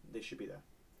now they should be there.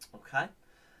 Okay.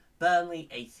 Burnley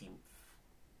 18th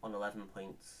on 11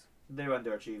 points. They're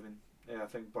underachieving. I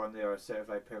think Burnley are a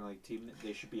certified Premier League team.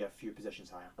 They should be a few positions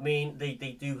higher. I mean,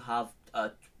 they do have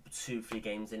 2-3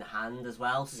 games in hand as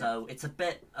well. So it's a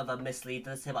bit of a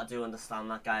misleader to say, but I do understand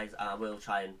that, guys. I will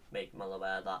try and make them all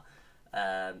aware that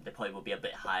they probably would be a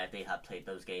bit higher if they had played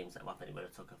those games. I think they would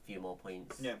have took a few more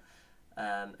points. Yeah.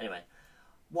 Anyway,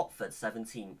 Watford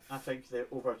 17th. I think they're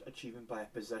overachieving by a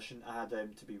position. I had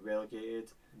them to be relegated.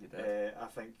 I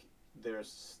think they're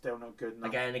still not good enough.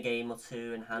 Again, a game or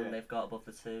two in hand they've got above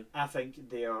the 2. I think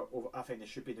they are. I think they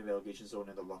should be in the relegation zone,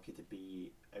 and they're lucky to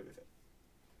be out of it.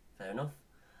 Fair enough.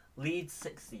 Leeds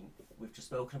 16th. We've just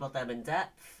spoken about them in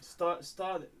depth.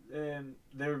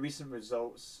 Their recent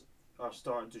results are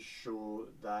starting to show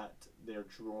that they're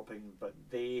dropping, but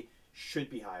they should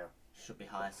be higher. Should be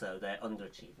higher, so they're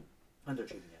underachieving.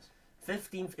 Underachieving, yes.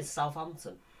 15th is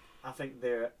Southampton. I think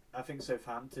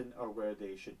Southampton are where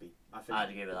they should be. I'd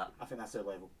agree with that. I think that's their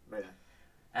level right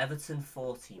now. Everton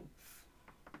 14th.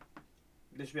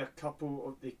 There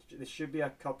should be a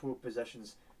couple of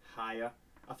positions higher.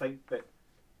 I think, but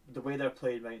the way they're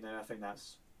playing right now, I think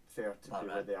that's fair to be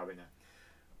where they are right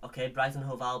now. Okay, Brighton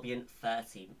Hove Albion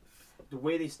 13th. The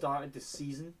way they started the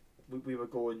season, we were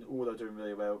going, they're doing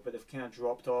really well, but they've kind of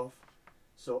dropped off.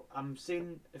 So I'm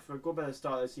saying, if we go by the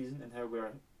start of the season and how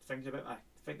we're thinking about it, I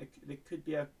think there could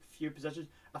be a few positions.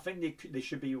 I think they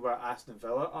should be where Aston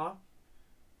Villa are.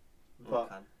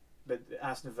 But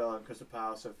Aston Villa and Crystal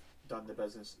Palace have done the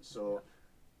business. So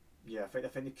yeah, I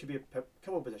think there could be a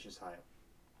couple of positions higher.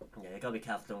 Yeah, you gotta be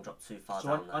careful, don't drop too far so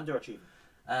down there.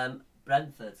 Underachieving.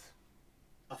 Brentford.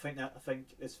 I think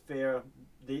it's fair.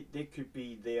 They could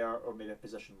be there or maybe a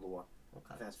position lower. Okay.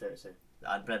 I think that's fair to say.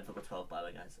 And Brentford were 12th, by the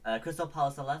way, guys. Crystal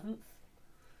Palace 11th.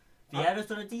 Vieira's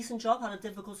done a decent job, had a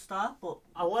difficult start, but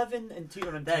 11 and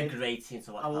teetering on 10th. They're a great team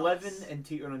to watch. 11 and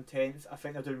teetering on 10th. I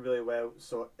think they're doing really well.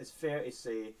 So it's fair to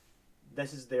say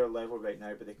this is their level right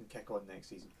now, but they can kick on next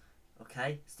season.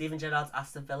 Okay, Steven Gerrard's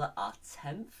Aston Villa are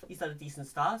 10th. He's had a decent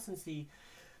start since he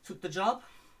took the job.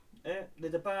 They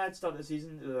had a bad start of the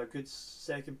season. They had a good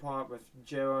second part with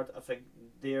Gerrard. I think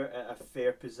they're at a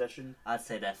fair position. I'd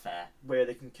say they're fair. Where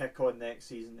they can kick on next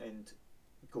season and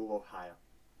go higher.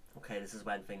 Okay, this is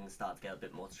when things start to get a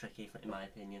bit more tricky, in my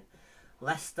opinion.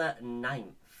 Leicester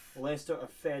 9th. Leicester are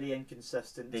fairly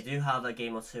inconsistent. They do have a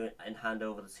game or two in hand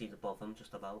over the teams above them,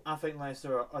 just about. I think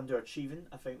Leicester are underachieving.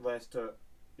 I think Leicester,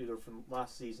 from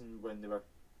last season when they were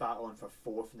battling for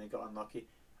 4th and they got unlucky,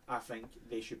 I think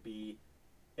they should be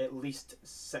at least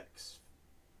 6th.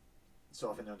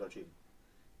 So I think they're underachieving.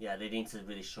 Yeah, they need to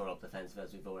really shore up defensively,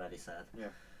 as we've already said. Yeah.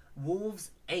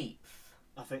 Wolves 8th.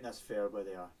 I think that's fair where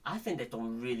they are. I think they've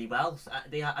done really well.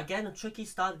 They are, again, a tricky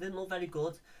start. They didn't look very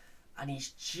good. And they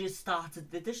just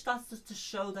started to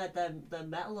show their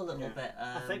mettle a little bit.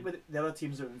 I think with the other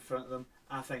teams that are in front of them,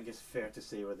 I think it's fair to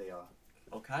say where they are.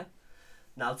 Okay.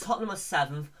 Now, Tottenham are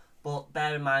 7th, but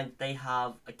bear in mind, they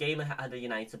have a game ahead of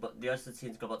United, but the rest of the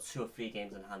teams got about 2 or 3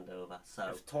 games in hand over. So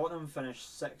if Tottenham finish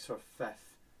 6th or 5th,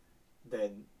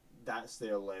 then that's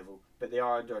their level. But they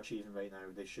are underachieving right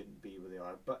now. They shouldn't be where they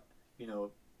are. But,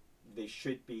 they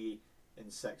should be in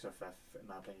 6th or 5th, in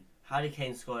my opinion. Harry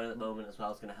Kane scoring at the moment as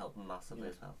well is going to help them massively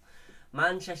as well.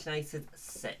 Manchester United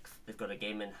 6th. They've got a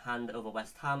game in hand over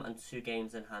West Ham and 2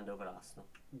 games in hand over Arsenal.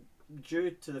 Due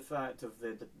to the fact of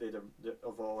the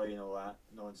volley and all that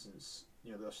nonsense,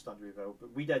 they're starting to be well.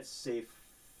 But we did say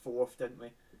 4th, didn't we?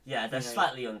 Yeah, they're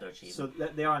slightly underachieving. So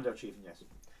they are underachieving, yes.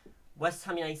 West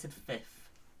Ham United 5th.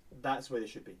 That's where they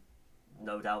should be.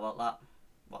 No doubt about that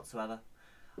whatsoever.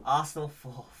 Arsenal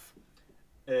 4th.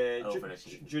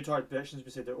 Due to our predictions,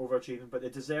 we said they're overachieving, but they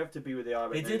deserve to be where they are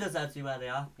right now. They do deserve to be where they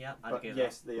are, yeah. But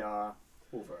yes, they are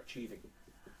overachieving.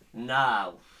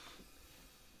 Now,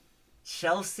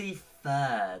 Chelsea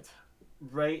 3rd.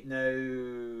 Right now,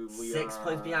 we 6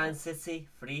 points behind City,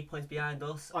 3 points behind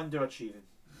us. Underachieving.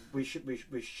 We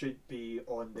should be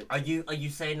on the. Are you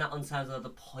saying that on terms of the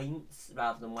points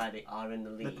rather than where they are in the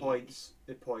league?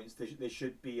 The points. They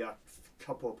should be a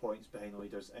couple of points behind the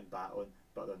leaders in battling,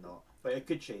 but they're not. But it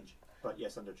could change. But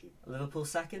yes, underachieving. Liverpool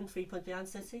 2nd, 3 points behind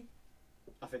City.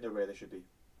 I think they're where they should be,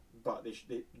 but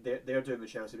they're doing what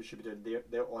Chelsea should be doing.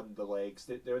 They're on the legs.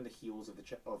 They're on the heels of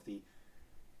the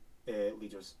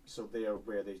leaders. So they are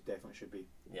where they definitely should be.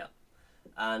 Yeah.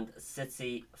 And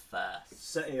City 1st.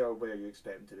 City are where you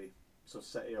expect them to be. So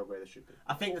City are where they should be.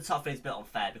 I think the top three is a bit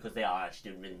unfair because they are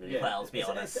actually doing really well, to be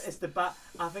honest. I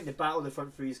think the battle of the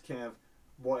front three is kind of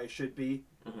what it should be.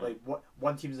 Mm-hmm. Like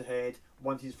one team's ahead,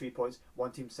 one team's 3 points,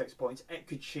 one team's 6 points. It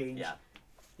could change. Yeah.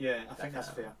 Yeah, I think that's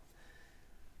fair.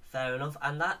 Fair enough.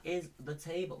 And that is the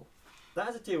table. That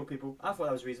is a table, people. I thought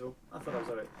that was reasonable. I thought that was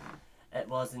alright. It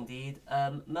was indeed.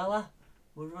 Miller,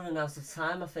 we're running out of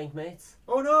time, I think, mate.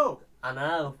 Oh no! I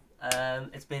know.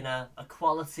 It's been a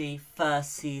quality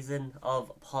first season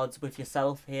of pods with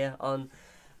yourself here on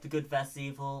the Good vs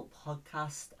Evil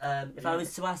podcast. If I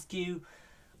was to ask you,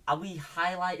 are we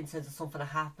highlighting in terms of something that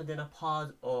happened in a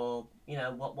pod, or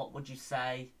what would you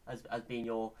say as being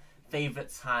your favourite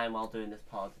time while doing this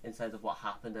pod in terms of what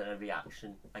happened and a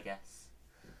reaction, I guess?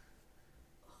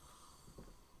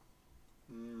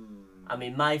 I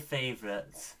mean, my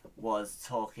favourite was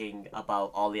talking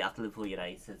about Ollie at Liverpool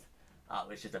United.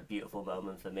 Which is a beautiful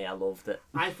moment for me. I loved it.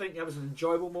 I think it was an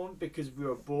enjoyable moment because we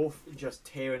were both just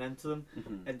tearing into them,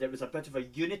 and there was a bit of a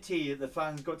unity. The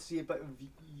fans got to see a bit of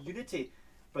unity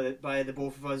by the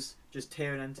both of us just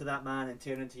tearing into that man and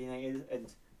tearing into United, and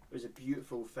it was a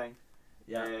beautiful thing.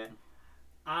 Yeah.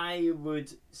 I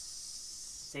would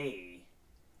say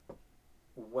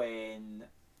when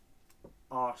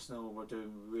Arsenal were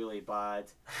doing really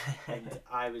bad and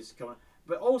I was coming,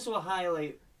 but also a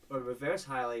highlight or reverse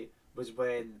highlight was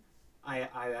when I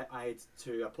had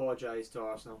to apologise to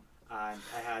Arsenal, and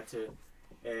I had to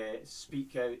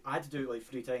speak out. I had to do it like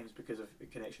 3 times because of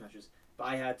connection issues, but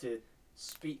I had to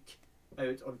speak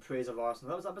out on praise of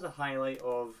Arsenal. That was a highlight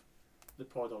of the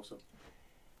pod also.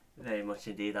 Very much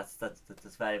indeed. That's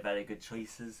very, very good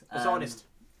choices. It's honest.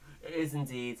 It is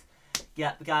indeed.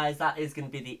 Yeah, guys, that is going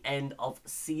to be the end of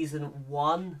season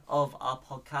 1 of our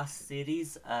podcast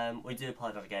series. We do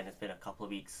apologise again. It's been a couple of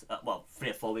weeks, 3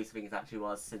 or 4 weeks I think it actually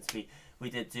was since we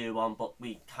did do one, but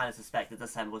we kind of suspected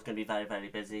December was going to be very, very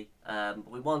busy. But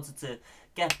we wanted to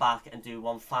get back and do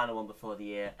one final one before the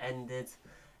year ended.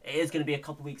 It is going to be a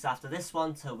couple of weeks after this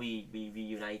one till we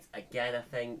reunite again, I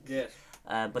think. Yes.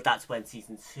 But that's when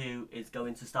season 2 is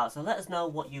going to start. So let us know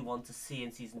what you want to see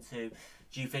in season 2.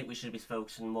 Do you think we should be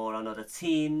focusing more on other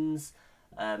teams?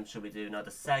 Should we do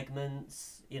another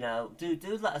segments?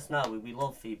 Do let us know. We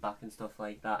love feedback and stuff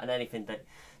like that, and anything that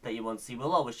you want to see,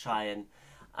 we'll always try and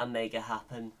make it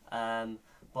happen.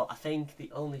 But I think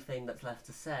the only thing that's left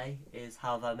to say is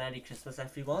have a Merry Christmas,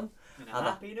 everyone. And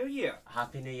a Happy New Year.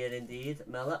 Happy New Year indeed.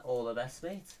 Miller, all the best,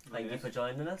 mate. Thank you for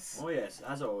joining us. Oh yes,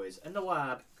 as always, in the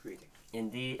lab, creating.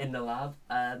 Indeed, in the lab.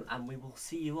 And we will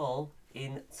see you all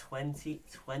in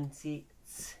 2022.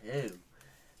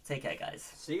 Take care, guys.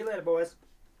 See you later, boys.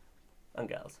 And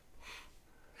girls.